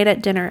 one night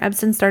at dinner,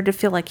 Ebsen started to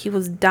feel like he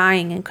was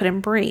dying and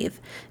couldn't breathe.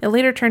 It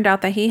later turned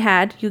out that he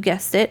had, you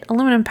guessed it,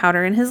 aluminum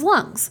powder in his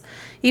lungs.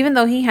 Even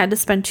though he had to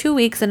spend 2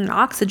 weeks in an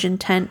oxygen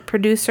tent,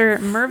 producer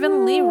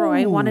Mervyn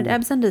Leroy wanted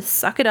Ebsen to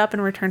suck it up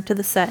and return to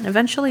the set and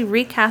eventually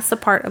recast the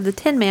part of the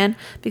Tin Man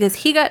because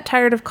he got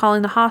tired of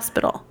calling the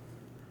hospital.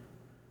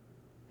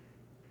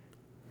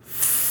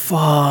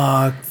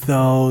 Fuck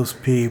those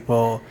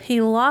people.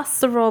 He lost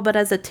the role, but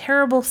as a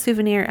terrible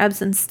souvenir,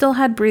 Ebsen still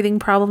had breathing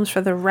problems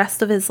for the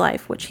rest of his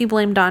life, which he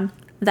blamed on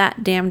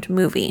that damned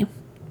movie.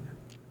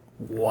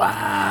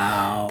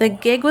 Wow. The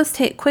gig was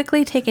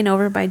quickly taken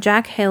over by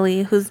Jack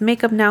Haley, whose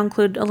makeup now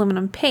included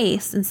aluminum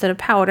paste instead of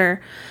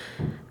powder.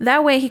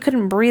 That way he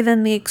couldn't breathe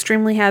in the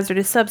extremely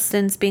hazardous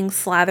substance being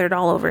slathered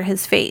all over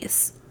his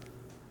face.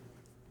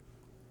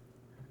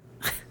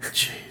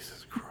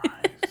 Jesus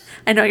Christ.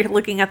 I know you're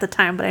looking at the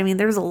time, but I mean,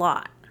 there's a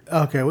lot.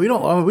 Okay, we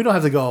don't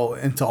have to go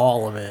into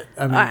all of it.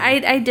 I mean,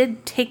 I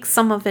did take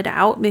some of it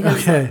out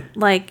because,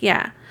 like,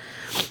 yeah,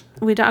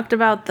 we talked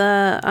about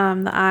the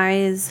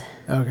eyes.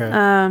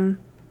 Okay.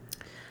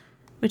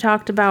 We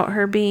talked about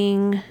her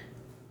being.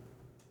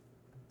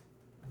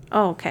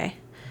 Oh, okay.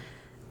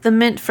 The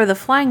mint for the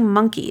flying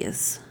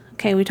monkeys.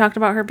 Okay, we talked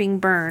about her being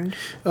burned.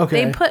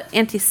 Okay. They put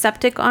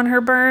antiseptic on her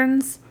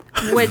burns,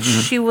 which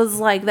she was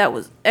like, that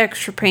was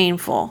extra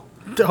painful.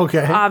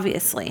 Okay.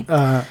 Obviously.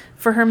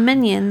 For her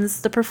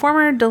minions, the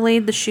performer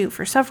delayed the shoot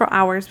for several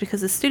hours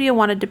because the studio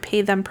wanted to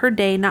pay them per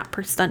day, not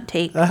per stunt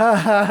take.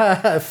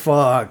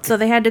 Fuck. So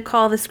they had to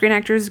call the Screen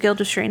Actors Guild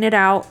to straighten it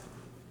out.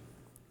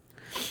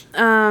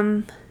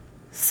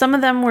 Some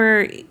of them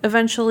were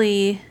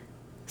eventually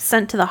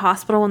sent to the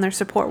hospital when their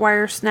support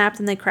wire snapped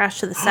and they crashed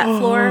to the set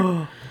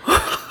floor.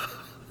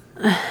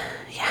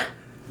 Yeah,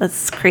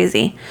 that's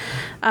crazy.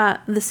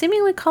 The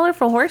seemingly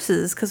colorful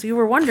horses, because you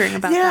were wondering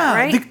about that,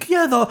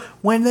 right?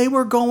 When they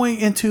were going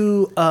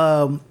into,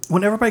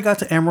 when everybody got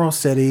to Emerald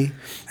City,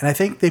 and I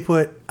think they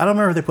put, I don't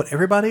remember if they put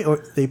everybody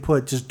or they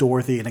put just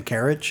Dorothy in a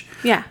carriage.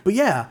 Yeah. But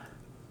yeah,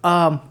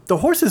 the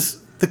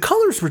horses, the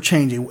colors were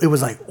changing. It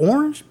was like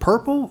orange,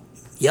 purple,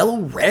 yellow,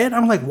 red.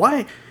 I'm like,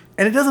 why?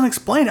 And it doesn't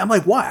explain it. I'm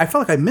like, why? I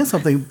felt like I missed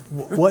something.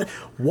 What?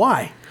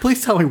 Why?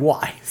 Please tell me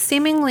why.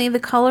 Seemingly, the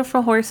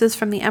colorful horses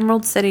from the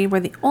Emerald City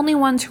were the only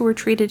ones who were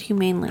treated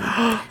humanely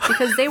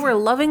because they were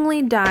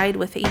lovingly dyed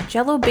with a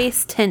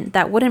jello-based tint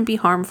that wouldn't be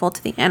harmful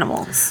to the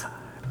animals.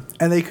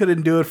 And they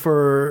couldn't do it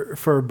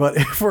for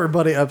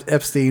Buddy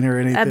Epstein or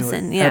anything.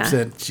 Ebsen, yeah.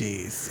 Ebsen,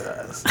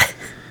 Jesus.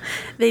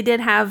 They did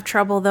have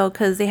trouble, though,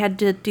 because they had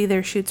to do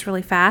their shoots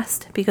really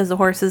fast because the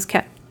horses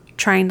kept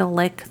trying to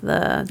lick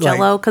the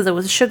jello because it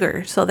was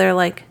sugar. So they're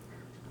like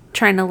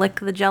trying to lick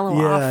the jello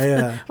off.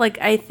 Yeah. Like,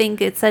 I think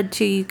it said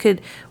too, you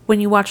could,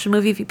 when you watch the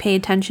movie, if you pay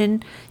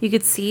attention, you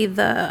could see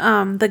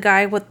the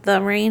guy with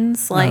the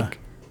reins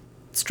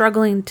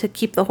struggling to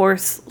keep the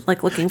horse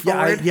like looking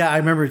forward. I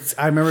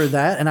remember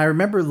that, and I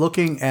remember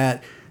looking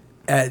at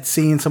at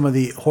seeing some of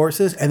the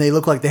horses, and they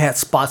look like they had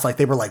spots, like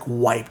they were like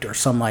wiped or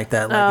something like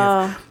that.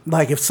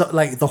 Like if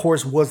the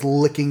horse was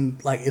licking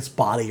like its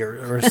body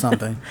or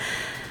something.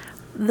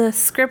 The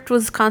script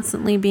was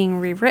constantly being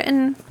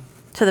rewritten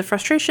to the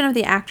frustration of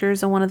the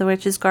actors, and one of the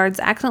witch's guards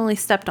accidentally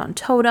stepped on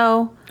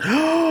Toto,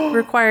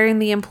 requiring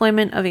the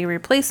employment of a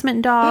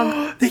replacement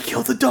dog. They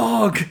killed the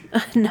dog.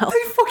 No.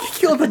 They fucking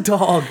killed the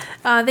dog.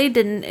 They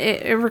didn't.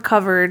 It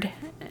recovered,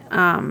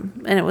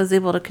 and it was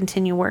able to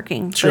continue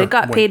working. Sure. But it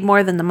got paid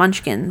more than the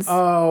Munchkins.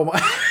 Oh,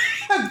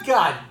 my.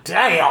 God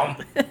damn.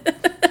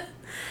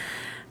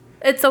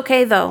 It's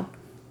okay, though.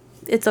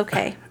 It's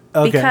okay.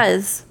 Okay.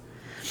 Because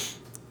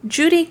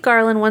Judy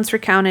Garland once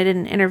recounted in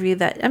an interview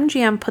that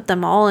MGM put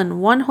them all in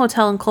one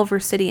hotel in Culver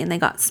City and they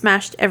got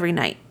smashed every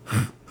night.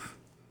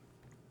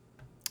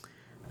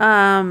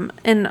 And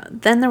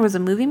then there was a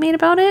movie made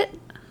about it.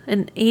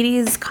 An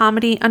 80s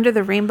comedy, Under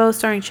the Rainbow,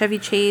 starring Chevy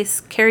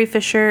Chase, Carrie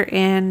Fisher,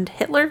 and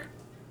Hitler.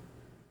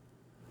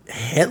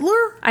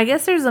 Hitler? I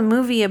guess there's a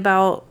movie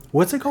about...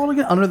 What's it called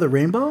again? Under the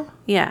Rainbow?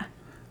 Yeah.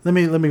 Let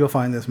me go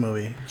find this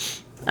movie.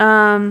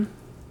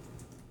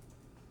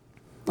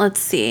 Let's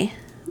see.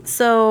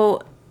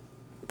 So...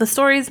 The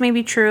stories may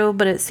be true,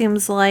 but it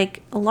seems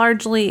like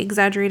largely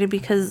exaggerated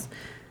because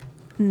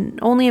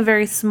only a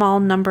very small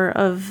number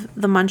of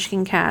the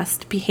Munchkin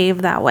cast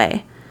behave that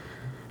way.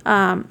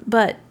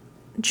 But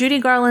Judy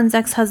Garland's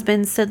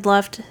ex-husband, Sid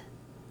Luft,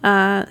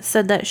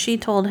 said that she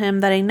told him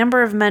that a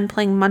number of men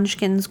playing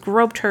Munchkins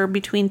groped her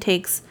between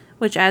takes,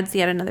 which adds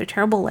yet another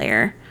terrible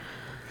layer.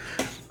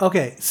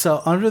 Okay,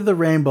 so Under the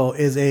Rainbow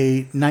is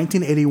a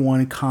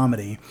 1981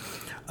 comedy.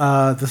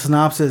 The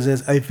synopsis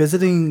is a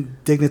visiting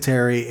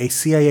dignitary, a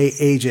CIA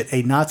agent,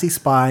 a Nazi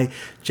spy,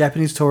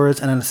 Japanese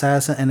tourist, and an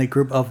assassin, and a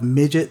group of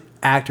midget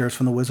actors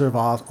from The Wizard of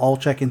Oz all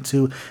check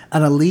into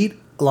an elite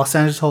Los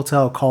Angeles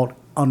hotel called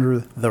Under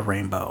the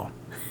Rainbow.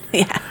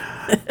 Yeah.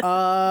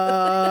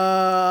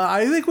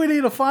 I think we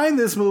need to find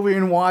this movie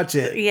and watch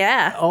it.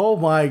 Yeah. Oh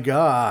my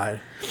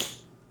god.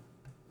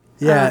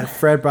 Yeah,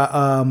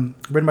 written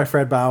by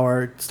Fred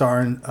Bauer,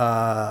 starring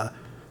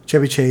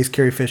Chevy Chase,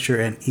 Carrie Fisher,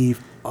 and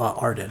Eve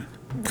Arden.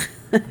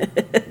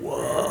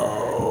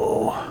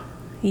 Whoa.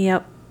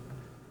 Yep.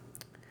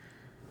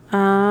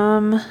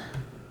 I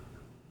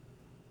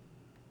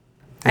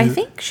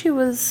think she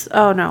was...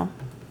 Oh, no.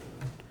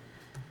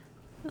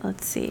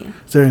 Let's see.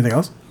 Is there anything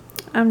else?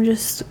 I'm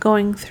just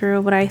going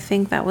through, but I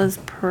think that was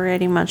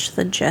pretty much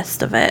the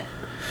gist of it.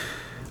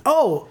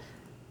 Oh!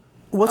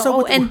 What's up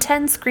with... and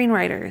 10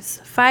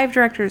 screenwriters. 5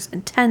 directors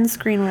and 10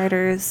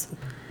 screenwriters.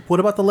 What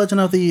about the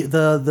legend of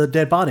the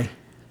dead body?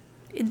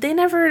 They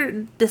never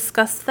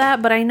discussed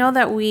that, but I know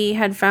that we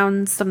had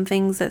found some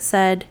things that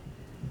said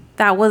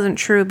that wasn't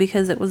true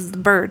because it was the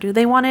bird.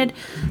 They wanted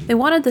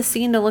the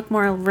scene to look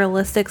more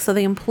realistic, so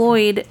they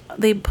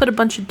put a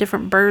bunch of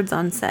different birds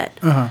on set.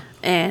 Uh-huh.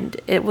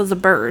 And it was a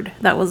bird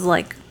that was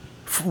like...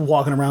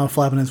 walking around,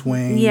 flapping its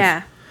wings.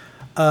 Yeah.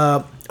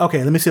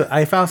 Okay, let me see.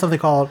 I found something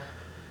called...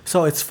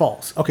 So it's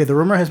false. Okay, the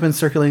rumor has been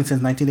circulating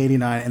since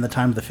 1989 and the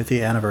time of the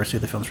 50th anniversary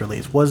of the film's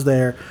release. Was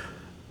there...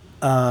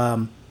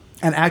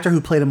 an actor who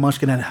played a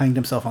Munchkin had hanged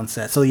himself on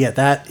set. So yeah,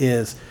 that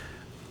is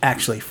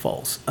actually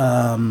false.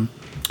 Let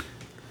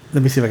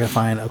me see if I can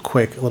find a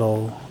quick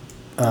little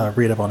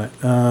read up on it.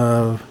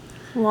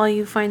 While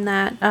you find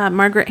that,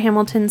 Margaret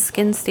Hamilton's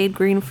skin stayed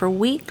green for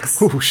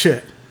weeks. Oh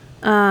shit.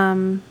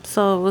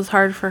 So it was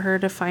hard for her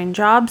to find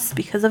jobs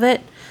because of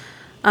it.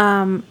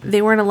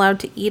 They weren't allowed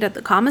to eat at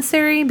the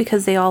commissary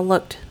because they all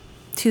looked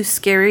too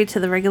scary to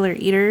the regular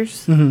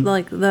eaters,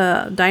 like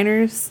the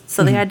diners.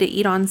 So they had to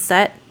eat on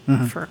set.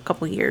 For a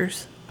couple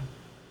years.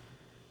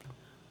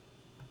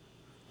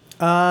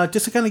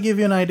 Just to kind of give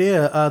you an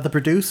idea, the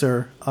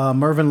producer,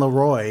 Mervyn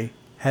LeRoy,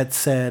 had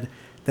said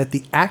that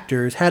the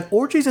actors had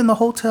orgies in the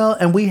hotel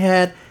and we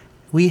had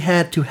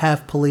to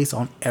have police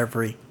on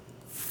every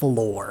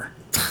floor.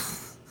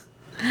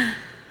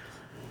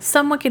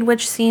 Some Wicked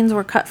Witch scenes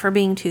were cut for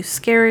being too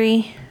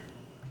scary.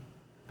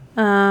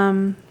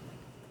 They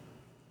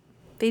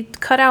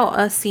cut out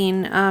a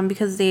scene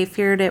because they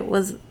feared it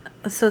was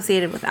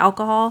associated with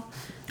alcohol.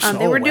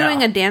 They were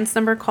doing a dance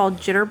number called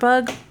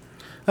Jitterbug.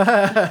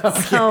 Okay.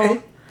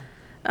 So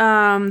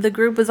the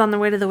group was on their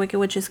way to the Wicked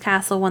Witch's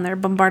castle when they're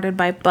bombarded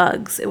by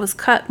bugs. It was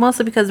cut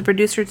mostly because the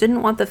producers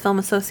didn't want the film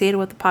associated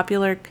with the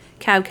popular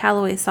Cab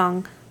Calloway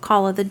song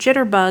Call of the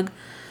Jitterbug,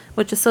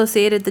 which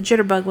associated the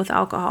jitterbug with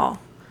alcohol.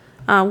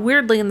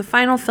 Weirdly, in the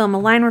final film, a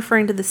line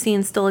referring to the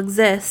scene still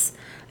exists.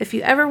 If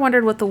you ever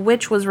wondered what the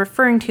witch was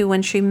referring to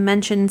when she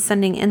mentioned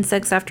sending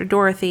insects after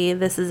Dorothy,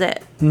 this is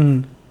it.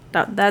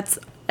 That's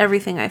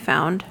everything I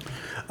found.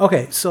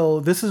 Okay, so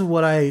this is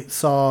what I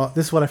saw.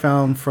 This is what I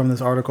found from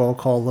this article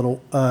called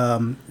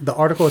the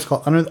article is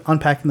called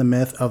Unpacking the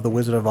Myth of the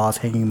Wizard of Oz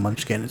Hanging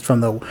Munchkin. It's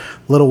from the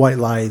Little White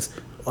Lies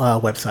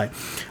website.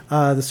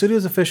 The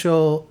studio's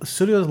official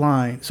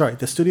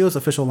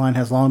line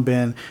has long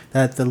been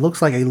that it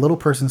looks like a little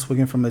person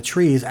swinging from the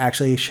tree is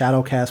actually a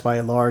shadow cast by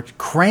a large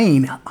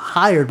crane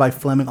hired by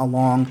Fleming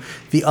along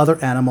the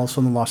other animals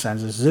from the Los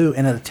Angeles Zoo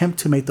in an attempt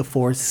to make the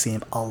forest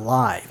seem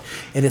alive.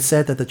 It is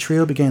said that the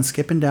trio began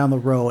skipping down the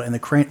road and the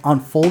crane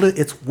unfolded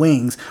its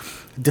wings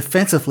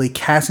defensively,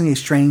 casting a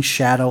strange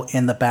shadow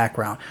in the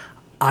background.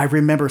 I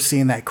remember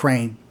seeing that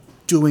crane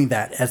doing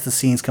that as the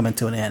scenes come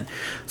into an end.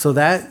 So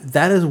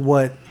that is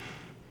what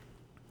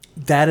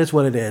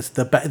it is.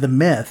 The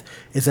myth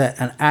is that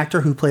an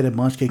actor who played a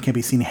Munchkin can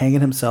be seen hanging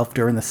himself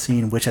during the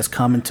scene, which has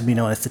come to be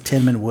known as the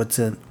Tin Man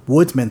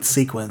Woodsman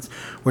sequence,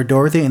 where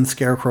Dorothy and the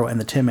Scarecrow and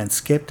the Tin Man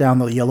skip down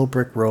the yellow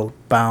brick road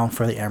bound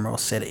for the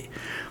Emerald City.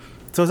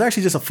 So it's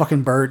actually just a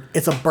fucking bird.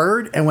 It's a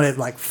bird, and when it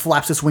like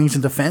flaps its wings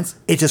in defense,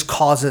 it just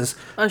causes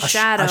a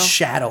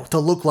shadow to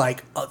look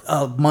like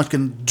a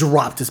Munchkin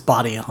dropped his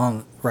body and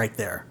hung right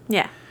there.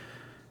 Yeah.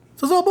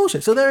 So it's all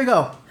bullshit. So there you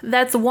go.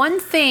 That's one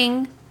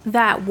thing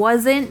that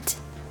wasn't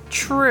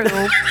true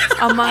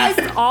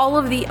amongst all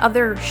of the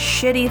other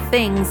shitty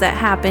things that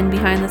happened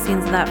behind the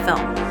scenes of that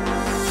film.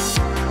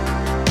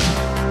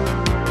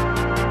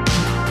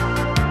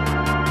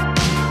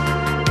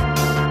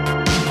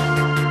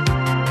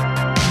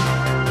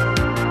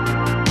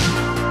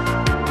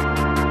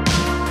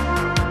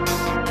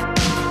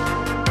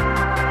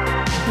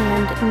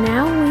 And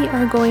now we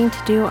are going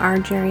to do our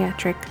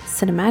geriatric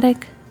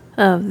cinematic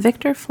of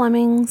Victor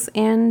Fleming's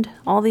and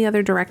all the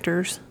other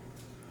directors,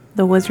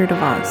 The Wizard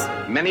of Oz.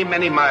 Many,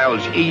 many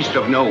miles east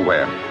of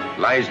nowhere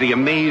lies the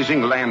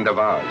amazing land of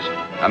Oz,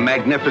 a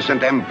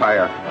magnificent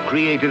empire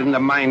created in the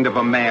mind of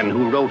a man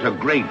who wrote a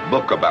great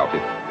book about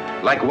it.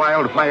 Like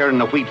wildfire in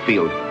the wheat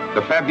field,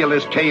 the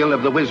fabulous tale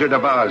of the Wizard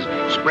of Oz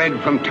spread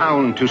from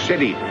town to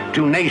city,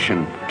 to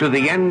nation, to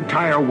the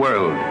entire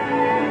world.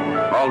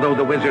 Although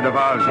the Wizard of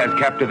Oz has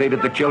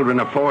captivated the children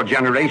of 4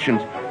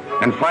 generations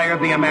and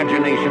fired the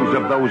imaginations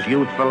of those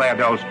youthful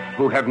adults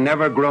who have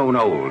never grown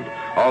old,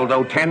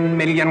 although 10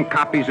 million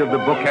copies of the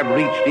book have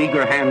reached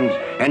eager hands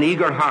and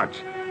eager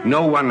hearts,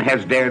 no one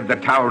has dared the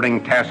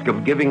towering task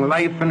of giving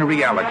life and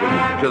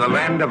reality to the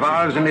land of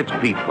Oz and its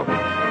people.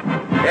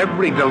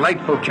 Every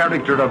delightful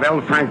character of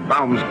L. Frank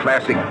Baum's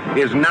classic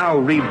is now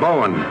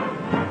reborn.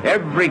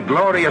 Every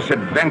glorious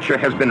adventure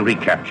has been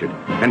recaptured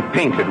and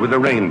painted with a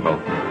rainbow.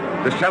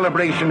 The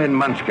celebration in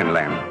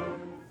Munchkinland.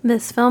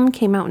 This film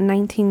came out in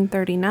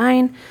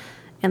 1939,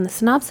 and the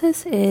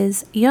synopsis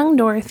is: young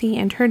Dorothy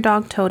and her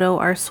dog Toto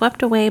are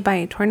swept away by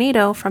a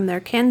tornado from their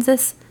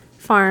Kansas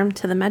farm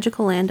to the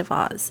magical land of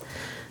Oz.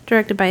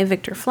 Directed by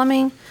Victor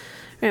Fleming,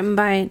 written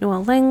by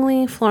Noel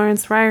Langley,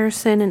 Florence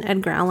Ryerson, and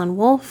Edgar Allan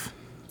Wolfe.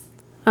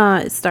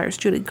 It stars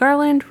Judy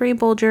Garland, Ray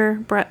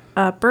Bolger,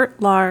 Bert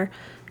Lahr,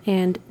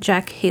 and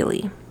Jack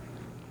Haley.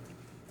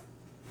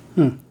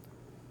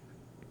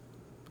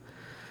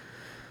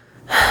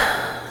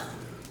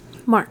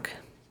 Mark.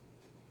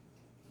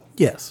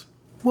 Yes.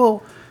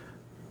 Well,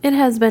 it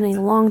has been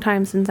a long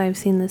time since I've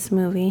seen this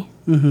movie.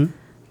 Mm-hmm.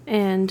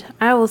 And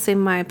I will say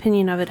my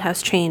opinion of it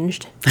has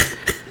changed.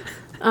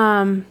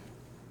 But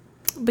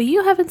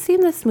you haven't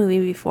seen this movie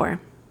before.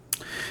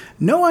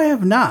 No, I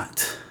have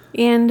not.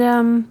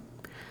 And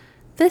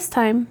this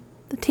time,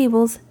 the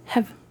tables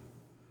have...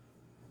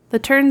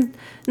 it's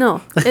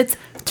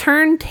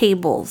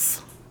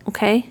turntables.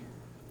 Okay?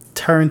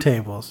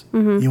 Turntables.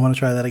 Mm-hmm. You want to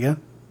try that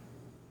again?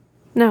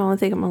 No, I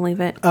think I'm going to leave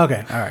it.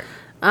 Okay, all right.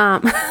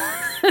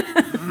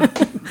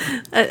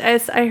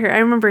 I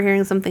remember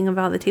hearing something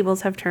about the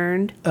tables have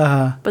turned.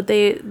 But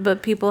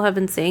people have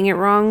been saying it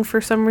wrong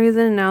for some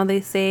reason. And now they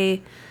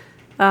say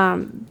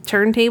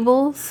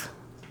turntables.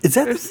 Is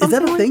that a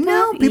thing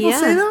now? People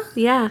say that?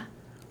 Yeah.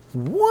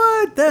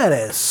 What? That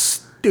is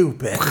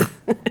stupid.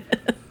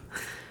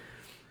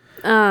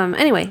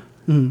 Anyway.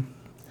 Mm.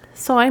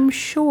 So I'm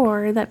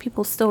sure that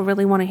people still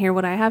really want to hear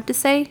what I have to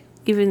say.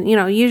 Even,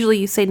 usually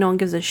you say no one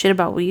gives a shit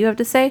about what you have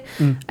to say.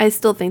 Mm. I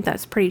still think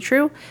that's pretty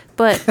true.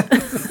 But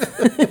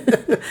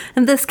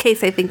in this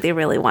case, I think they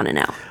really want to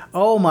know.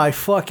 Oh my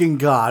fucking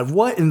God.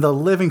 What in the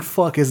living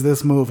fuck is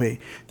this movie?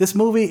 This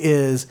movie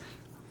is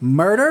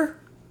murder.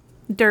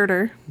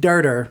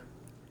 Dirter.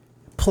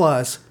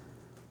 Plus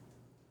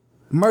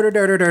murder.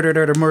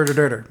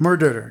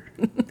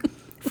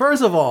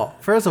 First of all,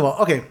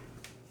 okay.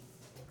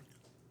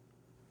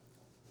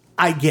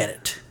 I get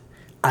it.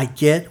 I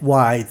get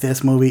why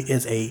this movie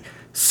is a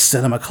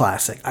cinema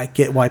classic. I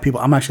get why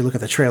people... I'm actually looking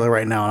at the trailer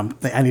right now, and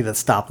I need to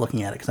stop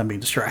looking at it because I'm being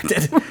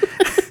distracted.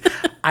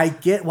 I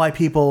get why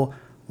people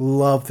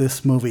love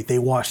this movie. They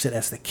watched it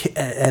as a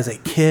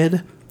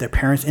kid. Their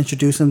parents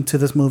introduced them to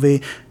this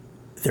movie.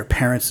 Their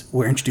parents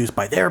were introduced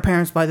by their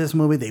parents by this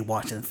movie. They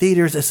watched it in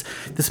theaters.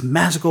 This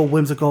magical,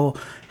 whimsical,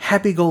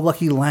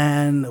 happy-go-lucky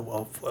land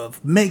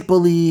of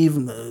make-believe,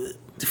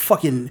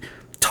 fucking...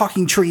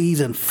 talking trees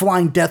and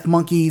flying death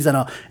monkeys and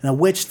a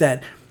witch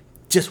that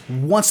just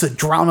wants to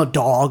drown a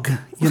dog.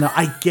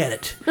 I get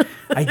it.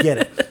 I get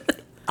it.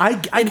 I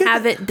get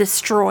have it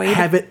destroyed.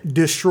 Have it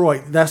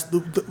destroyed. That's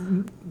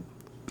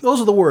those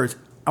are the words.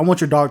 I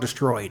want your dog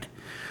destroyed.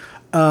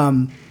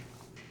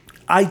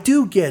 I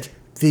do get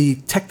the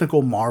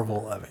technical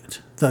marvel of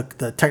it,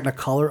 the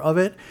technicolor of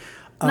it.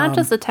 Not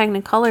just the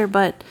technicolor,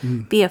 but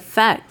the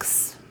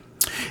effects.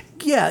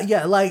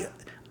 Yeah, like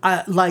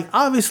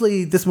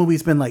obviously this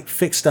movie's been like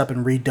fixed up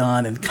and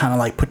redone and kind of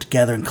like put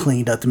together and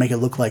cleaned up to make it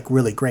look like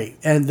really great.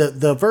 And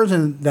the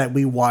version that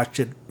we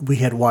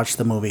had watched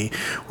the movie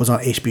was on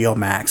HBO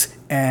Max,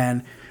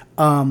 and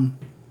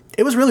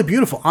it was really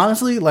beautiful.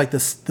 Honestly, like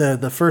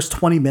the first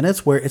 20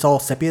 minutes where it's all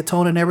sepia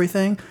tone and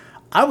everything,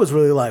 I was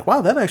really like,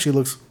 wow, that actually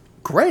looks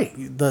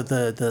great.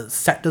 The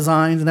set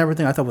designs and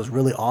everything I thought was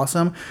really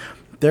awesome.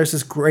 There's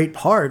this great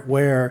part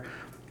where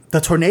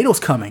the tornado's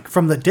coming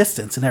from the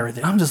distance and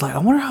everything. I'm just like, I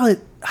wonder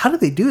how did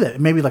they do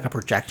that? Maybe like a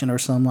projection or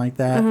something like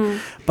that.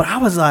 But I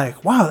was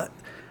like, wow,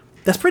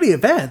 that's pretty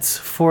advanced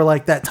for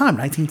like that time,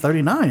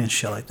 1939 and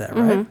shit like that,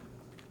 right?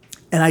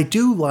 And I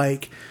do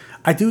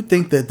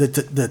think that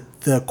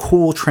the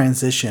cool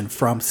transition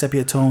from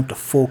sepia tone to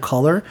full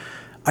color,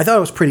 I thought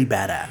it was pretty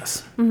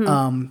badass.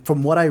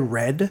 From what I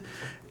read,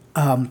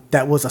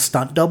 that was a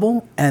stunt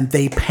double, and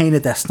they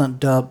painted that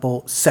stunt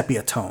double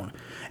sepia tone.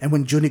 And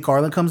when Judy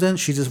Garland comes in,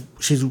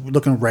 she's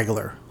looking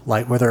regular,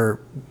 like with her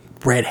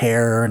red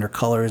hair and her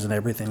colors and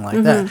everything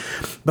like that.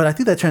 But I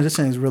think that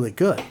transition is really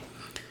good.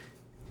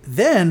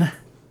 Then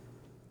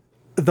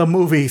the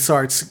movie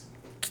starts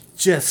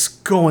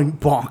just going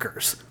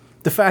bonkers.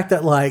 The fact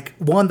that like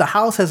the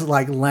house has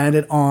like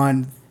landed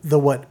on the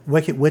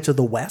Wicked Witch of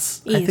the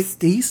West, I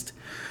think East.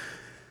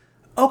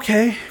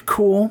 Okay,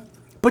 cool.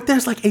 But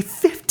there's like a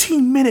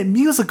 15-minute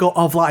musical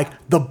of like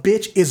the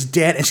bitch is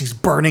dead and she's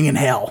burning in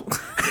hell.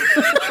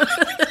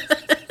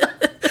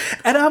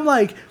 And I'm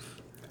like,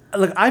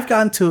 look, I've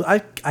gotten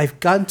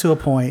to a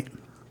point,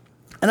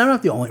 and I'm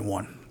not the only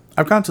one.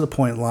 I've gotten to the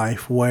point in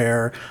life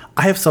where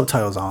I have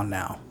subtitles on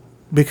now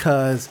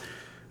because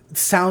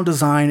sound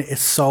design is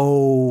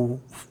so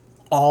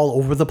all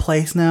over the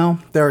place now.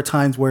 There are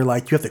times where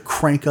like you have to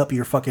crank up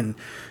your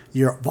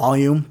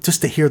volume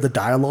just to hear the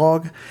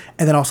dialogue,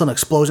 and then all of a sudden an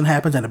explosion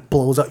happens and it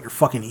blows out your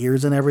fucking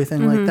ears and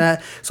everything like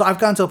that. So I've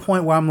gotten to a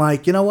point where I'm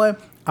like, you know what?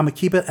 I'm gonna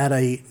keep it at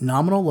a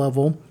nominal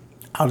level.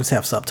 I'll just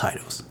have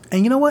subtitles.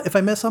 And you know what? If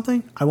I miss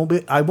something, I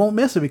won't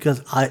miss it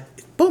because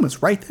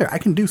it's right there. I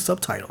can do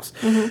subtitles.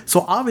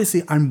 So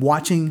obviously I'm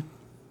reading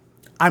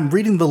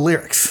the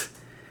lyrics.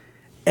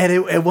 And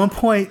at one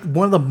point,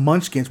 one of the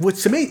munchkins,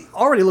 which to me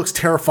already looks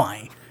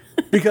terrifying,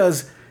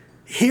 because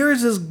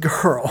here's this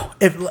girl.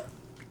 If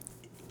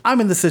I'm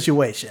in the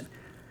situation,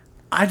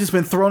 I've just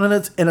been thrown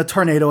in a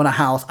tornado in a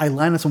house. I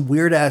land in some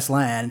weird ass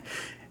land.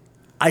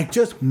 I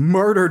just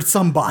murdered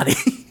somebody,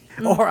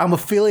 or I'm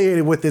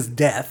affiliated with this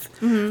death.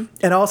 And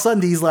all of a sudden,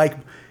 these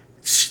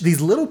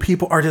little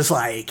people are just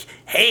like,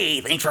 "Hey,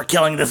 thanks for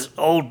killing this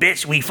old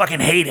bitch. We fucking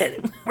hate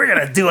it. We're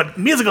gonna do a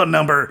musical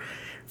number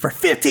for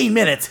 15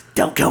 minutes.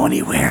 Don't go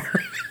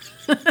anywhere."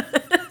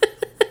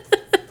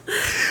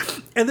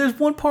 And there's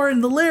one part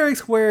in the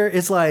lyrics where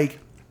it's like,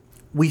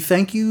 "We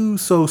thank you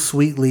so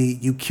sweetly.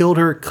 You killed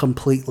her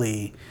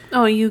completely."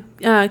 Oh, you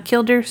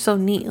killed her so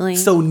neatly.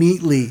 So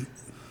neatly.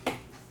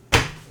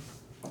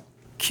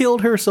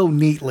 Killed her so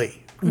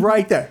neatly.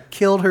 Right there.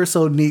 Killed her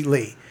so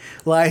neatly.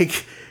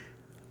 Like,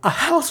 a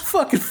house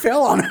fucking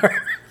fell on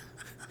her.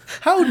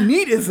 How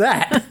neat is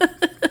that?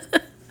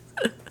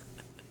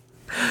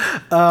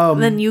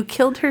 Then you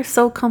killed her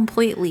so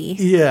completely.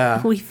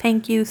 Yeah. We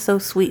thank you so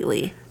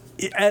sweetly.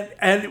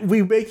 And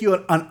we make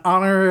you an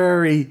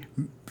honorary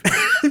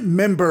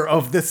member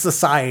of this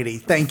society.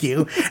 Thank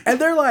you. And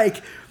they're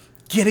like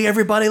getting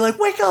everybody like,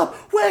 wake up,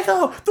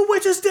 the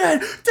witch is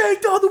dead.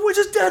 Thank God the witch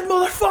is dead,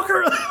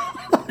 motherfucker.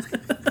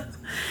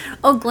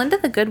 Oh, Glinda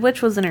the Good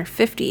Witch was in her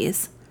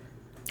 50s.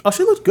 Oh,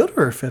 she looked good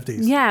for her 50s.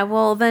 Yeah,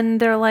 well, then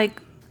they're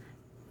like,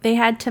 they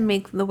had to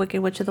make the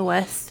Wicked Witch of the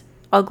West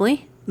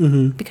ugly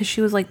because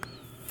she was like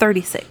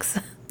 36.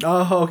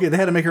 Oh, okay. They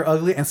had to make her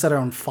ugly and set her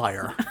on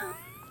fire.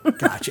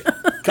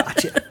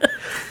 Gotcha.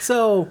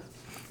 So,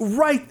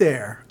 right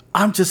there,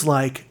 I'm just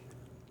like,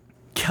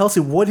 Kelsey,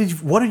 what did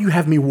you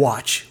have me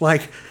watch?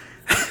 Like,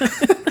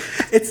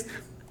 it's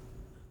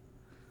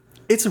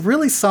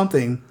really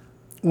something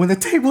when the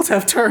tables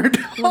have turned.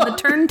 When the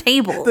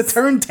turntables. The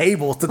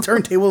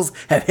turntables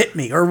have hit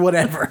me, or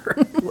whatever.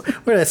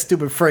 What that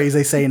stupid phrase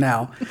they say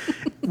now.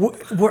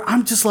 Where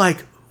I'm just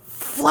like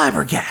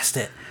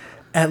flabbergasted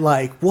at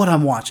like what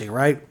I'm watching,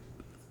 right?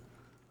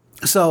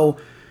 So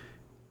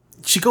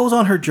she goes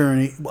on her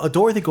journey.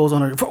 Dorothy goes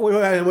on her. Wait,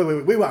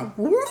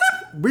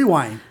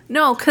 rewind.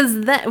 No,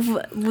 because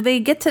they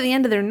get to the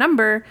end of their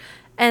number,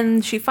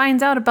 and she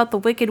finds out about the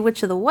Wicked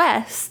Witch of the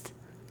West.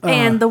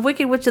 And the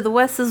Wicked Witch of the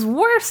West is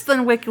worse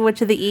than Wicked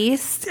Witch of the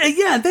East.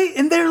 Yeah,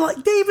 they're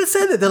like, they even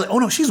said that. They're like, oh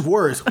no, she's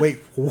worse. Wait,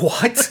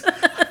 what?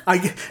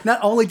 Not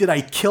only did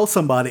I kill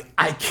somebody,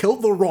 I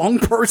killed the wrong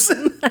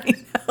person. I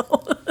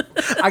know.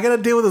 I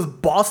gotta deal with this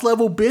boss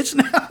level bitch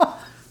now.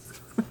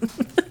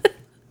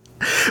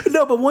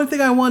 No, but one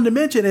thing I wanted to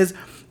mention is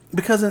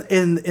because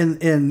in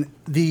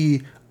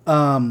the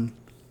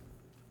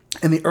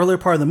in the earlier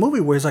part of the movie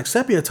where it's like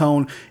sepia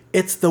tone,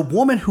 it's the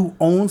woman who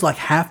owns like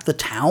half the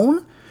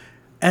town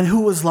and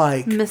who was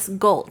like Miss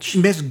Gulch,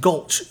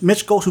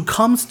 who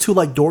comes to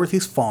like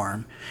Dorothy's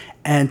farm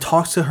and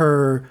talks to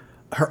her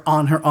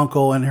aunt, her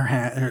uncle, and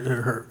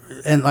her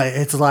and like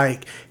it's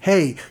like,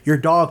 hey, your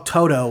dog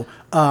Toto,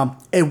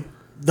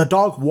 the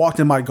dog walked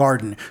in my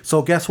garden.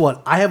 So guess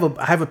what? I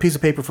have a piece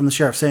of paper from the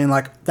sheriff saying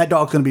like that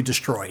dog's gonna be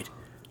destroyed.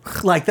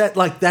 Like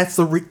that's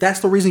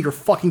the reason you're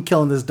fucking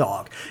killing this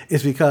dog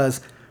is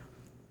because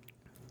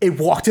it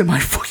walked in my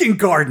fucking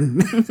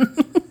garden.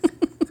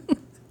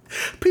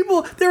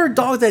 People, there are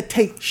dogs that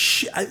take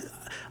shit.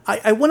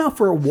 I went out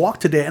for a walk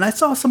today and I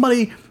saw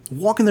somebody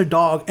walking their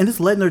dog and just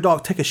letting their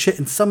dog take a shit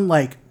in some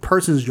like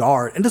person's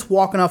yard and just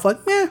walking off like,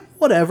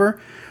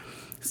 whatever.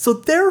 So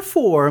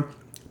therefore,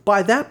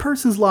 by that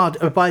person's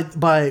logic,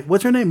 by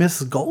what's her name,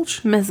 Mrs.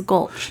 Gulch? Miss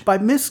Gulch. By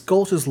Miss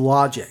Gulch's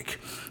logic,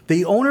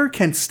 the owner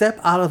can step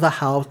out of the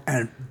house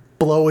and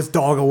blow his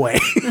dog away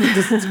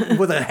just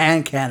with a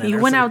hand cannon. You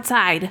went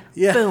outside.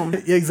 Yeah, Boom.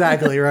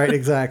 Exactly. Right.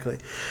 Exactly.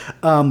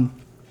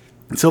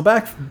 So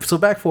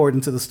back forward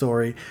into the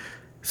story.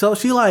 So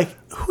she like,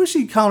 who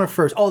she encountered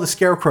first? Oh, the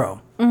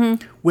Scarecrow.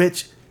 Mm-hmm.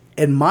 Which,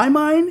 in my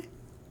mind,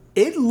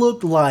 it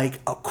looked like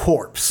a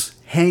corpse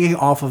hanging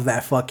off of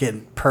that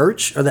fucking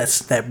perch or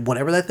that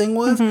whatever that thing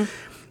was,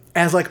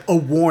 as like a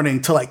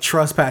warning to like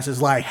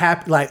trespassers, like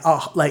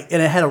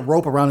and it had a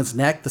rope around its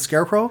neck, the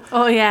Scarecrow.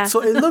 Oh yeah.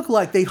 So it looked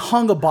like they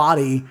hung a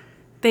body.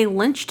 They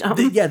lynched him.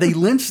 They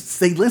lynched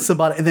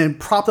somebody and then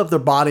propped up their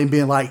body and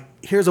being like,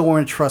 here's a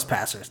warning to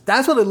trespassers.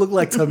 That's what it looked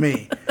like to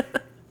me.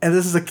 And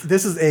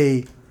this is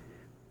a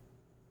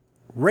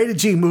rated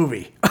G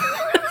movie.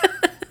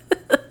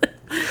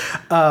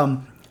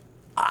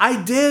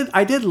 I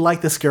did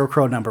like the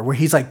Scarecrow number where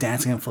he's like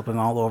dancing and flipping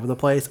all over the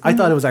place. I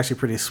thought it was actually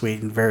pretty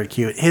sweet and very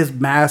cute. His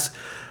mask,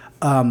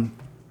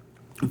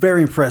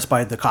 very impressed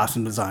by the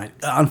costume design.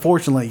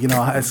 Unfortunately,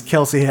 as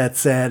Kelsey had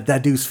said,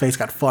 that dude's face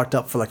got fucked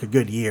up for like a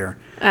good year.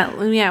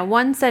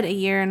 One said a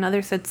year,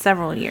 another said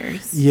several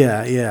years.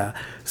 Yeah.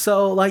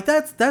 So like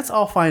that's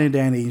all fine and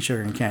dandy and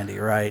sugar and candy,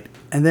 right?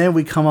 And then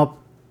we come up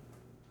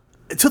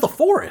to the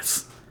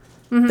forest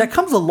that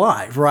comes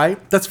alive,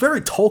 right? That's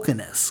very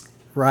Tolkien-esque,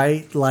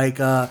 right? Like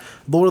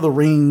Lord of the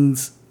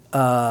Rings,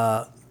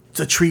 the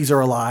trees are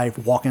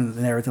alive, walking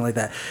and everything like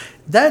that.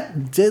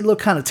 That did look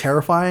kind of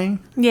terrifying.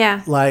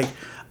 Yeah. Like,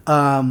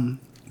 I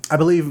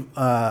believe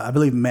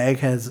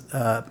Meg,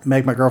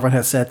 my girlfriend,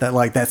 has said that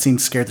like that scene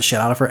scared the shit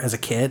out of her as a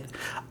kid.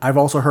 I've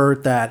also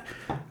heard that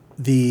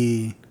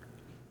the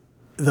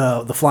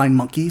flying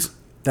monkeys,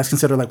 that's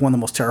considered like one of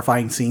the most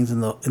terrifying scenes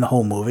in the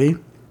whole movie.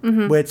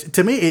 Mm-hmm. Which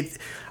to me,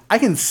 I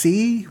can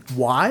see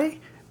why,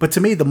 but to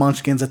me, the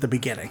munchkins at the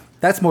beginning,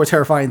 that's more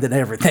terrifying than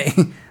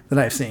everything that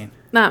I've seen.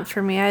 Not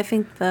for me. I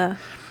think the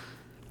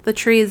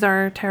trees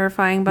are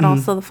terrifying, but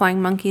also the flying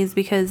monkeys,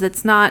 because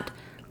it's not,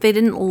 they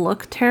didn't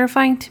look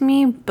terrifying to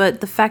me, but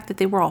the fact that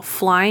they were all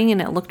flying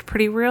and it looked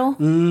pretty real,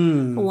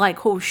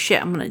 like, oh shit,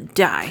 I'm gonna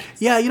die.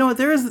 Yeah, you know what?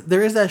 There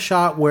is that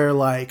shot where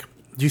like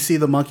you see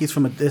the monkeys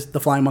the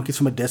flying monkeys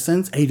from a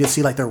distance, and you just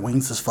see like their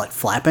wings just like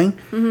flapping.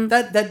 Mm-hmm.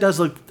 That does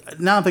look.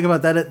 Now I'm thinking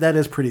about that. That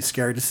is pretty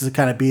scary. Just to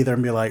kind of be there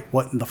and be like,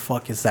 what in the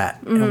fuck is that?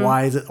 Mm-hmm. And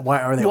why is it?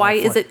 Why are they? Why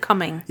is it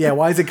coming? Yeah,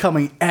 why is it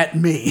coming at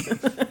me?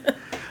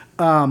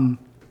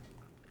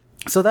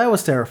 So that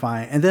was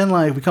terrifying. And then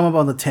like we come up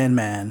on the Tin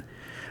Man.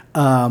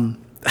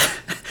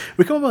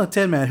 We come up on the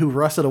Tin Man who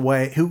rusted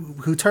away,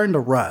 who turned to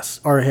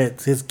rust, or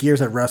his gears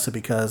had rusted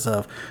because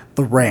of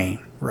the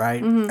rain,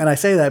 right? Mm-hmm. And I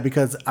say that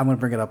because I'm going to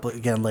bring it up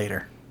again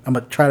later. I'm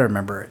going to try to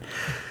remember it.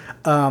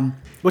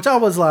 Which I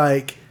was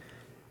like,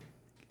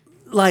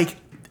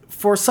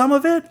 for some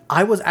of it,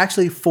 I was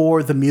actually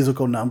for the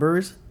musical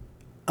numbers.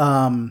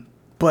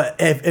 But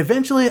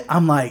eventually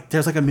I'm like,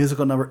 there's like a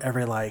musical number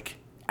every like,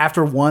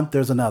 after one,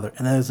 there's another,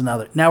 and then there's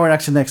another. Now we're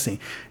actually next scene.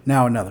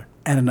 Now another,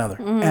 and another,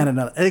 and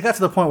another. And it got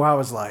to the point where I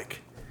was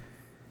like,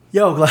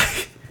 yo,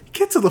 like,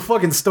 get to the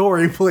fucking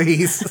story,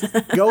 please.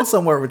 Go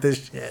somewhere with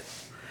this shit.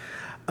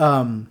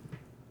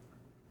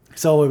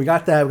 So we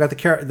got that. We got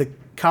the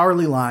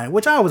Cowardly Lion,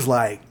 which I was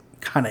like,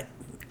 kind of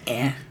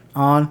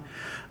on.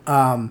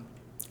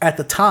 At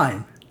the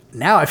time.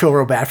 Now I feel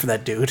real bad for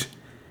that dude.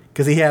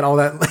 Because he had all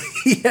that,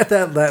 he had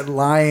that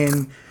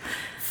lion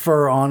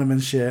fur on him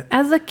and shit.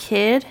 As a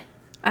kid,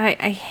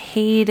 I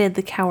hated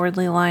the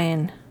Cowardly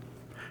Lion.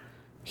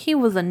 He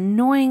was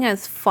annoying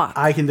as fuck.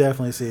 I can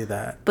definitely see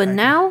that. But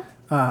now,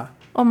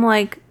 I'm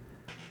like,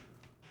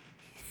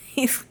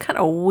 he's kind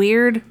of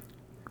weird.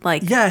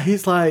 Like, yeah,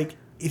 he's like,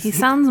 he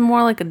sounds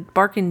more like a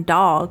barking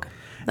dog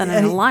than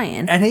a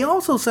lion. And he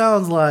also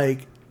sounds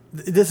like,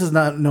 this is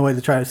not no way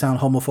to try to sound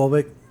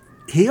homophobic.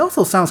 He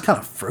also sounds kind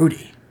of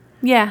fruity.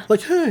 Yeah.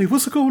 Like, hey,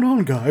 what's going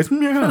on, guys?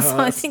 Yes. So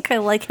I think I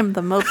like him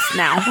the most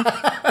now.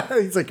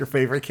 He's like your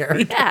favorite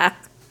character. Yeah.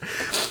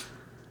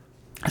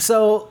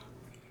 So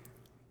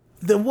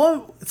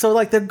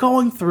like they're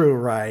going through,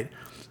 right?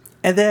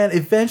 And then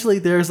eventually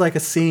there's like a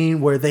scene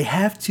where they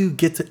have to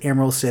get to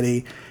Emerald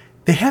City.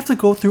 They have to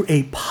go through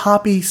a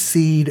poppy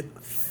seed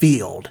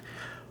field,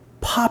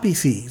 poppy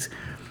seeds,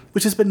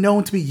 which has been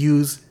known to be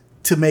used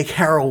to make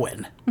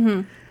heroin.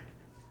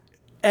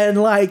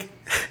 And like,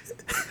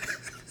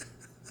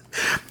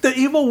 the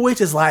evil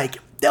witch is like,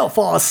 they'll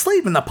fall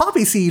asleep in the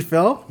poppy seed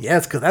film.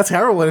 Yes, because that's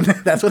heroin.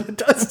 That's what it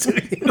does to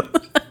you.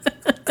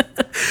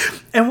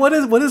 And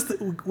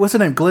what's her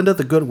name? Glinda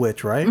the Good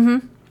Witch, right?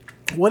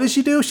 What does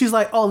she do? She's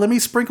like, oh, let me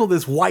sprinkle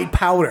this white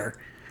powder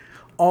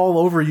all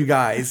over you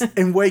guys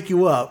and wake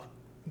you up.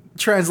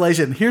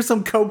 Translation, here's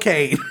some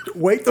cocaine.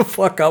 Wake the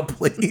fuck up,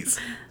 please.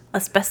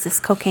 Asbestos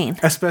cocaine.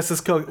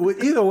 Asbestos cocaine.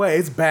 Either way,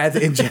 it's bad to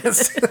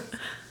ingest.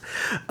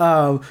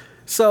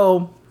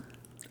 So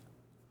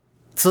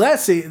that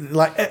scene,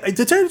 like,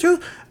 to tell you the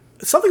truth,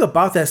 something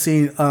about that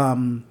scene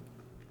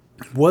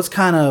was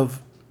kind of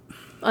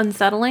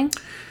unsettling.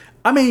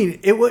 I mean,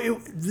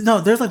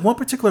 no, there's like one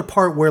particular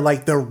part where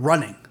like they're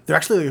running. They're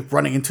actually like,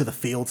 running into the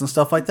fields and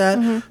stuff like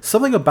that.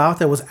 Something about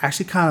that was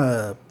actually kind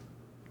of,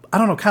 I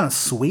don't know, kind of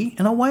sweet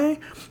in a way.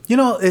 You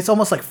know, it's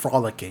almost like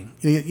frolicking.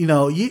 You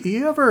know,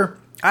 you ever...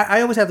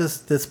 I always have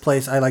this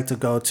place I like to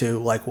go to,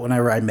 like,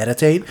 whenever I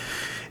meditate.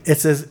 It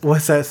says,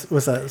 what's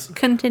that?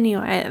 Continue.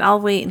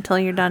 I'll wait until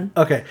you're done.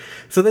 Okay.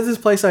 So there's this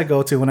place I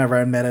go to whenever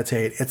I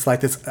meditate. It's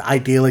like this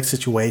idyllic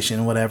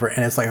situation, whatever,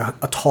 and it's like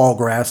a tall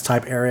grass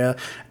type area,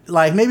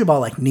 like maybe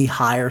about like knee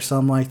high or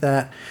something like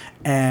that,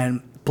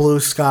 and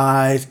blue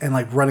skies and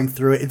like running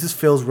through it. It just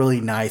feels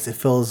really nice. It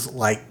feels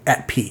like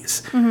at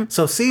peace.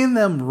 So seeing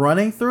them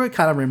running through it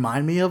kind of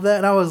remind me of that,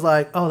 and I was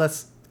like, oh,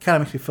 that's kind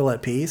of makes me feel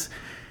at peace.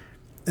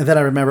 And then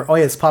I remember, oh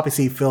yeah, it's poppy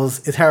seed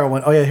fills, it's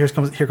heroin. Oh yeah, here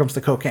comes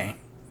the cocaine.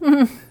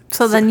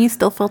 So then you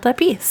still felt at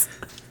peace.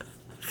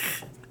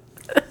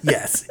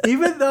 Yes,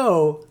 even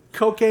though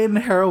cocaine and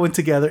heroin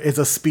together is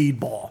a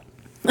speedball.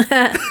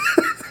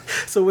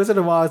 So Wizard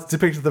of Oz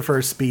depicted the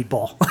first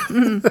speedball.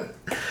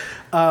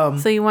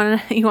 So you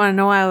want to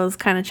know why I was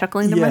kind of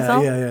chuckling to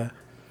myself? Yeah.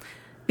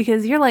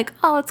 Because you're like,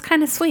 oh, it's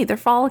kind of sweet. They're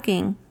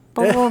frolicking.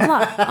 Blah blah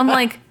blah. I'm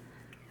like,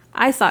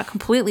 I saw it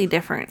completely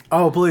different.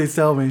 Oh, please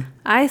tell me.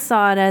 I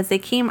saw it as they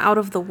came out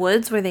of the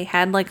woods where they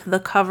had like the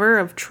cover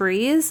of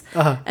trees,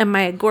 and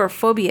my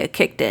agoraphobia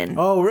kicked in.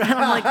 Oh, right. And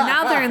I'm like,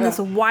 now they're in this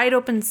wide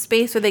open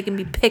space where they can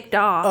be picked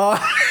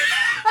off.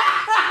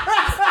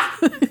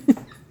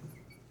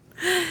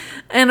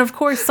 And of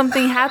course,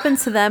 something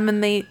happens to them,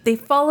 and they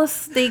fall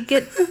asleep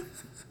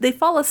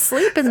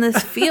in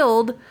this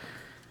field,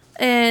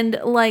 and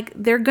like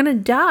they're gonna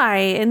die,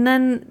 and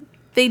then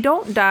they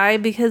don't die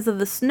because of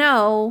the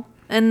snow.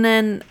 And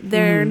then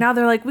they're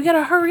like, we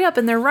gotta hurry up,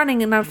 and they're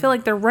running, and I feel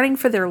like they're running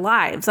for their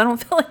lives. I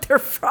don't feel like they're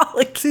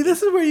frolicking. See,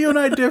 this is where you and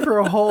I differ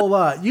a whole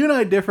lot. You and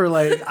I differ,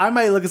 like, I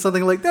might look at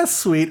something like, that's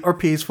sweet or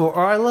peaceful,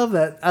 or I love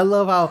that. I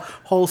love how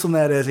wholesome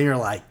that is, and you're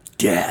like,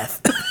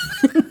 death.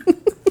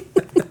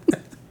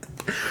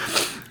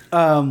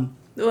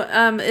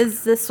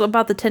 Is this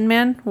about the Tin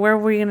Man? Where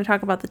were you gonna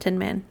talk about the Tin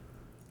Man?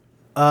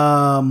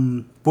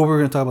 What were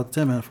we going to talk about the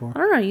Tin Man for? I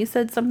don't know. You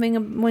said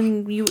something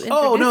when you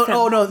introduced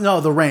him.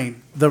 No, the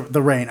rain.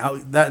 The rain.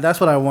 That's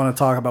what I want to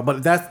talk about.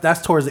 But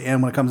that's towards the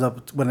end when it comes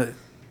up with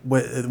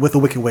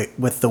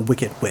the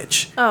Wicked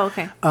Witch. Oh,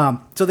 okay.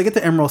 So they get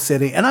to Emerald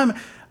City, and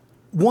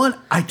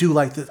I do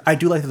like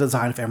the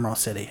design of Emerald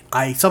City.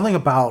 Something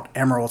about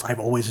emeralds I've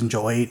always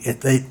enjoyed.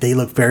 They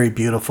look very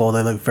beautiful.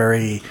 They look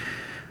very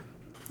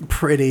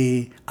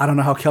pretty. I don't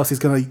know how Kelsey's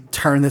gonna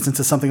turn this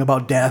into something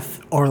about death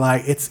or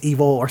like it's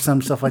evil or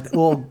some stuff like that.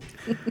 Well,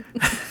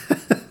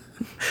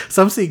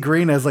 some see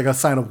green as like a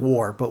sign of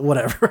war, but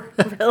whatever.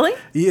 Really?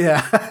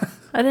 Yeah.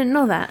 I didn't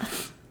know that.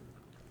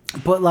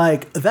 But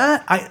like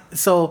that,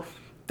 so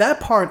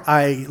that part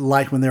I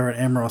liked when they were in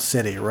Emerald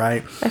City,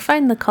 right? I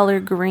find the color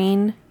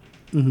green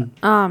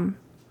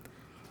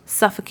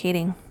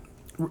suffocating.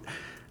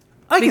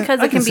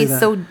 Because it can be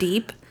so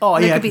deep. Oh,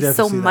 yeah. There could be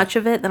so much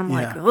of it that I'm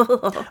like,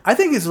 ugh. I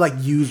think it's like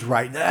used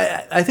right.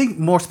 I think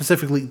more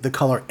specifically the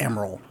color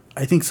emerald.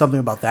 I think something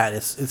about that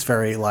is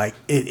very like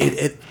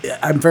it.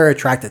 I'm very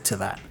attracted to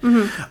that.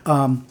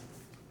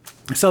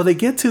 So they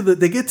get to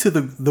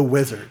the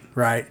wizard,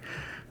 right?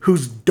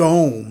 Whose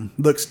dome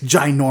looks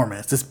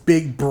ginormous. This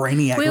big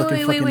brainiac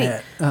looking fucking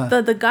head.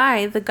 The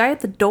guy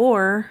at the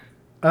door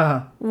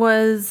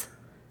was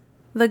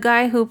the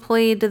guy who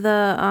played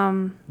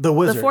the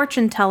wizard, the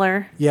fortune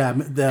teller. Yeah,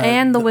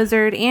 and the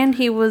wizard, and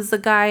he was the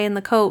guy in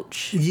the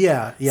coach.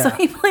 Yeah. So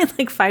he played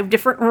like 5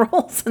 different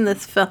roles in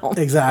this film.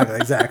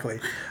 Exactly.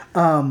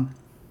 But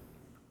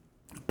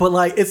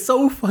like, it's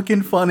so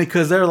fucking funny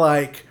because they're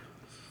like,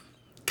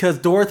 because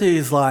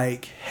Dorothy's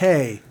like,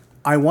 hey,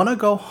 I want to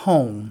go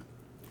home.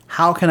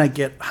 How can I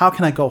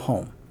go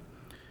home?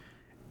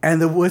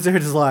 And the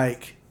wizard is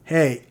like,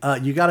 hey,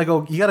 you gotta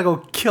go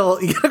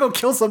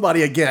kill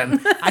somebody again.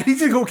 I need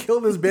you to go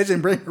kill this bitch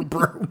and bring her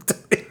broom to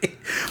me.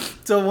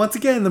 So once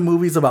again, the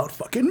movie's about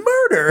fucking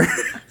murder.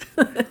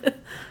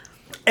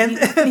 And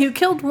you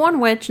killed one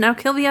witch, now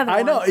kill the other one.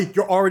 I know,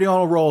 you're already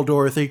on a roll,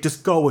 Dorothy.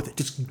 Just go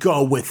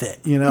with it,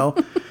 you know?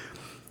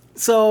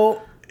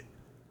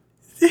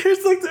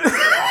 Here's like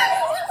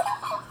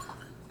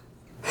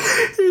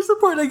the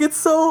part that gets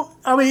so...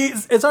 I mean,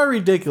 it's already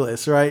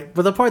ridiculous, right?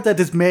 But the part that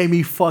just made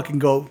me fucking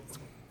go,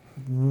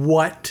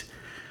 what?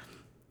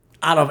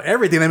 Out of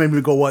everything that made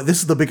me go, what?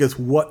 This is the biggest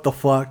what the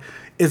fuck,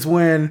 is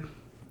when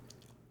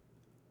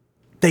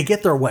they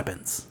get their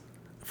weapons.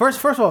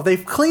 First of all,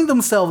 they've cleaned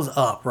themselves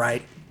up,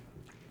 right?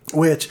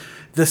 Which,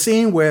 the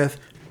scene with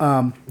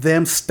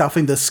them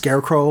stuffing the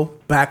Scarecrow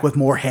back with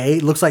more hay,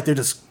 looks like they're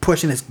just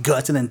pushing his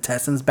guts and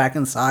intestines back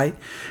inside,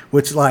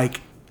 which,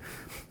 like,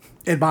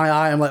 in my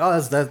eye, I'm like, oh,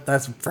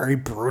 that's very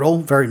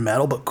brutal, very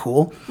metal, but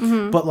cool.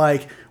 But,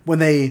 like, when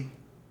they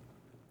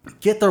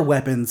get their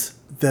weapons,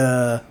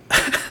 the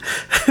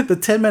the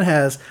Tin Man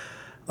has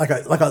like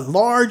a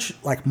large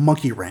like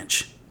monkey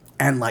wrench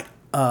and like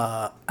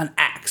an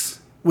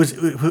axe, which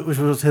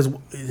was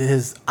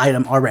his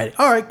item already.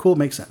 All right, cool,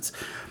 makes sense.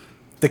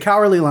 The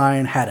Cowardly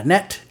Lion had a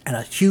net and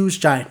a huge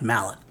giant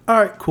mallet.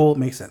 All right, cool,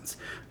 makes sense.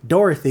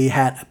 Dorothy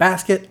had a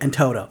basket and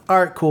Toto.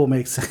 All right, cool,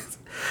 makes sense.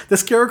 The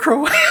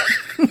Scarecrow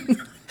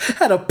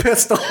had a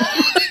pistol. He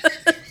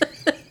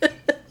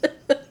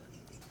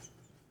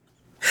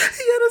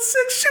had a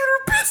 6-shooter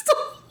pistol.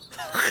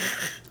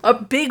 A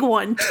big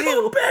one,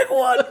 too. A big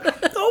one.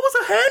 That was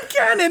a hand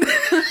cannon.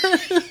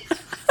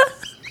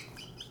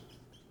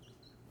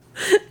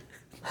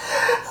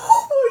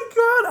 Oh my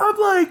god. I'm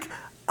like,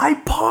 I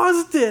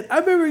paused it. I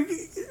remember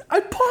I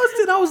paused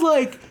it. I was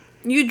like,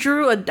 you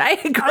drew a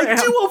diagram. I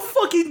do a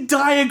fucking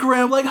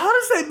diagram. Like, how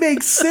does that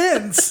make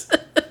sense?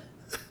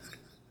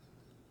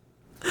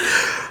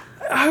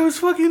 I was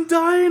fucking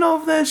dying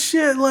off that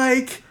shit.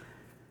 Like,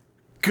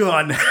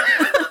 gun.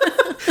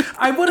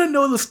 I want to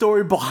know the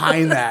story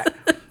behind that.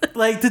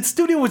 Like, the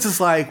studio was just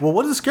like, well,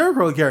 what does the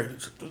Scarecrow carry?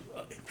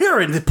 Here,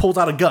 and it pulls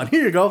out a gun.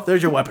 Here you go.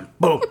 There's your weapon.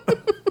 Boom.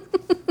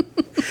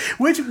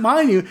 Which,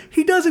 mind you,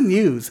 he doesn't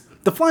use.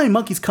 The flying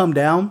monkeys come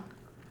down.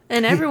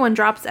 And everyone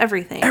drops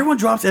everything. Everyone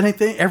drops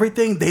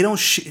everything. They don't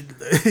shoot.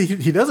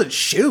 He doesn't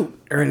shoot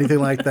or anything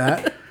like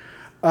that.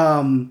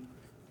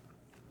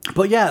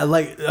 But yeah,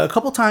 like, a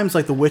couple times,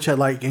 like, the witch had,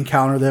 like,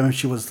 encountered them, and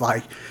she was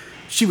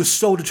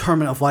so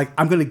determined of, like,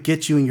 I'm going to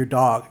get you and your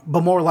dog.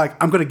 But more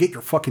like, I'm going to get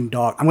your fucking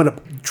dog. I'm going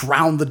to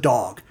drown the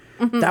dog.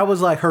 Mm-hmm. That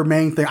was, like, her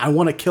main thing. I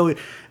want to kill you.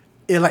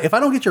 Like, if I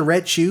don't get your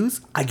red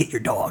shoes, I get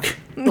your dog.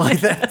 Like,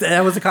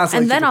 that was the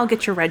concept. And then I'll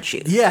get your red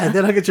shoes. Yeah,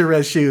 then I'll get your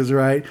red shoes,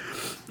 right?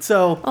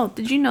 So. Oh,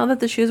 did you know that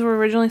the shoes were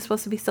originally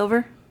supposed to be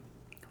silver?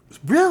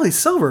 Really?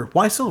 Silver?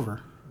 Why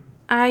silver?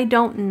 I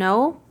don't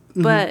know,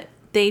 but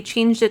they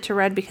changed it to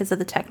red because of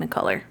the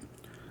Technicolor.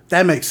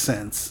 That makes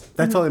sense.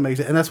 That totally makes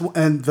sense.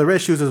 And the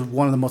red shoes is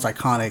one of the most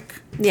iconic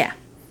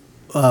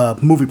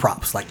movie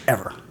props, like,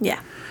 ever. Yeah.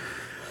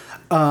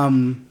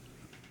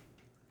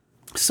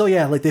 So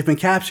yeah, like, they've been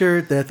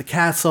captured. They're at the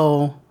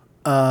castle.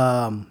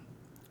 I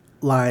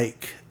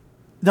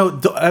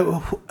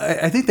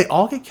think they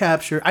all get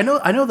captured. I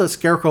know the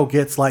Scarecrow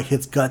gets, like,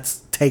 his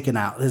guts taken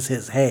out.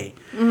 His hay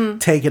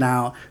taken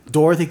out.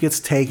 Dorothy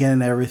gets taken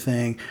and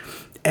everything.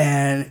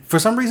 And for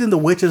some reason, the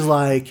witch is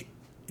like,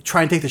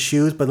 try and take the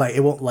shoes, but, like,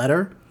 it won't let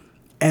her.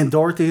 And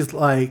Dorothy's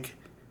like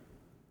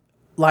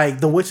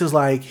the witch is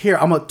like, here,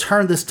 I'm gonna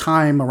turn this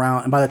time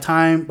around, and by the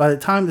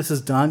time this is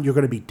done, you're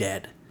gonna be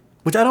dead.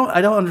 Which I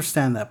don't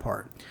understand that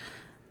part.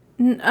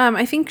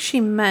 I think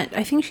she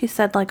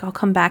said, like, I'll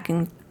come back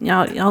and, you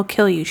know, I'll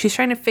kill you. She's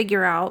trying to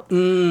figure out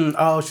in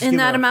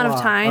that amount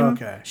of time.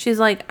 Okay. She's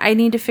like, I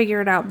need to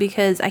figure it out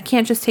because I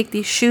can't just take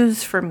these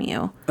shoes from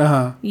you.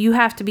 You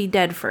have to be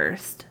dead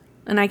first.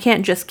 And I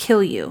can't just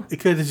kill you. It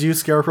could have used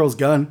Scarecrow's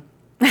gun.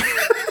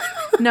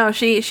 No,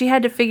 she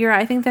had to figure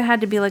out. I think there had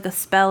to be, like, a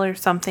spell or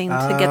something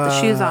to get the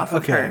shoes off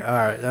of her. Okay, all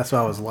right. That's what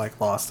I was, like,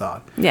 lost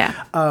on.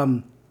 Yeah.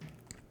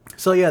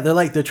 So yeah,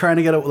 they're trying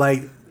to get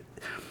like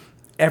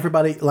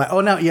everybody, like,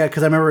 oh no, yeah,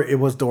 because I remember it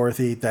was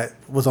Dorothy that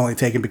was only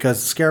taken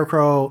because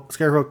Scarecrow,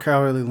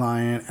 Cowardly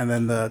Lion, and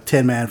then the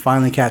Tin Man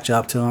finally catch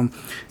up to him.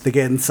 They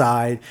get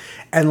inside,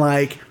 and,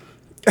 like,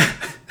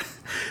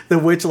 the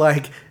witch,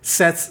 like,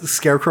 sets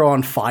Scarecrow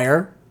on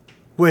fire,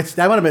 which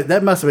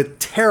that must have been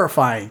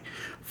terrifying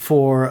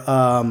for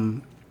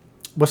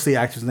what's the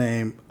actor's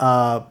name?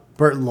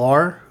 Burt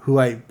Lahr, who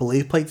I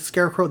believe played the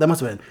Scarecrow. That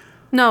must have been.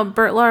 No,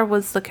 Burt Lahr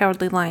was the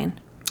Cowardly Lion.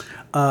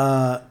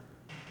 Ray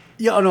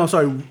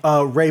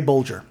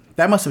Bolger.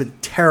 That must have been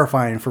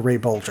terrifying for Ray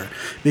Bolger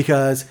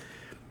because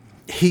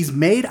he's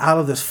made out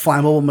of this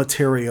flammable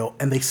material,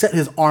 and they set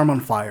his arm on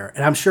fire,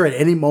 and I'm sure at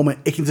any moment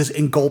it can just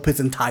engulf his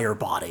entire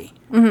body.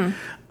 And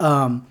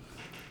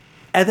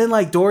then,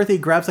 like, Dorothy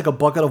grabs, like, a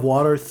bucket of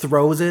water,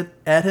 throws it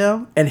at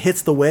him, and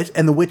hits the witch,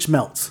 and the witch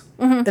melts.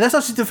 And that's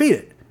how she's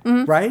defeated,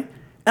 right?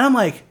 And I'm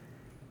like,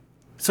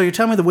 so you're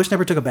telling me the witch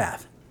never took a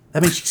bath?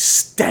 That means she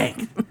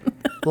stank.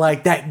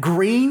 Like, that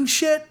green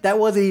shit, that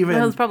wasn't even...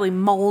 That was probably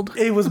mold.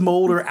 It was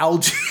mold or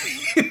algae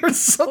or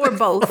something. Or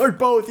both. Or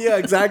both, yeah,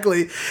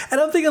 exactly. And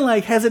I'm thinking,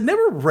 like, has it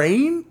never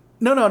rained?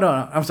 No,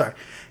 I'm sorry.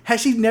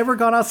 Has she never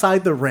gone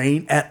outside the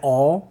rain at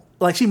all?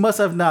 Like, she must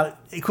have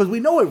not... Because we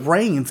know it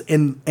rains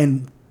in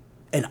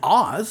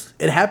Oz.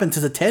 It happened to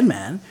the Tin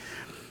Man.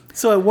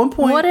 So at one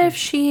point, What if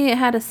she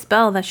had a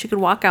spell that she could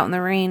walk out in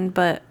the rain,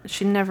 but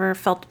she never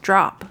felt a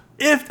drop?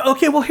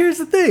 okay, well, here's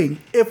the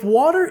thing. If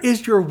water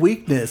is your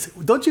weakness,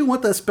 don't you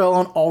want that spell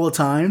on all the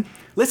time?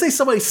 Let's say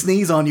somebody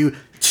sneeze on you,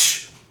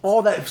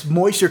 all that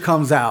moisture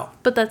comes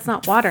out. But that's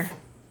not water.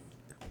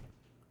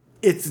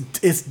 It's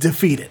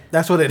defeated.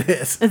 That's what it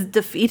is. It's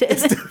defeated.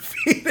 It's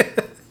defeated.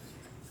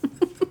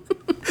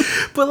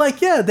 But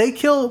like, yeah, they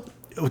kill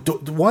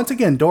once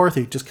again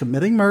Dorothy just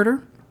committing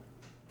murder.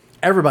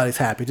 Everybody's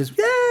happy, just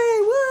yay,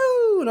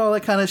 woo, and all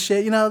that kind of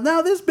shit. You know,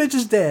 now this bitch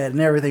is dead and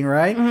everything,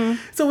 right?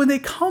 Mm-hmm. So when they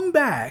come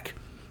back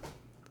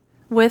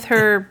with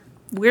her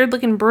weird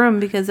looking broom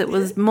because it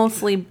was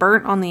mostly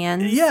burnt on the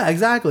end. Yeah,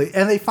 exactly.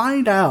 And they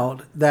find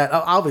out that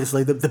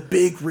obviously the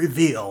big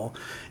reveal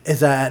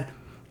is that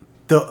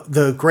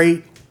the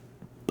great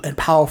and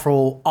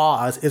powerful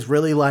Oz is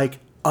really like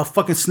a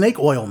fucking snake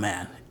oil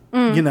man.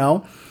 You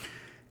know?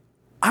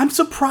 I'm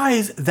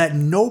surprised that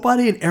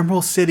nobody in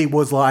Emerald City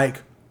was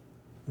like,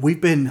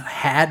 we've been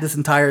had this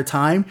entire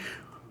time.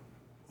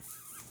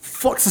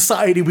 Fuck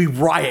society, we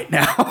riot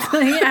now.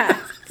 Yeah.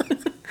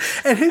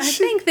 And I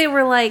think they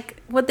were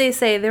like, what they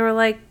say, they were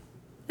like,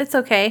 it's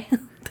okay.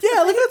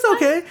 Yeah, like it's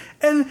okay.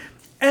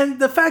 And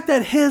the fact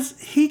that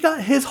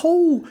his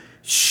whole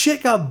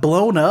shit got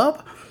blown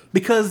up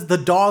because the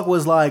dog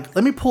was like,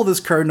 let me pull this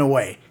curtain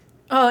away.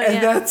 Oh, yeah.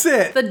 And that's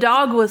it. The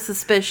dog was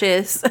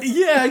suspicious.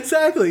 Yeah,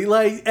 exactly.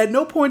 Like, at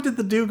no point did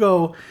the dude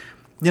go,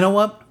 you know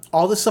what?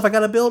 All this stuff I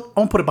gotta build, I'm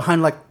gonna put it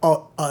behind like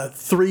a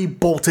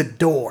 3-bolted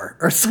door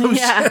or some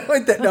shit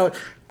like that. No,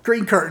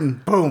 green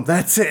curtain, boom,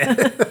 that's it.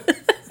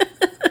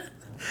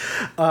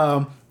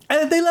 And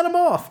they let him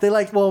off. They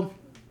like, well,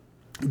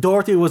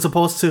 Dorothy was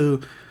supposed to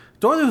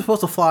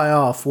fly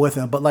off with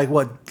him, but like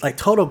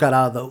Toto got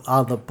out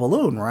of the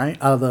balloon, right?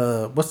 Out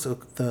of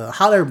the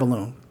hot air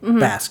balloon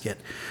basket.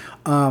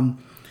 And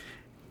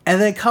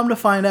then come to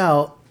find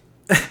out,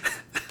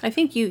 I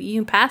think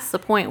you passed the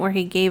point where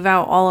he gave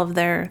out all of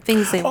their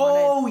things they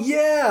wanted. Oh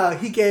yeah,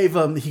 he gave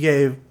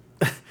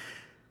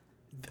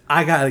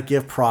I gotta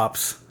give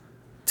props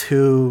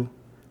to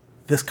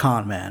this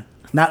con man.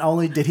 Not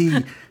only did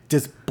he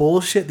just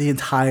bullshit the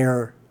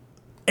entire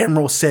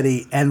Emerald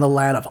City and the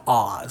land of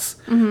Oz,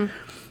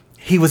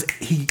 he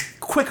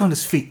quick on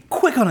his feet.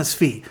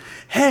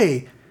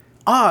 Hey,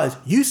 Oz,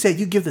 you said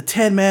you give the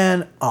Tin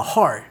Man a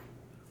heart.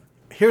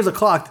 Here's a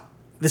clock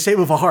the shape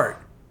of a heart.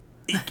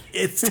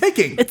 It's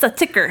ticking. It's a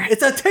ticker.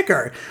 It's a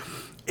ticker.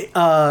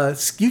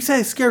 You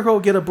say Scarecrow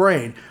get a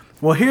brain.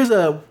 Well, here's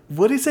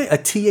what did he say? A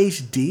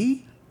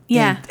THD?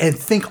 Yeah. And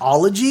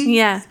Thinkology?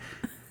 Yeah.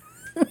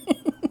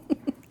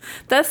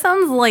 That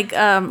sounds like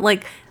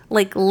late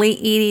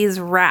 80s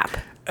rap.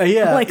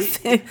 Yeah. Like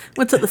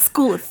went to the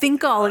school of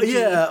Thinkology.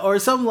 Yeah, or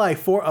some like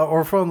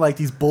from like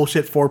these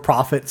bullshit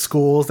for-profit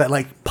schools that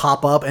like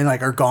pop up and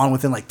like are gone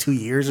within like 2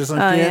 years or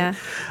something. Yeah.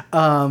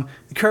 The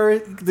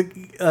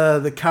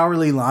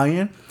Cowardly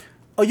Lion.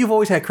 Oh, you've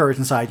always had courage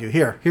inside you.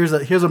 Here's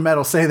a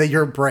medal saying that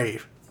you're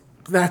brave.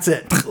 That's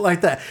it.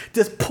 Like that.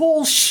 Just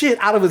pull shit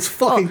out of his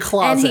fucking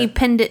closet. And he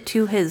pinned it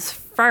to his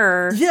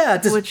fur. Yeah.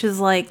 Which is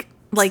like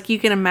you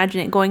can imagine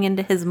it going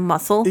into his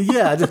muscle.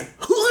 Yeah. Just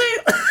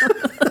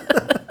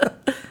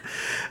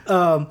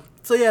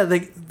so yeah, they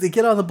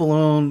get on the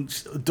balloon.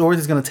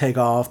 Dorothy's gonna take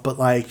off, but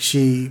like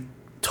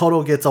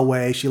Toto gets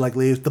away. She like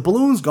leaves. The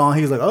balloon's gone.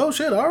 He's like, oh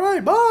shit, all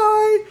right,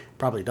 bye.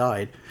 Probably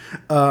died.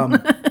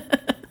 And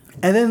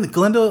then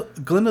Glinda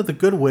the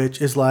Good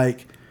Witch is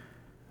like,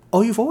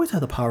 oh, you've always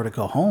had the power to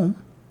go home.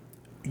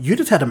 You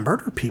just had to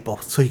murder people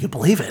so you could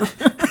believe it.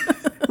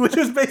 Which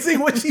is basically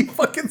what she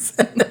fucking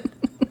said.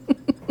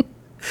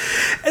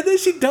 And then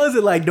she does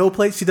it like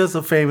she does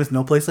the famous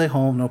no place like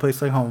home, no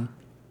place like home.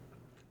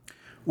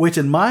 Which,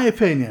 in my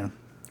opinion,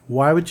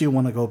 why would you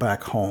want to go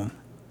back home?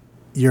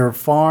 Your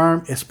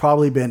farm has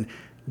probably been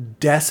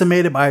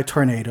decimated by a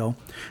tornado.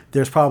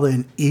 There's probably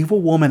an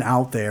evil woman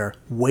out there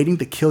waiting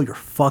to kill your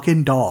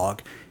fucking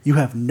dog. You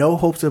have no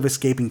hopes of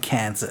escaping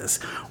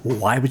Kansas.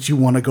 Why would you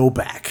want to go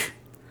back?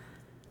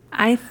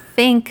 I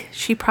think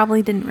she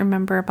probably didn't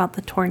remember about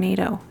the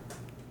tornado.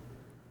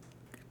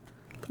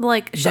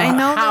 Like, I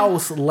know the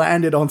house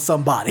landed on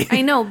somebody.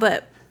 I know,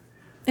 but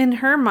in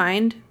her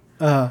mind...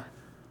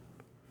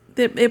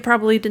 It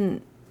probably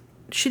didn't.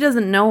 She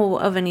doesn't know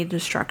of any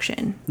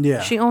destruction.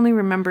 Yeah. She only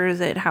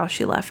remembers it how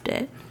she left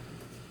it.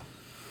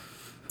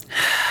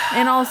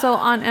 And also,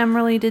 Aunt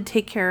Emily did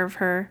take care of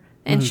her,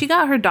 and she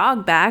got her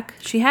dog back.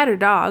 She had her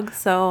dog,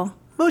 so.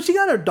 Well, she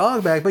got her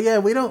dog back, but yeah,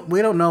 we don't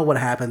know what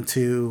happened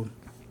to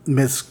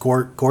Miss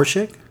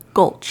Gorshik.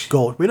 Gulch.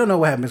 We don't know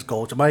what happened to Miss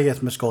Gulch. I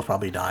guess Miss Gulch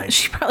probably died.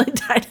 She probably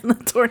died in the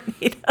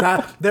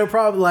tornado. They're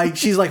probably like,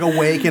 she's like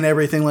awake and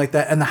everything like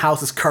that, and the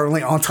house is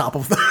currently on top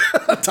of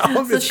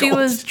So she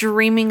was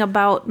dreaming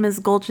about Miss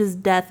Gulch's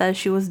death as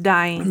she was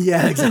dying.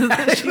 Yeah,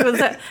 exactly. She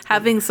was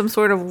having some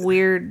sort of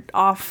weird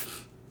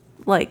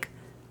off-course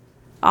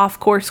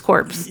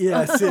corpse.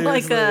 Yeah,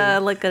 seriously.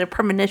 like a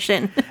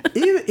premonition.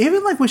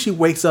 even like when she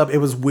wakes up, it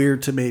was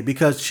weird to me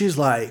because she's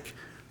like,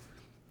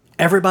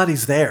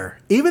 everybody's there.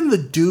 Even the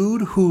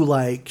dude who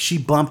like she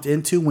bumped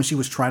into when she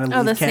was trying to leave.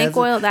 Oh, the Kansas. snake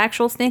oil, the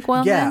actual snake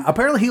oil. Yeah, man?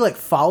 apparently he like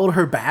followed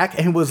her back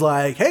and was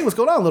like, "Hey, what's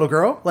going on, little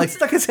girl?" Like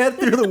stuck his head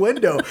through the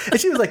window, and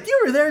she was like,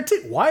 "You were there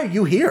too. Why are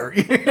you here?"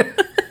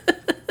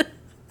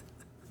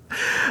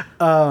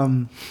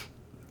 And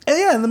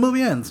yeah, and the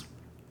movie ends.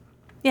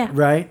 Yeah.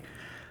 Right.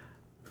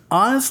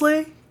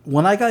 Honestly,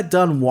 when I got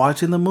done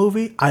watching the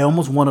movie, I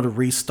almost wanted to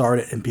restart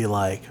it and be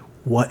like,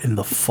 what in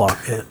the fuck?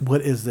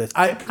 What is this?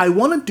 I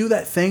want to do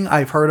that thing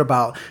I've heard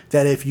about,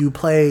 that if you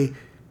play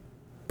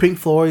Pink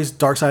Floyd's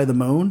Dark Side of the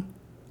Moon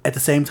at the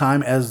same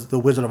time as The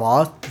Wizard of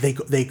Oz,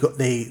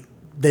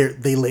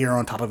 they layer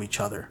on top of each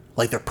other.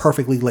 Like they're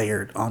perfectly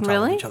layered on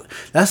top of each other.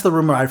 That's the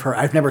rumor I've heard.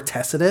 I've never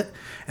tested it,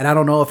 and I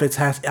don't know if it's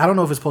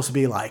supposed to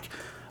be like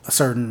a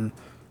certain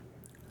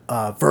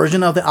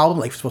version of the album,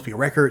 like it's supposed to be a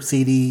record,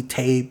 CD,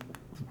 tape,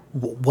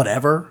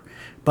 whatever.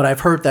 But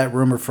I've heard that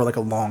rumor for like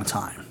a long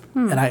time.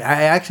 And I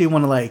actually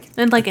want to like...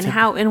 And like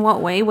in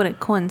what way would it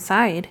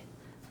coincide?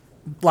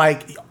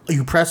 Like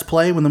you press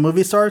play when the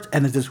movie starts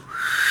and it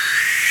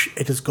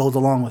just goes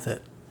along with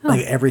it.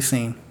 Like every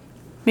scene.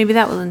 Maybe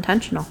that was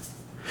intentional.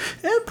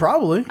 Yeah,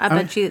 probably. I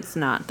bet you it's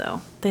not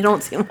though. They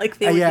don't seem like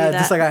they would do that.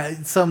 Just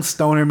like some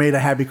stoner made a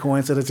happy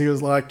coincidence. He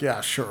was like,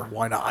 yeah, sure,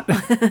 why not?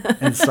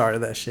 And started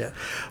that shit.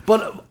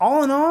 But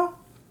all in all,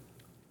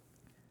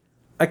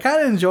 I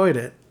kind of enjoyed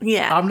it.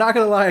 Yeah. I'm not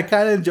going to lie, I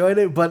kind of enjoyed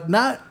it, but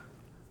not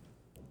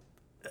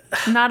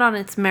on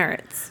its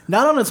merits.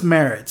 Not on its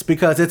merits,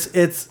 because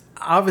it's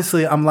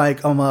obviously I'm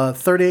a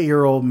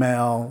 38-year-old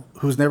male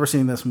who's never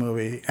seen this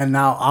movie, and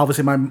now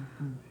obviously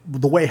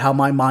the way how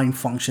my mind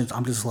functions,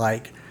 I'm just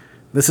like,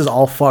 this is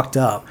all fucked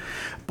up.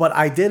 But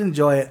I did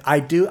enjoy it. I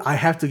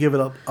have to give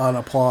it an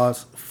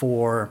applause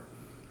for.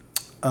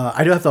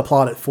 I do have to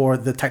applaud it for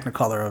the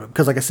Technicolor of it,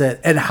 because, like I said,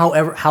 and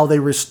how they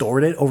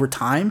restored it over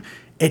time,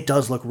 it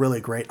does look really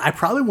great. I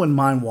probably wouldn't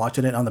mind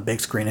watching it on the big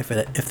screen if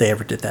they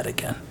ever did that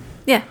again.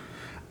 Yeah.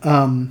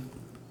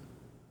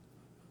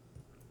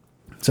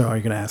 So are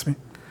you going to ask me?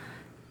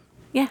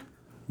 Yeah.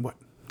 What?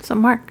 So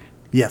Mark.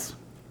 Yes.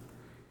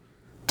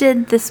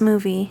 Did this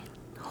movie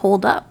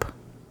hold up?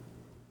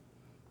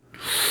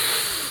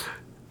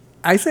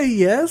 I say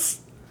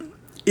yes.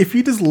 If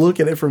you just look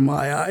at it from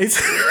my eyes,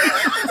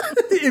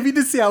 if you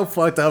just see how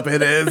fucked up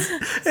it is,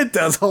 it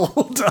does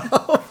hold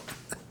up.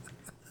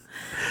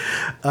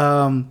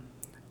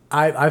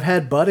 I've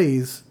had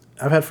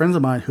friends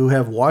of mine who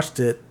have watched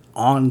it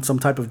on some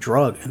type of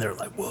drug, and they're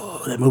like,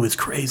 "Whoa, that movie's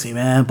crazy,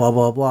 man!" Blah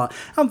blah blah.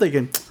 I'm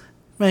thinking,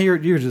 man,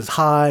 you're just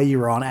high. You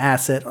were on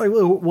acid, like,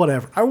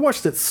 whatever. I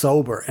watched it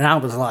sober, and I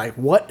was like,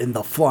 "What in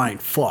the flying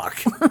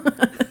fuck?"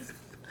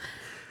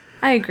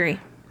 I agree.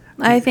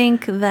 I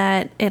think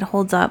that it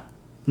holds up.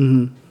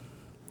 Mm-hmm.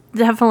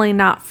 Definitely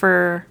not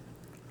for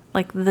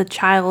like the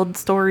child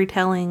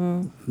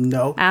storytelling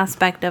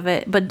aspect of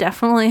it, but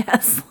definitely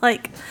as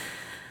like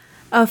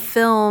a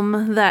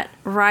film that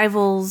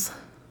rivals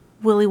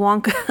Willy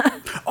Wonka.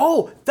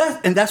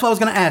 That's what I was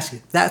going to ask you.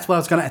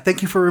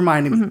 Thank you for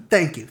reminding me.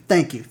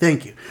 Mm-hmm.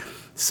 Thank you.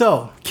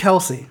 So,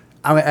 Kelsey,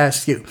 I'm going to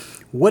ask you,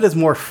 what is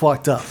more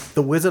fucked up,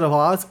 The Wizard of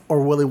Oz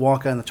or Willy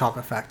Wonka and the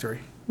Chocolate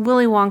Factory?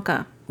 Willy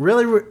Wonka.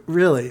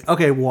 Really?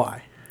 Okay,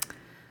 why?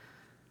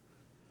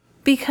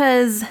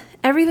 Because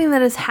everything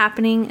that is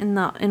happening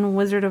in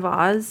Wizard of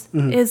Oz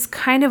is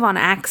kind of on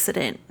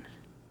accident.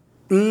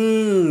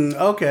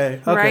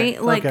 Okay.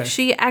 Right? Like,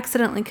 she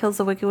accidentally kills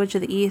the Wicked Witch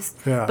of the East,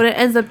 yeah. but it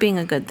ends up being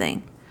a good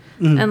thing.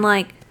 And,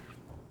 like,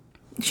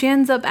 she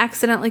ends up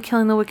accidentally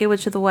killing the Wicked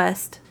Witch of the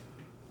West,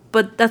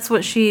 but that's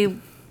what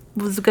she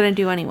was going to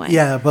do anyway.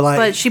 Yeah,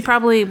 but she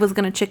probably was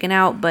going to chicken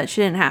out, but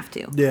she didn't have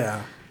to.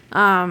 Yeah.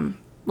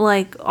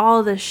 Like,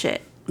 all this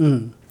shit.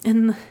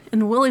 In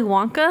Willy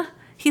Wonka,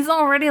 he's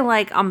already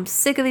like, I'm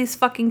sick of these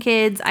fucking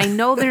kids. I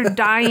know they're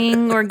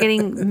dying or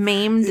getting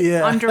maimed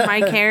under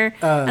my care,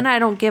 and I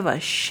don't give a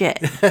shit.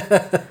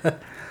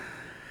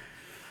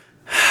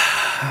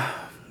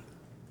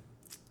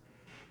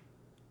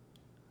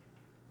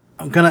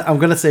 I'm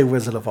gonna say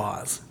Wizard of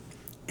Oz.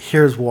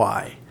 Here's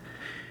why.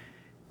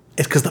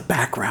 It's because the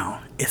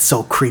background is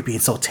so creepy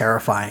and so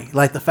terrifying.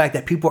 Like the fact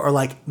that people are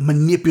like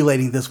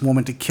manipulating this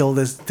woman to kill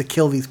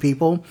these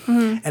people,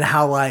 and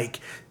how like,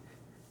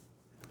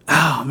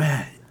 oh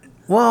man,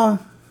 well,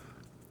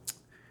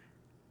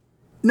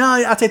 no,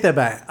 I'll take that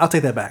back. I'll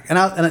take it back.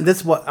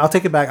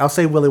 I'll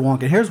say Willy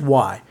Wonka. Here's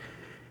why,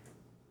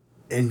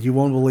 and you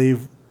won't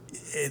believe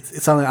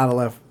it's something out of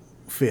left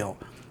field.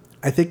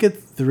 I think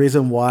the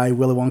reason why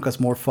Willy Wonka's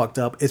more fucked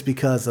up is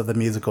because of the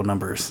musical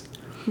numbers.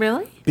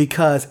 Really?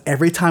 Because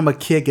every time a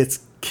kid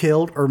gets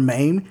killed or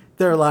maimed,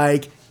 they're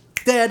like,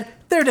 dead,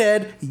 they're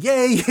dead,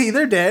 yay,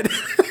 they're dead.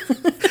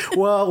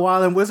 Well,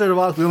 while in Wizard of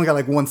Oz, we only got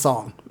like one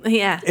song.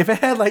 Yeah. If it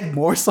had like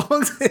more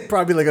songs, it'd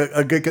probably be like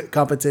a good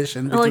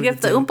competition. Like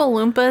if the Oompa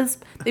Loompas,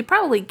 they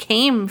probably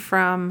came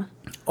from...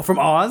 Oh, from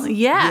Oz?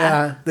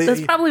 Yeah. That's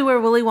probably where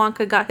Willy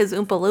Wonka got his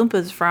Oompa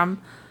Loompas from.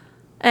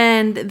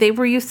 And they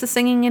were used to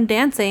singing and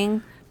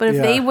dancing. But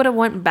if they would have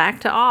went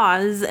back to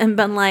Oz and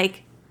been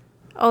like,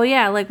 oh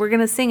yeah, like we're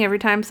gonna sing every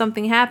time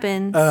something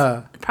happens,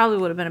 it probably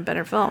would have been a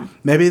better film.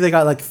 Maybe they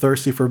got like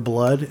thirsty for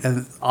blood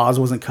and Oz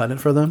wasn't cutting it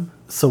for them.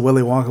 So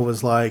Willy Wonka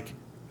was like,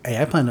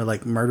 hey, I plan to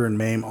like murder and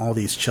maim all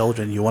these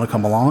children. You want to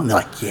come along? And they're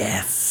like,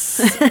 yes.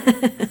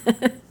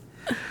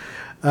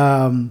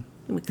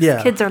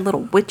 Yeah. Kids are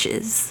little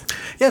witches.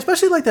 Yeah,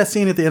 especially like that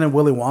scene at the end of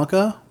Willy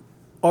Wonka.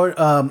 Or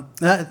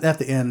not at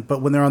the end,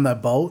 but when they're on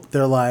that boat,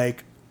 they're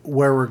like,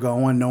 where we're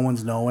going, no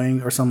one's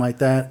knowing, or something like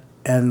that.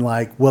 And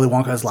like Willy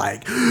Wonka's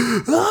like,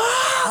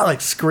 ah,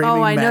 like screaming.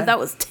 Oh, I know, mad. that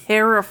was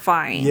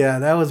terrifying. Yeah,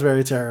 that was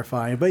very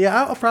terrifying. But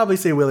yeah, I'll probably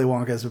say Willy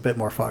Wonka is a bit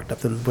more fucked up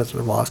than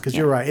Wizard of Oz, because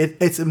you're right.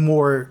 It's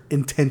more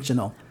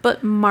intentional.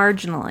 But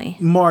marginally.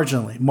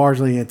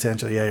 Marginally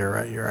intentional. Yeah, you're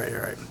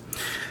right.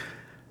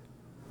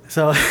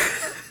 So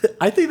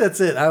I think that's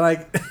it. I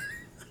like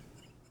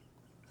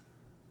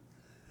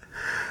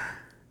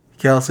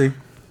Kelsey.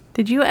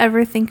 Did you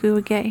ever think we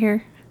would get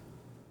here?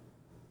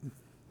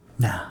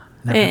 No.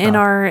 In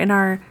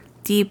our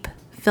deep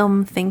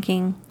film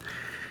thinking.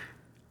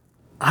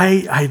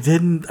 I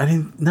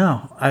didn't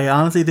know. I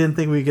honestly didn't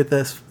think we'd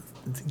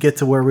get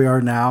to where we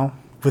are now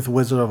with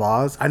Wizard of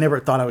Oz. I never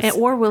thought I would.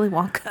 Or Willy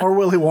Wonka. Or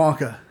Willy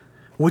Wonka.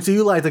 Which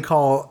you like to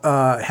call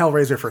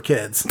Hellraiser for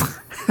kids.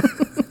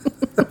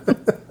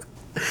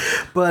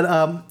 But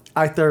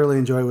I thoroughly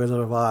enjoy Wizard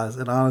of Oz,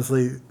 and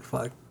honestly,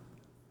 fuck,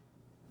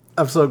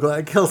 I'm so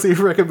glad Kelsey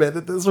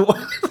recommended this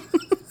one.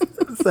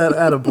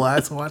 I had a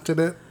blast watching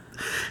it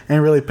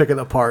and really picking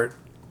apart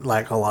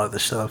like a lot of the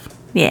stuff.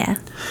 Yeah.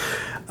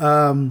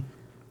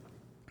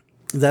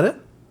 Is that it?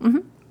 Mm-hmm.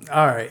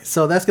 All right,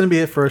 so that's going to be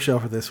it for our show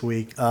for this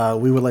week.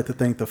 We would like to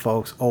thank the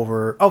folks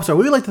over. We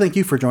would like to thank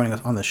you for joining us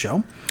on the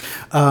show.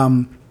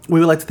 We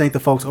would like to thank the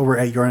folks over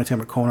at Your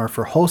Entertainment Corner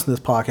for hosting this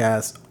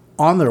podcast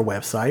on their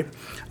website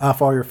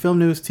for all your film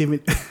news, TV.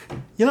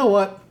 You know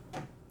what?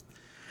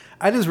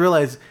 I just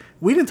realized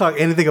we didn't talk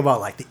anything about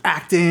like the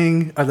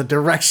acting or the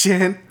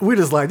direction. We're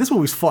just like, this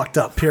movie's fucked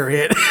up,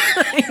 period.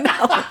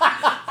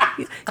 I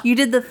know. You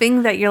did the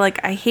thing that you're like,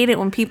 I hate it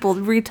when people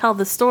retell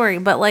the story,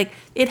 but like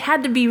it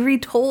had to be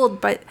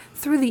retold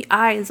through the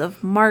eyes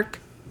of Mark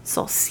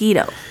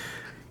Salcedo.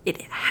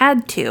 It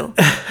had to.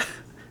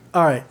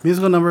 All right,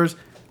 musical numbers,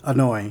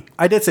 annoying.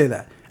 I did say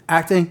that.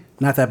 Acting,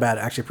 not that bad,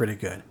 actually pretty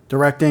good.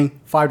 Directing,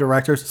 5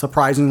 directors.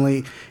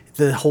 Surprisingly,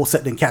 the whole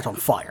set didn't catch on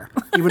fire,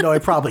 even though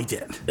it probably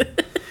did.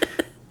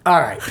 All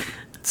right,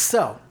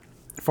 so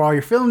for all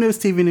your film news,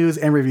 TV news,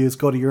 and reviews,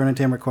 go to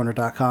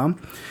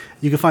yourentertainmentcorner.com.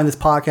 You can find this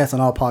podcast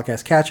on all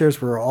podcast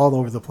catchers. We're all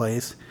over the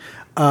place.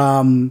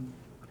 We're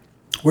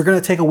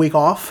going to take a week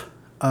off,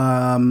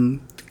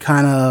 kind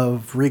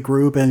of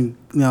regroup and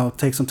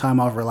take some time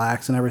off,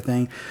 relax and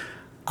everything.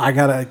 I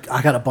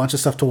got a bunch of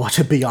stuff to watch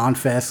at Beyond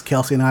Fest.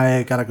 Kelsey and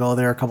I got to go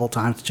there a couple of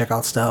times to check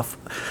out stuff.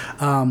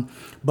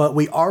 But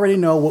we already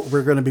know what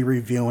we're going to be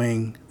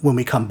reviewing when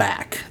we come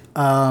back.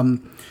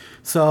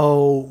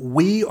 So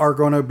we are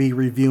going to be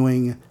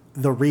reviewing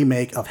the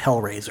remake of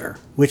Hellraiser,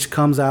 which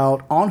comes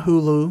out on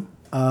Hulu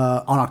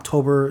on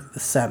October the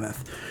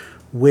 7th,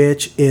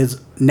 which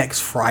is next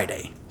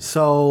Friday.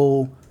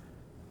 So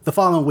the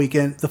following week,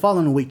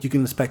 you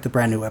can expect a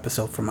brand new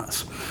episode from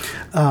us.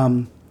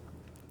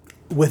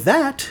 With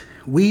that,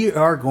 we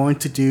are going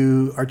to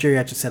do our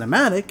geriatric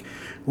cinematic,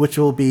 which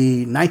will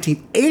be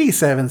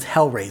 1987's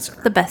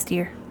Hellraiser. The best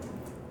year.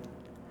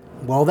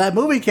 Well, that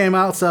movie came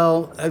out,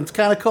 so it's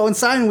kind of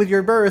coinciding with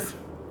your birth.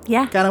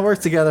 Yeah. Kind of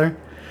works together.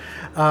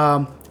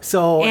 And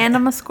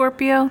I'm a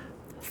Scorpio.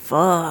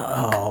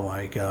 Fuck. Oh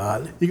my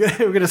God. We're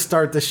going to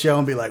start the show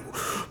and be like,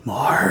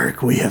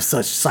 Mark, we have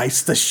such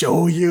sights to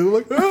show you.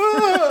 Like,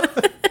 ah!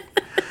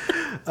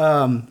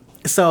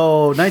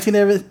 So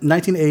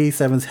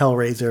 1987's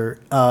Hellraiser,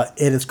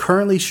 it is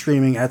currently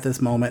streaming at this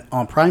moment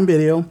on Prime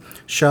Video,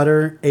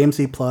 Shudder,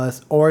 AMC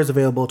Plus, or is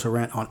available to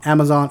rent on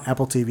Amazon,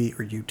 Apple TV,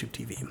 or YouTube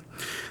TV.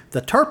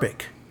 The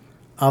topic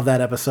of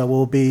that episode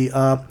will be,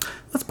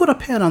 let's put a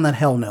pin on that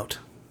hell note.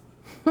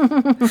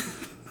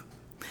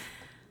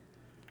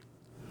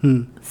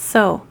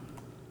 So,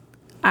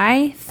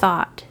 I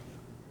thought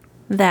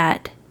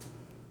that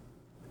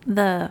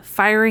the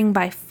firing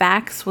by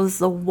fax was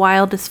the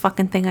wildest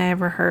fucking thing I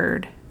ever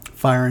heard.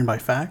 Firing by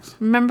fax?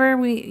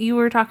 Remember you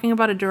were talking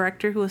about a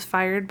director who was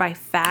fired by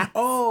fax?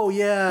 Oh,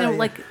 yeah.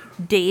 Like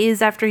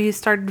days after he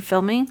started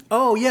filming?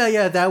 Oh,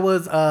 yeah. That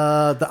was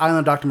The Island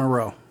of Dr.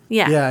 Moreau.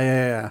 Yeah.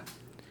 Yeah.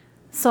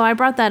 So I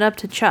brought that up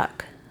to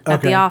Chuck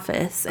at the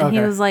office, and he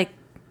was like,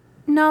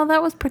 no,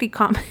 that was pretty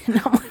common.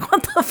 I'm like,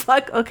 what the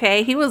fuck?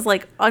 Okay. He was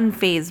like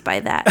unfazed by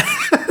that.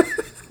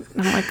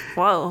 I'm like,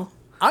 whoa.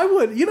 I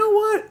would, you know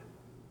what?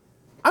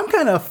 I'm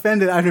kind of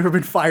offended I've never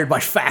been fired by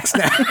fax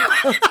now.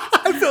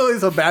 I feel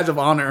it's a badge of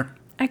honor.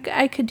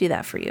 I could do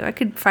that for you. I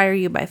could fire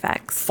you by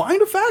fax. Find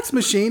a fax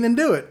machine and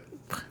do it.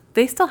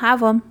 They still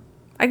have them.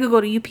 I could go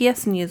to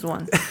UPS and use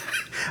one.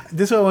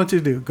 This is what I want you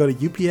to do. Go to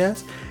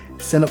UPS,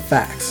 send a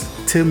fax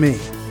to me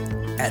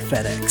at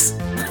FedEx.